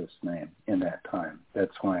use this name in that time.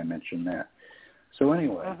 That's why I mentioned that. So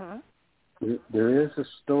anyway, there is a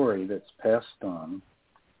story that's passed on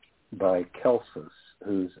by Celsus,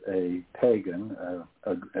 who's a pagan,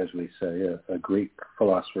 as we say, a Greek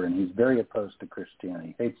philosopher, and he's very opposed to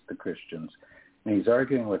Christianity. He hates the Christians. And he's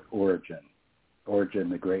arguing with Origen,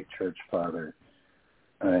 the great church father.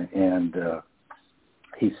 And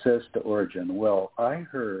he says to Origen, well, I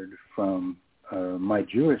heard from my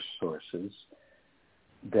Jewish sources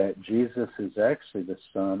that Jesus is actually the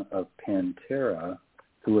son of Pantera,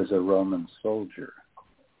 who was a Roman soldier.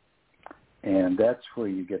 And that's where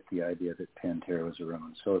you get the idea that Pantera was a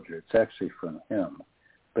Roman soldier. It's actually from him,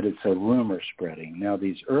 but it's a rumor spreading. Now,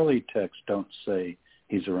 these early texts don't say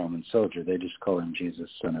he's a Roman soldier. They just call him Jesus,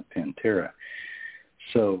 son of Pantera.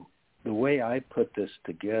 So the way I put this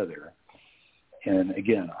together, and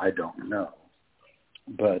again, I don't know,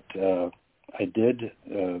 but I did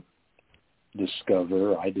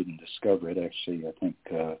I didn't discover it, actually, I think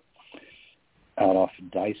Adolf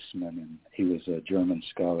Deissmann, and he was a German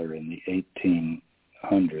scholar in the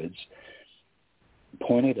 1800s,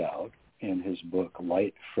 pointed out in his book,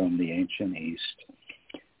 Light from the Ancient East,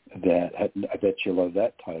 that, I bet you love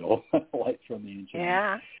that title, Light from the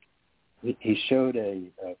Ancient East. He showed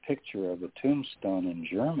a picture of a tombstone in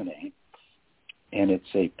Germany, and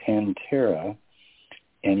it's a Pantera,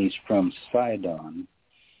 and he's from Sidon,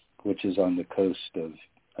 which is on the coast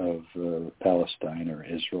of Palestine or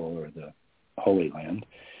Israel or the Holy Land.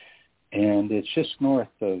 And it's just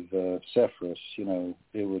north of Sepphoris.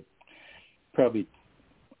 It would probably,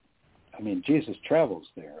 Jesus travels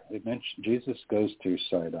there. Jesus goes through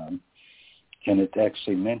Sidon, and it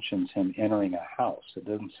actually mentions him entering a house. It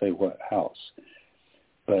doesn't say what house,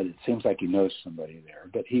 but it seems like he knows somebody there.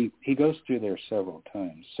 But he goes through there several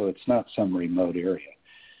times, so it's not some remote area.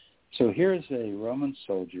 So here's a Roman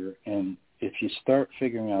soldier, and if you start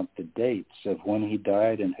figuring out the dates of when he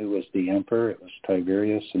died and who was the emperor, it was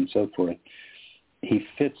Tiberius and so forth, he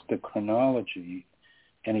fits the chronology,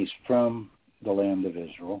 and he's from the land of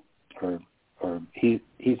Israel, or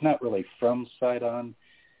he's not really from Sidon.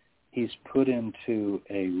 He's put into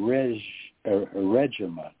a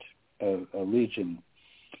regiment, a legion.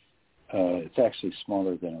 It's actually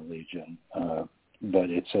smaller than a legion, but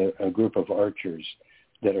it's a group of archers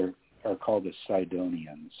that are called the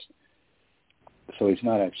Sidonians. So he's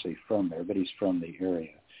not actually from there, but he's from the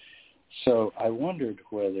area. So I wondered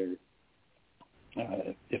whether,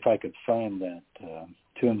 if I could find that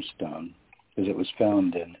tombstone, because it was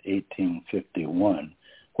found in 1851,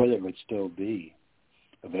 whether it would still be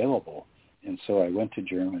available. And so I went to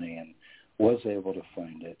Germany and was able to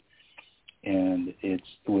find it. And it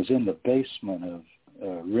was in the basement of,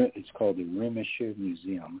 it's called the Römische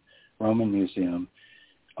Museum, Roman Museum,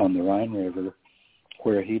 on the Rhine River,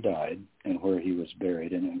 where he died and where he was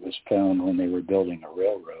buried. And it was found when they were building a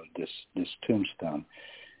railroad, this tombstone.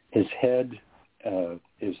 His head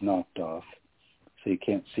is knocked off, so you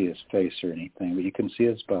can't see his face or anything, but you can see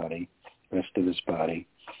his body, rest of his body.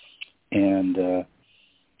 And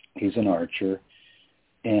he's an archer.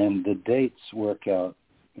 And the dates work out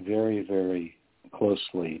very, very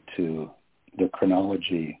closely to the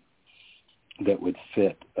chronology that would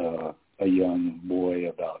fit a young boy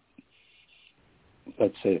about,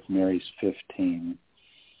 let's say if Mary's 15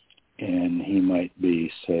 and he might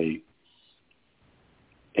be, say,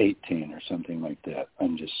 18 or something like that.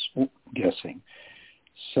 I'm just guessing.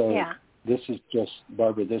 So this is just,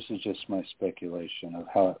 Barbara, this is just my speculation of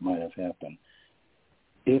how it might have happened.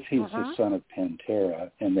 if he's the son of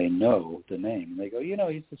Pantera, and they know the name, they go,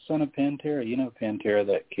 he's the son of Pantera. Pantera,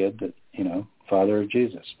 that kid that, father of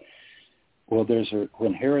Jesus. Well,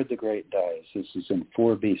 when Herod the Great dies, this is in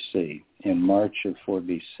 4 BC, in March of 4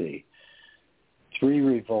 BC, 3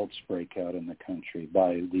 revolts break out in the country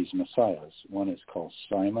by these messiahs. One is called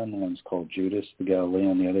Simon, one's called Judas the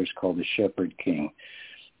Galilean, the other is called the Shepherd King,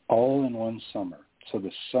 all in one summer. So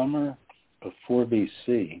the summer of 4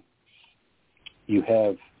 BC, you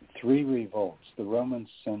have 3 revolts. The Romans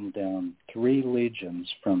send down 3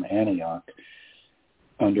 legions from Antioch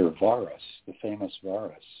under Varus, the famous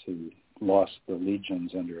Varus, who lost the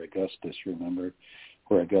legions under Augustus, remember,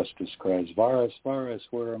 where Augustus cries, Varus, Varus,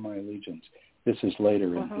 where are my legions? This is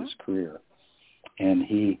later in his career. And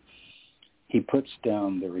he puts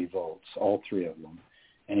down the revolts, all 3 of them,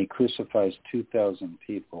 and he crucifies 2,000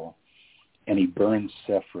 people, and he burns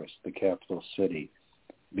Sepphoris, the capital city,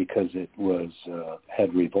 because it was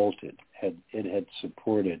had revolted. It had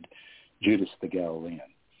supported Judas the Galilean.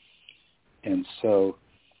 And so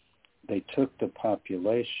they took the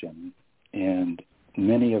population, and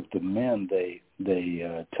many of the men they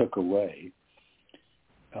took away.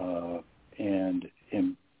 And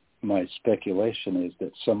my speculation is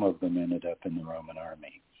that some of them ended up in the Roman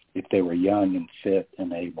army. If they were young and fit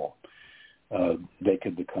and able, they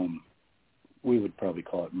could become, we would probably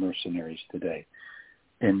call it mercenaries today.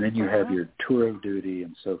 And then you have your tour of duty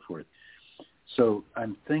and so forth. So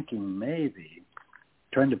I'm thinking maybe,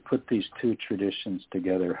 trying to put these 2 traditions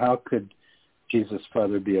together, how could Jesus'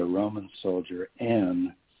 father be a Roman soldier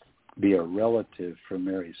and be a relative from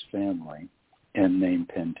Mary's family and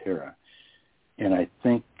named Pantera? And I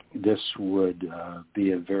think this would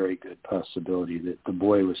be a very good possibility that the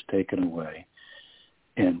boy was taken away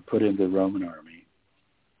and put into the Roman army.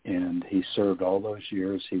 And he served all those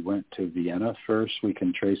years. He went to Vienna first. We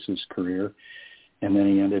can trace his career. And then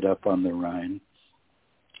he ended up on the Rhine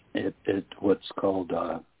at what's called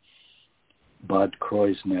Bad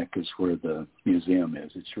Kreuznach is where the museum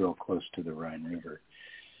is. It's real close to the Rhine River.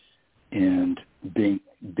 And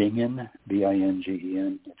Bingen,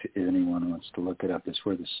 B-I-N-G-E-N, if anyone wants to look it up, is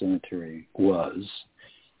where the cemetery was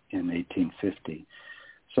in 1850.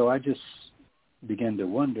 So I just began to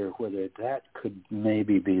wonder whether that could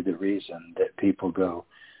maybe be the reason that people go,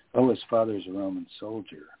 oh, his father's a Roman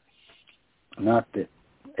soldier. Not that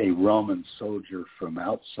a Roman soldier from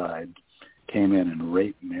outside came in and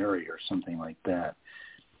raped Mary or something like that.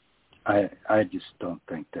 I just don't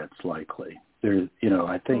think that's likely.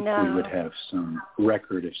 I think we would have some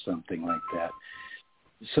record of something like that.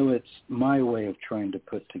 So it's my way of trying to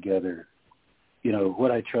put together,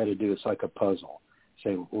 what I try to do is like a puzzle.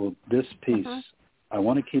 Say, well, this piece, I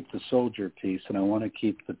want to keep the soldier piece, and I want to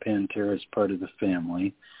keep the Pantera as part of the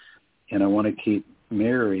family, and I want to keep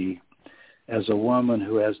Mary as a woman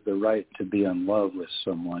who has the right to be in love with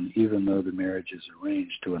someone, even though the marriage is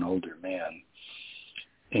arranged to an older man.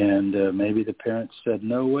 And maybe the parents said,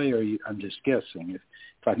 no way, I'm just guessing. If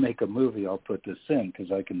I make a movie, I'll put this in because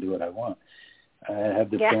I can do what I want. I have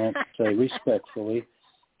the parents say respectfully,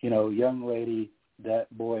 young lady,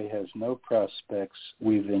 that boy has no prospects.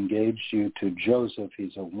 We've engaged you to Joseph.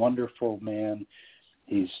 He's a wonderful man.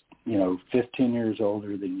 He's, 15 years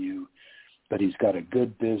older than you, but he's got a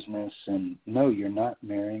good business. And no, you're not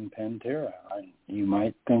marrying Pantera. You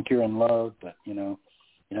might think you're in love, but, you're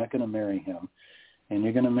not going to marry him. And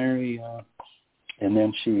you're going to marry, and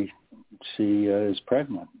then she is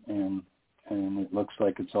pregnant, and it looks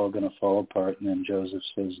like it's all going to fall apart. And then Joseph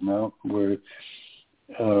says, no,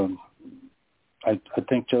 I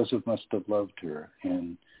think Joseph must have loved her,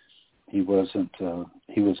 and he wasn't.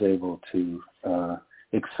 He was able to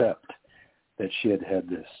accept that she had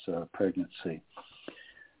this pregnancy.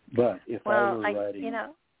 But if I were writing,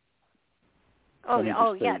 I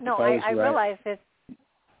realize that.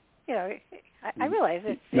 I realize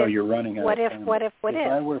it's. No, you're running out. What if?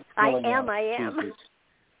 I am. Jesus,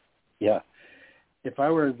 yeah. If I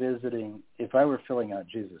were filling out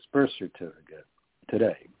Jesus' birth certificate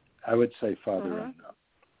today, I would say Father unknown,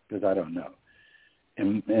 because I don't know.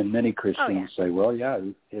 And many Christians say, well, yeah,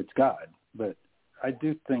 it's God. But I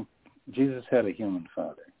do think Jesus had a human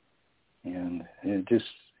father. And it just,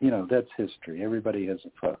 that's history. Everybody has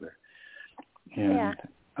a father. And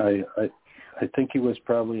I think he was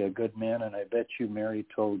probably a good man, and I bet you Mary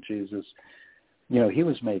told Jesus, he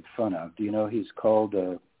was made fun of. Do you know he's called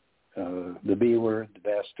the B word, the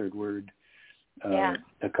bastard word,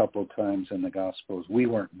 a couple of times in the Gospels. We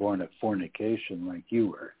weren't born of fornication like you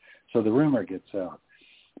were. So the rumor gets out.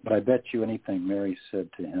 But I bet you anything Mary said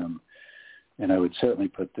to him, and I would certainly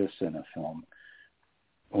put this in a film,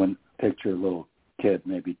 picture a little kid,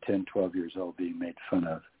 maybe 10, 12 years old, being made fun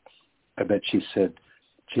of. I bet she said,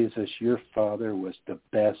 Jesus, your father was the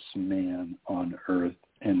best man on earth,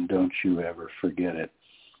 and don't you ever forget it.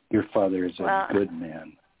 Your father is a good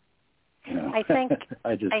man. You know, I think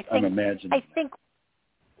I'm imagining. I think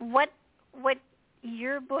what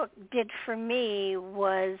your book did for me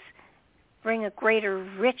was bring a greater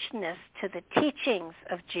richness to the teachings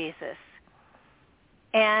of Jesus,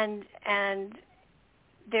 and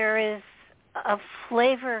there is a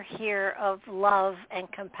flavor here of love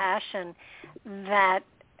and compassion that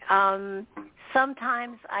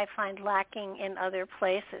sometimes I find lacking in other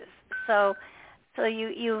places. So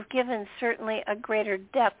you've given certainly a greater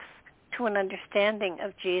depth to an understanding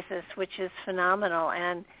of Jesus, which is phenomenal,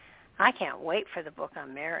 and I can't wait for the book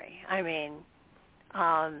on Mary. I mean,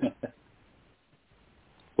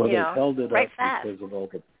 well, they held it right up fast. because of all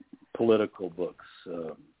the political books.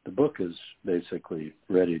 The book is basically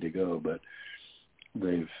ready to go, but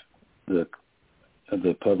the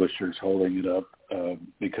publisher's holding it up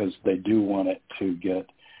because they do want it to get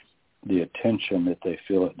the attention that they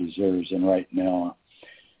feel it deserves. And right now,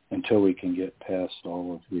 until we can get past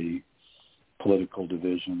all of the political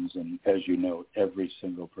divisions, and as you know, every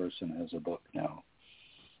single person has a book now.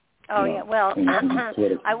 Oh, yeah. Well,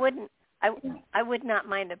 I would not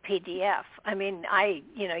mind a PDF. I mean,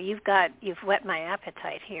 you've whet my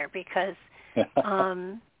appetite here because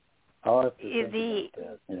I'll have to think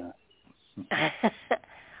about that. Yeah.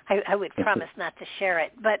 I would promise not to share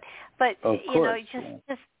it, but of course,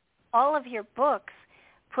 just all of your books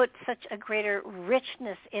put such a greater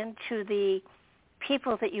richness into the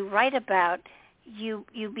people that you write about. You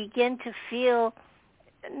begin to feel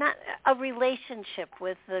not a relationship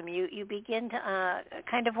with them. You begin to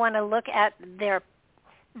kind of want to look at their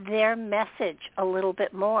message a little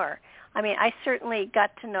bit more. I mean, I certainly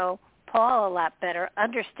got to know Paul a lot better,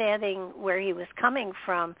 understanding where he was coming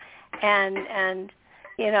from, and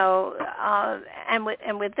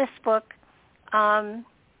with this book, there's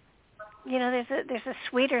a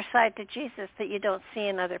sweeter side to Jesus that you don't see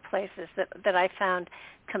in other places that I found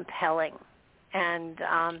compelling, and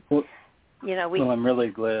I'm really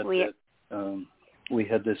glad that we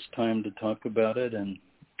had this time to talk about it, and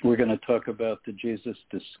we're going to talk about the Jesus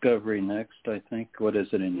Discovery next. I think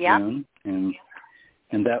in June,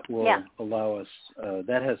 and that will allow us.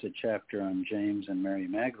 That has a chapter on James and Mary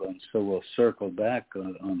Magdalene, so we'll circle back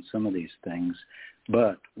on some of these things,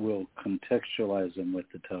 but we'll contextualize them with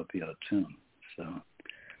the Tapia tomb. So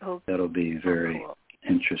that'll be very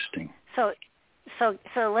interesting. So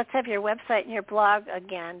let's have your website and your blog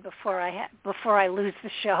again before I lose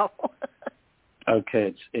the show.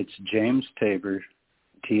 Okay, it's James Tabor,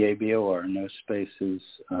 Tabor, no spaces,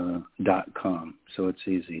 .com. So it's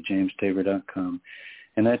easy, jamestabor.com.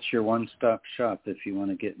 And that's your one-stop shop if you want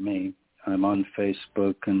to get me. I'm on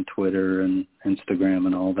Facebook and Twitter and Instagram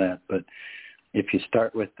and all that. But if you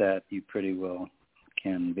start with that, you pretty well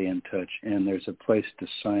can be in touch. And there's a place to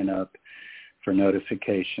sign up for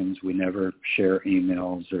notifications. We never share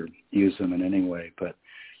emails or use them in any way. But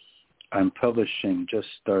I'm publishing, just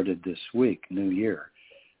started this week, New Year,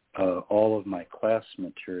 all of my class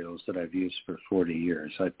materials that I've used for 40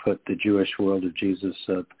 years. I put the Jewish World of Jesus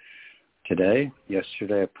up today.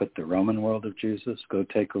 Yesterday I put the Roman World of Jesus. Go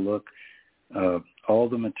take a look. All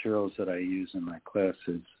the materials that I use in my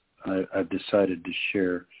classes, I've decided to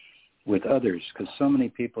share with others because so many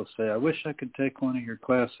people say, I wish I could take one of your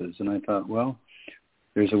classes. And I thought, well,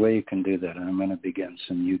 there's a way you can do that. And I'm going to begin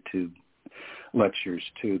some YouTube lectures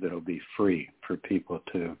too that'll be free for people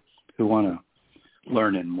who want to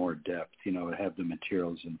learn in more depth, have the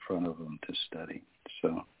materials in front of them to study.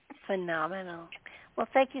 So phenomenal. Well,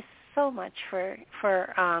 thank you so much for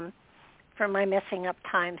my messing up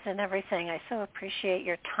times and everything. I so appreciate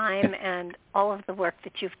your time and all of the work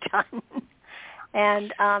that you've done.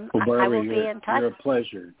 And well, Barbara, I will be in touch. You're a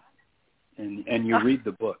pleasure. And you read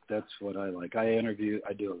the book. That's what I like. I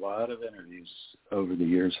do a lot of interviews over the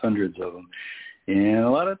years, hundreds of them. And a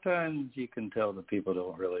lot of times you can tell the people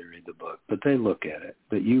don't really read the book, but they look at it.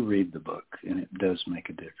 But you read the book, and it does make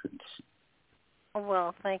a difference.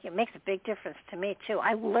 Well, thank you. It makes a big difference to me too.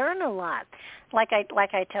 I learn a lot. Like I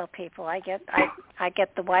tell people, I get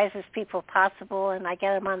the wisest people possible, and I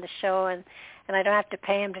get them on the show, and I don't have to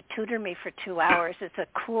pay them to tutor me for 2 hours. It's a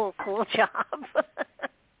cool job.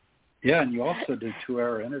 Yeah, and you also do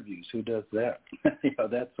 2-hour interviews. Who does that?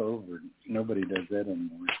 That's over. Nobody does that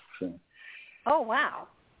anymore. So. Oh, wow.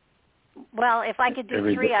 Well, if I could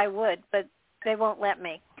do 3, I would, but they won't let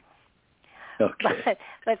me. Okay.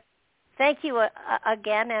 But thank you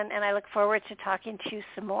again, and I look forward to talking to you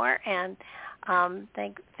some more. And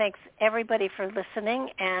thanks everybody for listening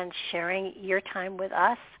and sharing your time with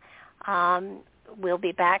us. We'll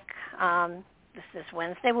be back. This is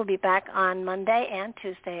Wednesday. We'll be back on Monday and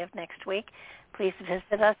Tuesday of next week. Please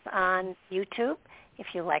visit us on YouTube. If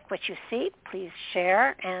you like what you see, please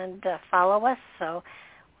share and follow us so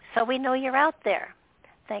we know you're out there.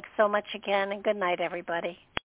 Thanks so much again, and good night, everybody.